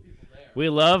had other people there. We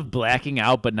love blacking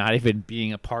out, but not even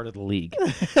being a part of the league.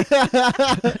 Listen,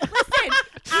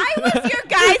 I was your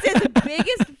guys'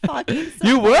 biggest fucking support.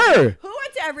 You were. Who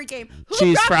went to every game? Who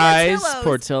Cheese brought fries, and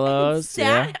Portillo's,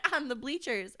 sat on the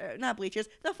bleachers. Or not bleachers,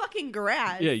 the fucking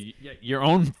grass. Yeah, your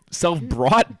own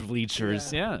self-brought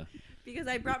bleachers. Yeah. Because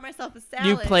I brought myself a salad.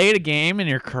 You played a game in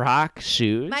your Croc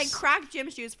shoes. My Croc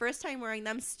gym shoes, first time wearing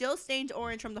them, still stained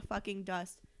orange from the fucking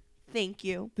dust. Thank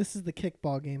you. This is the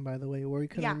kickball game, by the way, where we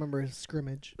couldn't Yeah. remember a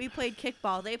scrimmage. We played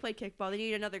kickball. They played kickball. They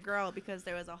needed another girl because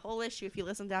there was a whole issue. If you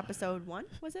listen to episode 1,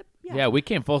 was it? Yeah, we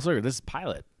came full circle. This is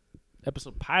pilot.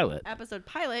 Episode pilot. Episode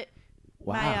pilot.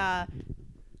 Wow.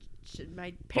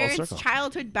 My parents' circle.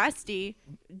 childhood bestie,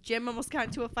 Jim almost got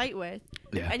into a fight with.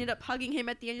 Yeah. Ended up hugging him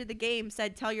at the end of the game.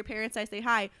 Said, "Tell your parents I say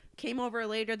hi." Came over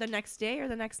later the next day or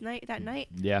the next night. That night.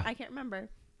 Yeah. I can't remember.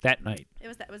 That night.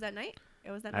 Was that night?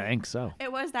 It was that I night. think so.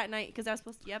 It was that night because I was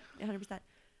supposed to. Yep, 100%.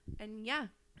 And yeah,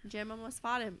 Jim almost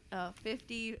fought him.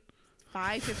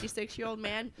 55, 56-year-old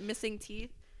man, missing teeth,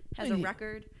 has a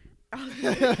record.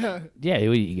 Yeah,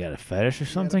 you got a fetish or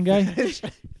something, guy?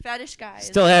 Fetish guys.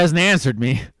 Still hasn't answered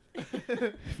me.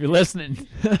 If you're listening.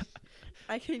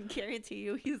 I can guarantee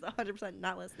you he's 100%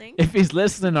 not listening. If he's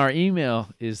listening, our email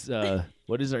is,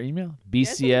 what is our email? You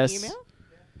guys have an BCS. email?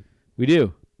 We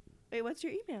do. Wait, what's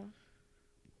your email?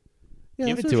 Yeah,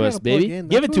 Give that's it what to we're us, trying plug baby. in.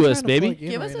 Give That's it what to we're us, trying baby. plug in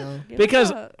Give us right a now. give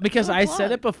Because us a I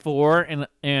said it plug. before,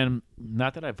 and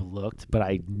not that I've looked, but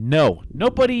I know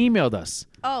nobody emailed us.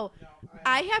 Oh,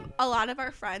 I have a lot of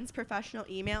our friends' professional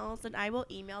emails, and I will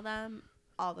email them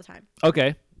all the time.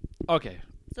 Okay.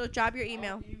 So drop your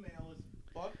email. Email is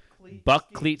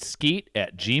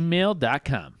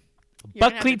buckcleatskeet@gmail.com. You're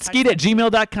gonna have to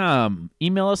Buckcleatskeet@gmail.com.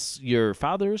 Email us your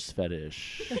father's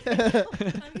fetish. I'm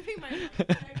giving my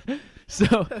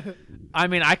So, I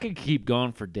mean, I could keep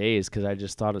going for days because I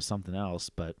just thought of something else,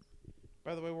 but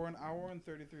By the way, we're an hour and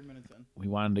 33 minutes in. we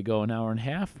wanted to go an hour and a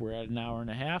half. We're at an hour and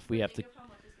a half. We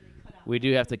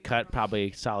do have to cut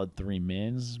probably a solid 3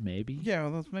 minutes, maybe. Yeah,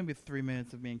 well, that's maybe 3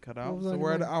 minutes of being cut out. was So on we're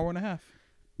your at an hour and a half.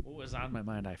 What was on my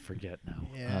mind? I forget now.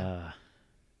 Yeah.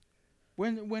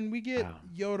 When we get Ow.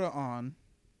 Yoda on,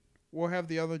 we'll have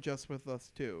the other Jess with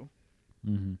us too.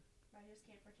 Mm-hmm. I just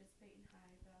can't participate in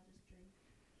high, but I'll just drink.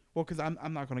 Well, because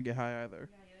I'm not gonna get high either.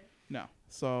 No,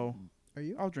 so Are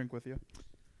you? I'll drink with you.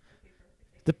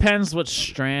 Depends what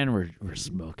strand we're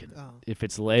smoking. Oh. If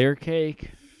it's layer cake,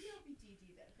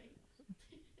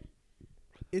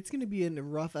 It's going to be a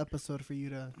rough episode for you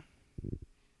to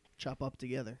chop up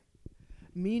together.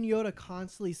 Me and Yoda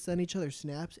constantly send each other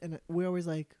snaps, and we're always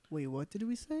like, wait, what did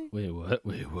we say? wait, what?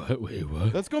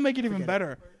 Let's go make it even Forget it.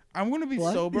 better. I'm gonna be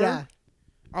What? sober. Yeah.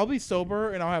 I'll be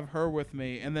sober and I'll have her with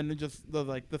me, and then it just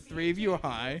the three of you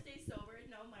high. Stay sober.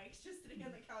 No, Mike's just sitting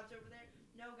on the couch over there.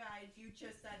 No, guys, you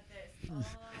just said this.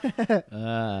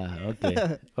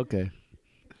 Okay.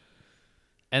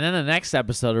 And then the next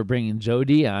episode, we're bringing Joe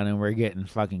D on, and we're getting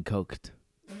fucking coked.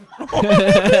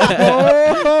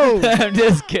 Oh! I'm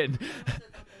just kidding.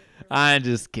 I'm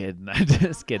just kidding.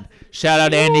 Shout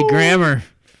out Andy Grammer.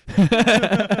 And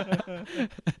then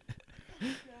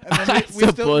That we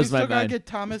still still blows my gotta mind. get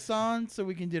Thomas on so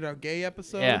we can do our gay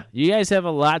episode. Yeah, you guys have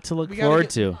a lot to look We gotta forward get-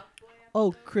 to.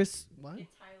 Oh, Chris. What?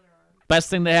 Best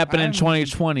thing that happened in I'm-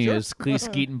 2020 sure. is Clee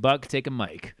Skeet and Buck take a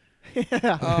mic.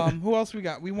 Who else we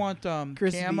got? We want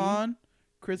Chris Cam V. on.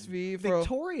 Chris V. For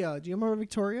Victoria. Do you remember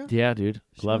Victoria? Yeah, dude.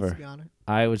 She Love wants her. to be on it.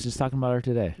 I was just talking about her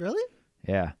today. Really?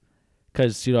 Yeah.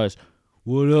 Because she always,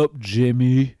 what up,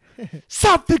 Jimmy?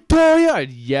 Sup, Victoria?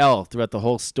 I'd yell throughout the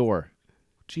whole store.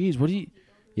 Jeez, what are you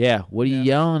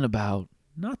yelling about?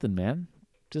 Nothing, man.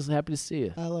 Just happy to see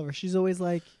you. I love her. She's always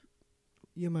like,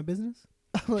 you in my business?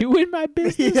 I'm like, You in my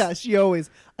business? yeah, she always.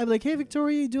 I'm like, hey,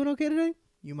 Victoria, you doing okay today?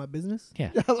 You in my business?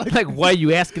 Yeah. I'm Like, why are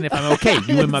you asking if I'm okay?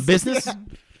 You in my business? Yeah.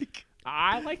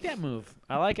 I like that move.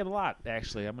 I like it a lot,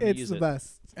 actually. I'm going to It's use the it.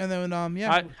 best. and then How we you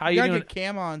gotta doing? get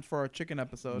Cam on for our chicken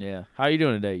episode. Yeah. How you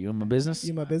doing today? You in my business?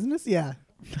 You in my business? Yeah.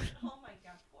 Oh my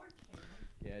god, poor Cam.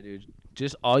 Yeah, dude.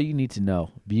 Just all you need to know.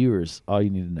 Viewers, all you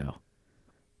need to know.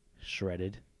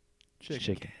 Shredded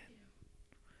chicken.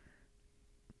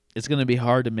 It's going to be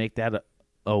hard to make that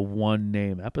a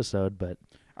one-name episode, but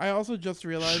I also just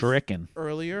realized Shricken.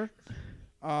 earlier,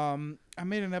 I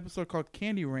made an episode called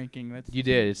Candy Ranking. That's You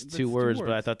did. It's that's two words,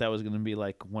 but I thought that was going to be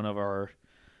like one of our,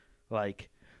 like,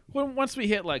 once we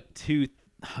hit like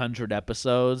 200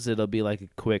 episodes, it'll be like a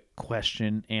quick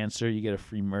question answer. You get a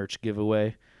free merch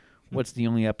giveaway. What's the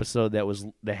only episode that As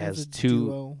has a two?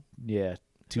 duo. Yeah,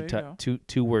 There you go.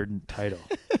 two word title.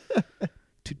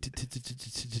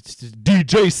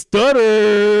 DJ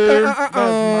Stutter.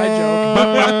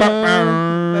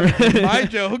 My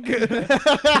joke.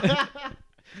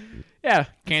 Yeah,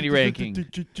 candy ranking.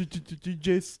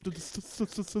 DJ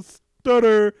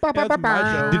Stutter. That's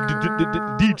my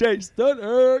joke. DJ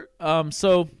Stutter.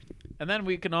 So, and then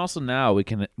we can also now we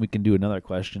can do another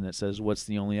question that says, "What's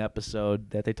the only episode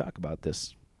that they talk about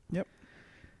this?" Yep.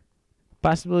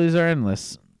 Possibilities are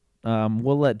endless.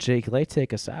 We'll let Jake Lay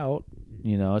take us out.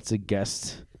 You know, it's a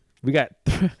guest. We got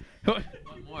one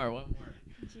more.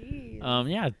 Jeez.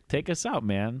 Yeah, take us out,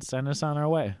 man. Send us on our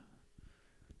way.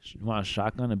 You want a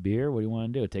shotgun, a beer? What do you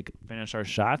want to do? Finish our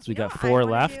shots. We You know got what I 4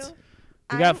 wanna left. do?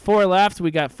 We got 4 left. We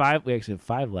got 5. We actually have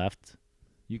 5 left.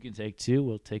 You can take 2.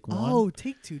 We'll take 1. Oh,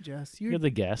 take 2, Jess. You're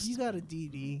the guest. You got a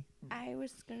DD. I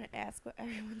was gonna ask what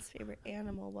everyone's favorite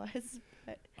animal was,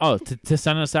 but Oh, to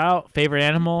send us out, favorite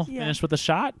animal, Yeah. finish with a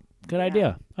shot? Good Yeah.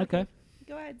 idea. Okay.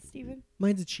 go ahead, Steven.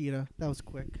 Mine's a cheetah. That was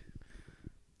quick.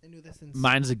 I knew this in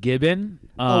Mine's a gibbon.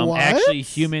 what? Actually,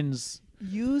 humans.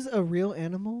 Use a real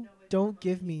animal. Don't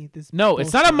give me this. No,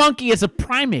 it's not a bullshit. monkey. It's a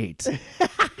primate.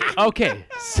 Okay.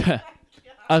 So,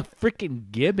 a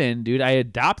freaking gibbon, dude. I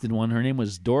adopted one. Her name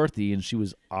was Dorothy, and she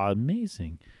was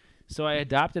amazing. So I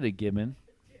adopted a gibbon.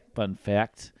 Fun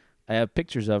fact. I have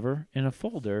pictures of her in a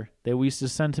folder that we used to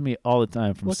send to me all the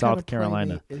time from What South kind of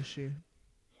Carolina. primate is she?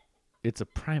 It's a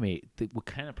primate. What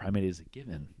kind of primate is a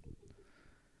gibbon?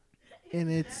 And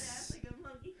it's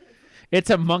It's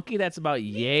a monkey that's about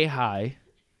yay high,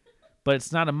 but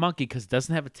it's not a monkey because it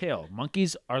doesn't have a tail.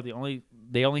 Monkeys are they only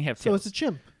have so tails. it's a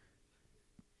chimp.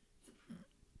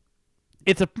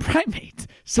 It's a primate.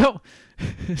 So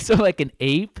like an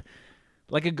ape,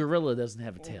 like a gorilla doesn't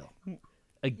have a tail.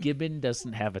 A gibbon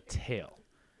doesn't have a tail.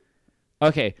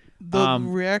 Okay. The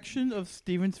reaction of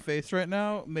Steven's face right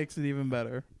now makes it even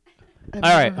better. I've All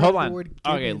never right, heard hold the on. word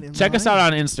Okay, gibbon in check us my out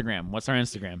life. on Instagram. What's our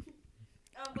Instagram?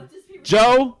 What's his favorite?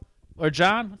 Joe or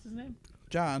John? What's his name?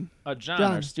 John, John, John.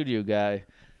 our studio guy.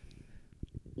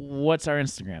 What's our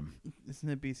Instagram? isn't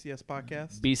it B.C.S.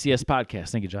 podcast? B.C.S. podcast.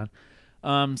 Thank you, John.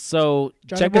 So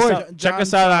Johnny check boy. us out. Check John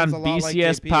us out sounds on a lot like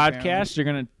B.C.S. KP,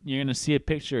 podcast. You're gonna see a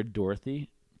picture of Dorothy.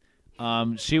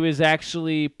 She was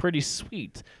actually pretty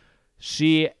sweet.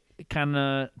 She kind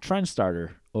of trend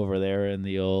starter over there in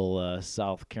the old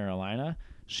South Carolina.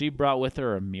 She brought with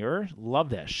her a mirror. Love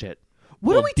that shit.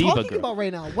 What are Little we diva talking girl. about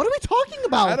right now? What are we talking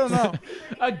about? I don't know.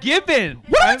 A gibbon.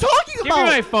 What are we talking Give about?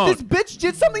 me my phone. This bitch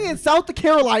did something in South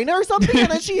Carolina or something, and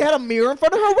then she had a mirror in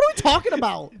front of her. What are we talking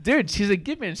about? Dude, she's a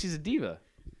gibbon. She's a diva.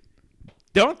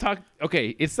 Don't talk.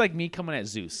 Okay, it's like me coming at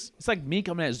Zeus. It's like me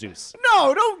coming at Zeus.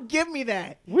 No, don't give me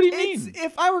that. What do you It's- mean?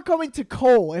 If I were coming to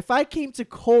Cole, if I came to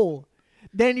Cole,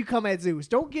 then you come at Zeus.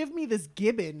 Don't give me this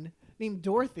gibbon named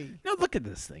Dorothy. Now look at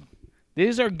this thing.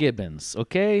 These are gibbons,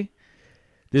 okay?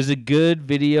 There's a good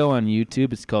video on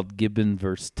YouTube. It's called Gibbon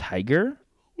vs. Tiger.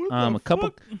 A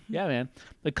couple, yeah, man.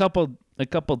 A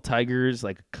couple tigers,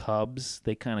 like cubs,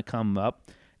 they kind of come up,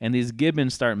 and these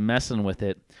gibbons start messing with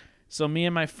it. So me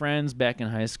and my friends back in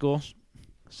high school,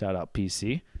 shout out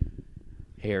PC,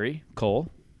 Harry, Cole,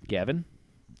 Gavin,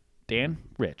 Dan,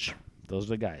 Rich. Those are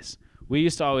the guys. We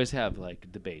used to always have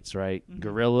like debates, right?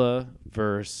 Gorilla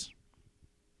versus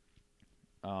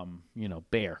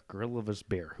bear. Gorilla versus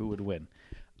bear. Who would win?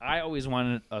 I always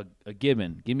wanted a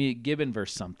gibbon. Give me a gibbon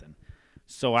versus something.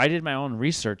 So I did my own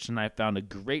research, and I found a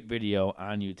great video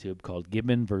on YouTube called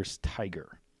Gibbon versus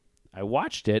Tiger. I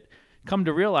watched it. Come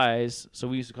to realize, so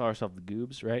we used to call ourselves the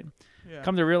goobs, right? Yeah.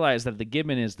 Come to realize that the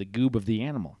gibbon is the goob of the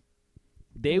animal.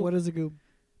 What is a goob?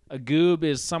 A goob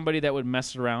is somebody that would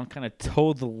mess around, kind of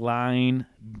toe the line,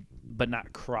 but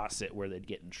not cross it where they'd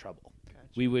get in trouble.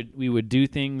 We would do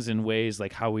things in ways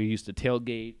like how we used to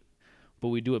tailgate, but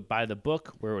we do it by the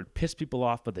book where it would piss people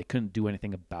off, but they couldn't do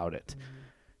anything about it.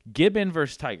 Gibbon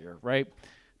versus tiger, right?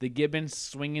 The gibbon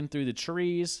swinging through the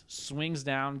trees, swings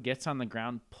down, gets on the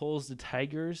ground, pulls the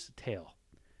tiger's tail,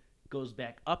 goes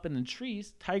back up in the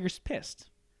trees. Tiger's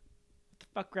pissed. What the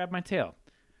fuck grabbed my tail?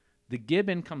 The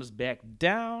gibbon comes back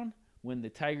down when the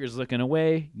tiger's looking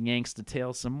away, yanks the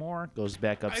tail some more, goes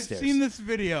back I've upstairs. seen this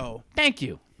video. Thank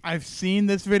you. I've seen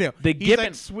this video. The He's gibbon-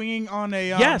 like swinging on a.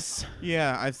 Yes.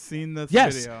 Yeah, I've seen this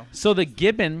Yes. video. So the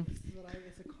gibbon.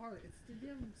 It's a cart. It's the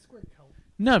damn squirt coat.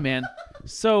 No, man.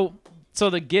 So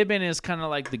the gibbon is kind of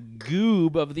like the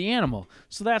goob of the animal.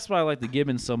 So that's why I like the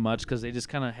gibbon so much, because they just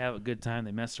kind of have a good time.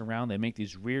 They mess around. They make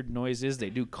these weird noises. They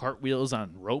do cartwheels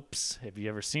on ropes. Have you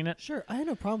ever seen it? Sure, I had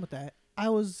no problem with that. I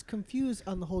was confused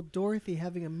on the whole Dorothy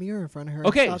having a mirror in front of her.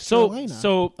 Okay, in South so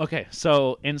Carolina.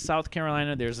 so in South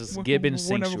Carolina, there's this gibbon We're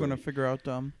sanctuary. never gonna figure out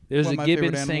There's what a my gibbon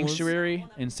favorite animal is. sanctuary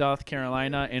in South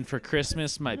Carolina, and for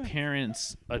Christmas, my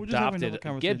parents We'll just have another adopted a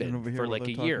conversation gibbon over here for while like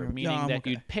they're a year, talking. meaning Yeah, I'm that okay.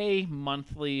 you'd pay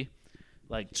monthly,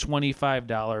 like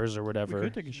 $25 or We whatever.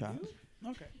 could take a shot.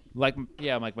 Okay. Like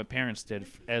my parents did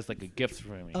as like a gift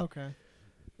for me, Okay.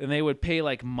 and they would pay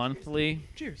like monthly.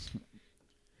 Cheers.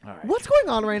 All right. What's going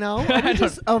on right now? Are we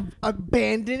just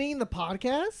abandoning the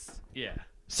podcast? Yeah.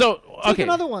 So Take okay,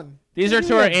 another one. these Take are it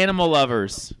to our again. animal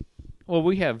lovers. Well,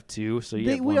 we have two, so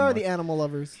yeah. We are the animal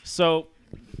lovers. So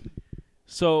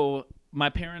my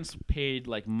parents paid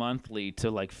like monthly to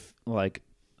like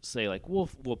say like we'll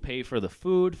pay for the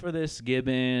food for this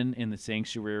gibbon in the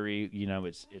sanctuary. You know,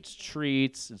 it's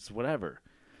treats, it's whatever.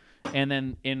 And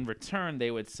then in return,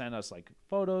 they would send us like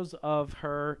photos of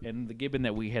her, and the gibbon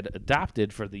that we had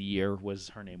adopted for the year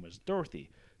her name was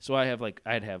Dorothy. So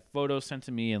I'd have photos sent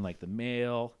to me in like the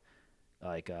mail,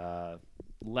 like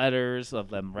letters of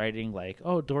them writing like,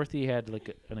 oh, Dorothy had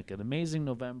like an amazing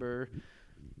November.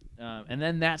 And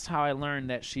then that's how I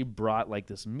learned that she brought like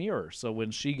this mirror. So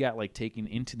when she got like taken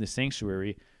into the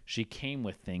sanctuary, she came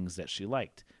with things that she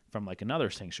liked from like another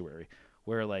sanctuary,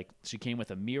 where like she came with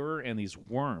a mirror and these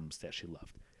worms that she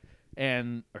loved,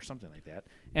 or something like that.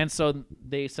 And so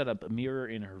they set up a mirror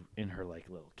in her like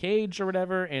little cage or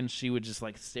whatever, and she would just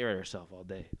like stare at herself all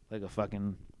day like the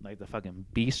fucking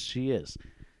beast she is.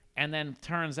 And then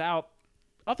turns out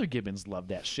other gibbons love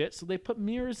that shit, so they put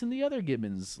mirrors in the other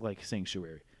gibbons like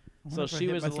sanctuary. So she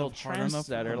was a little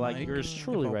trendsetter like yours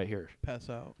truly right here.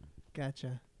 Pass out.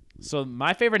 Gotcha. So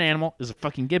my favorite animal is a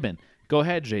fucking gibbon. Go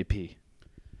ahead, JP.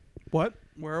 What?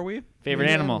 Where are we? Favorite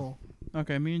animal.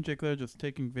 Okay, me and Jake are just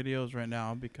taking videos right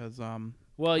now because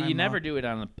Well, you I'm, never do it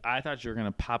on the. I thought you were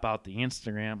gonna pop out the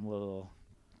Instagram little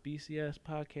B.C.S.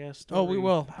 podcast. Story. Oh, we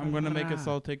will. I'm gonna make us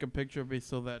all take a picture of me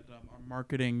so that our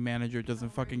marketing manager doesn't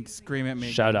fucking scream at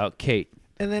me. Shout out Kate.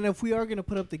 And then if we are gonna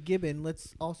put up the gibbon,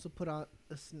 let's also put out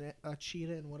a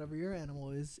cheetah and whatever your animal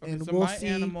is, Okay, and so we'll my see.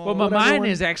 animal- Well, what mine everyone-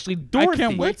 is actually I Dorothy.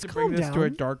 can't wait Let's to bring calm this to a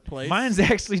down. dark place. Mine's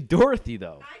actually Dorothy,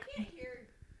 though. I can't hear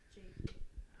Jake.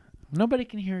 Nobody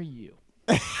can hear you.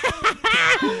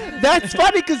 That's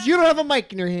funny because you don't have a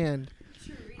mic in your hand.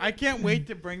 I can't wait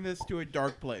to bring this to a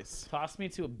dark place. Toss me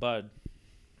to a Bud.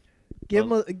 Give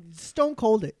him a stone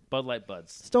cold it. Bud Light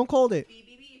Buds. Stone cold it.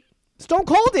 BBB. Stone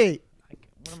cold it.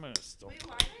 What am I gonna stone? Wait,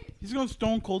 why? He's gonna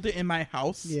stone cold it in my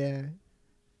house. Yeah.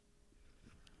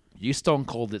 You stone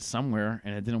cold it somewhere,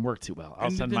 and it didn't work too well. And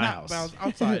Outside it did my not- house. but I was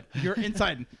outside. You're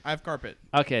inside. I have carpet.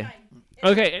 Okay.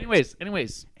 Fine. Okay. Anyways.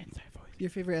 Inside voice. Your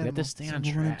favorite We have animal. to stay So on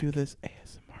we're gonna track. do this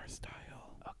ASMR style.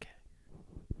 Okay.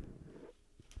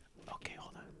 Okay.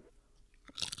 Hold on.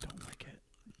 Don't like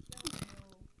it.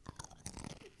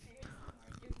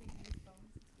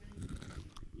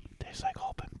 Tastes like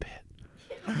open pit.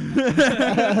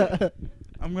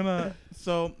 I'm gonna.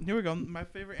 So here we go. My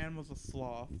favorite animal is a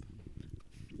sloth.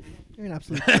 You're an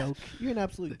absolute joke. You're an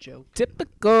absolute joke.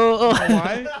 Typical. You know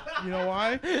why? You know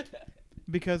why?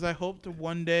 Because I hope to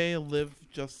one day live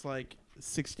just like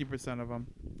 60% of them.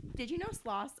 Did you know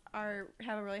sloths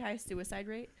have a really high suicide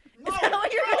rate? Is that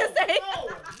what you're gonna say? No,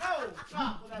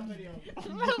 stop with that video.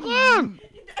 Are you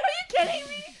kidding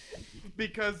me?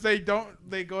 Because they go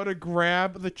to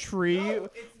grab the tree,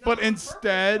 but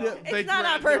instead they It's not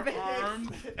on grab purpose. their arms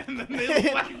and then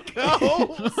they let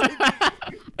go.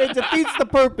 It defeats the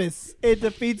purpose. It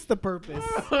defeats the purpose.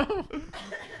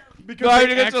 Because No, I they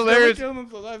think it's accidentally hilarious. kill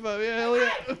themselves. I thought, yeah, hell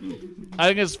yeah. I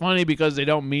think it's funny because they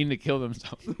don't mean to kill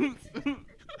themselves.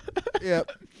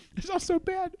 Yep. It's not so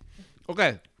bad.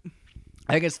 Okay.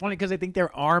 I think it's funny because they think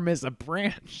their arm is a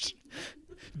branch.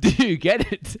 Do you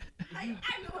get it? I'm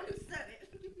the one who said it.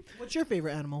 What's your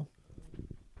favorite animal?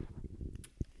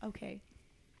 Okay.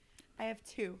 I have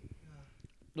two.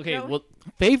 Okay, No. well,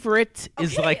 favorite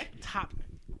is Okay. like top.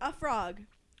 A frog.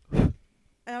 I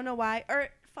don't know why. Or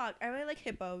fuck, I really like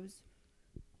hippos.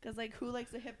 Cause like, who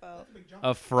likes a hippo?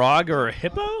 A frog or a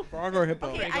hippo? Frog or hippo?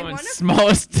 Okay, We're I going want a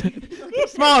smallest,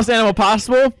 smallest animal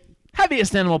possible,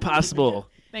 heaviest animal possible.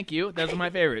 Thank you. Those are my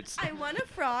favorites. I won a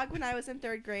frog when I was in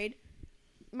 3rd grade.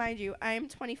 Mind you, I am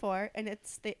 24 and it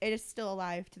is still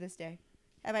alive to this day.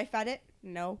 Have I fed it?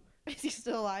 No. Is he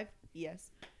still alive?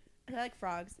 Yes. I like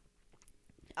frogs.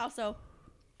 Also,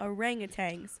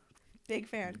 orangutans. Big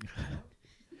fan.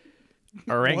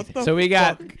 Orang- What the so we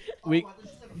got fuck? we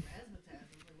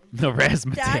the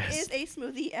razzmatazz. That is a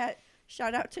smoothie at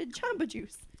shout out to Jamba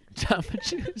Juice. Jamba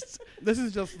Juice. This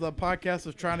is just the podcast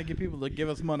of trying to get people to give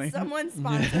us money. Someone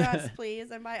sponsor us,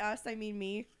 please. And by us, I mean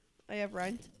me. I have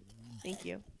rent. Thank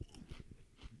you.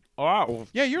 Oh,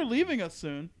 Yeah, you're leaving us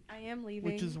soon, I am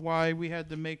leaving. which is why we had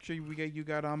to make sure you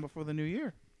got on before the new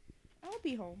year. I'll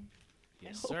be home.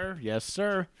 yes, sir. Yes,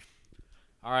 sir.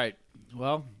 All right.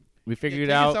 Well, we figured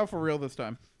Take out. us out for real this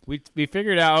time. We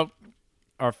figured out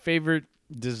our favorite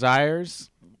desires,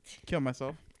 Kill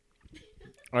myself.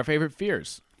 our favorite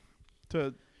fears,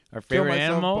 To our Kill favorite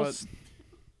myself, animals,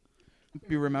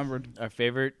 be remembered. our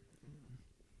favorite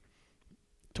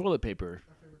toilet paper,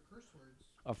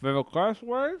 our favorite curse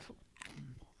words,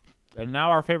 and now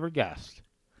our favorite guest.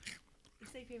 You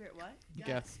say favorite what?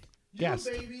 Guest. Guest.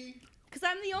 baby. Because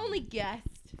I'm the only guest.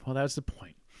 Well, that's the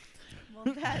point.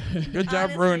 Well, that Good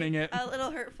job honestly, ruining it. A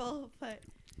little hurtful, but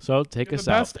So take You're us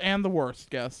the out, best and the worst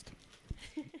guest.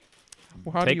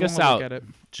 Well, how Take do you us wanna out. Look at it?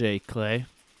 Jay Clay.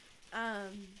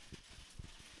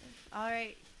 all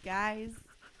right, guys.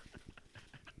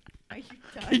 Are you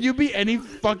Can done? you be any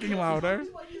fucking louder?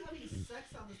 Why are you having sex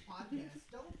on this podcast?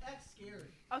 Don't act scary.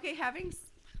 Okay,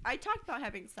 I talked about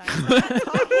having sex. I'm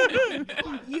not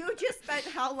talking. You just spent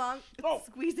how long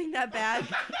squeezing that bag?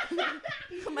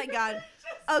 Oh my god.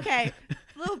 Okay,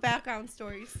 little background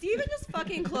story. Steven just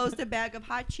fucking closed a bag of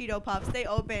hot Cheeto Puffs. They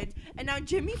opened, and now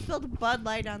Jimmy spilled Bud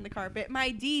Light on the carpet.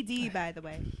 My DD, by the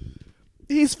way.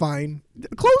 He's fine.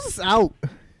 Close us out.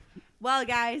 Well,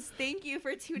 guys, thank you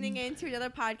for tuning in to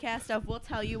another podcast of We'll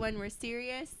Tell You When We're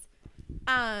Serious.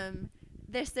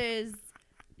 This is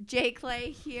Jay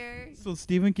Clay here. So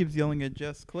Steven keeps yelling at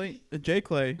Jay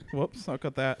Clay. Whoops, I'll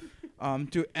cut that.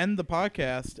 To end the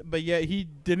podcast, but yet he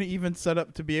didn't even set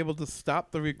up to be able to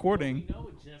stop the recording.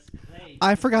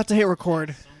 I forgot to hit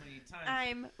record.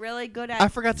 I'm really good I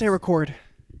at. forgot to hit record.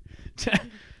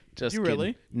 Just You kidding.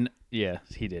 really? Yeah,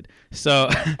 he did. So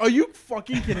Are you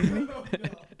fucking kidding me?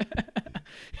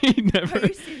 he never Are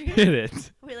you serious? hit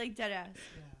it. Wait, like dead ass.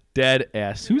 Dead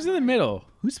ass. Who's in the middle?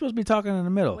 Who's supposed to be talking in the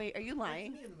middle? Wait, are you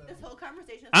lying? This whole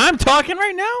conversation. I'm talking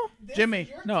right now? Jimmy,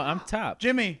 No, I'm top.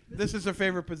 Jimmy, this is her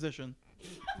favorite position.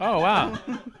 Oh, wow.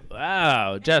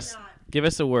 Wow. Just not. give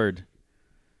us a word.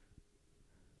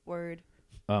 Word.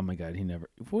 Oh, my God. He never.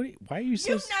 Why are you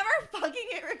so. You never fucking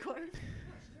hit record.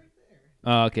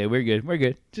 Oh, okay. We're good. We're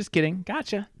good. Just kidding.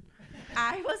 Gotcha.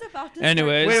 I was about to.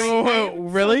 Anyways. start Wait, crying. I am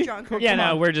really? So drunk. Come Yeah,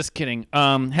 no, on. we're just kidding.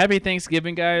 Happy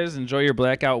Thanksgiving, guys. Enjoy your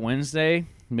Blackout Wednesday.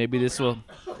 Maybe this will.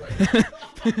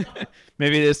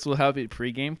 Maybe this will help you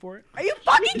pregame for it. Are you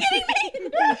fucking kidding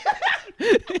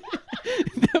me?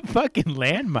 The fucking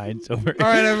landmines over. All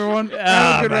right, everyone. Have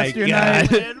Oh a good my rest of your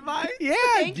God. night. Yeah,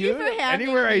 Thank you dude. for having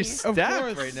Anywhere I me. step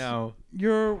course. right now.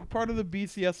 You're part of the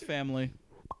B.C.S. family.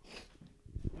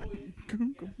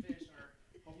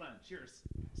 Hold on. Cheers,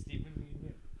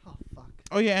 Stephen. Oh fuck.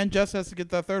 Oh yeah, and Jess has to get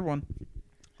that third one.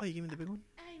 Oh, you gave me the big one.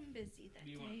 I'm busy that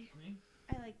Do you want day. me?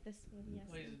 I like this one. Yes.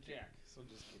 Well, he's a jack, so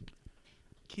just.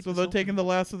 Keep So us they're open. taking the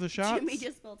last of the shots. Jimmy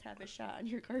just spilled half a shot on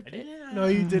your carpet. No,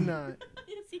 you did not.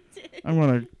 Yes, he did. I'm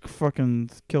gonna fucking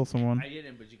kill someone. I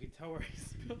didn't, but you can tell where I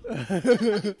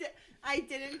spilled. I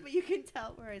didn't, but you can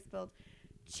tell where I spilled.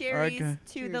 Cherries Okay.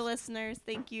 to the listeners.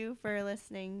 Thank you for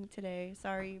listening today.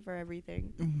 Sorry for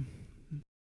everything.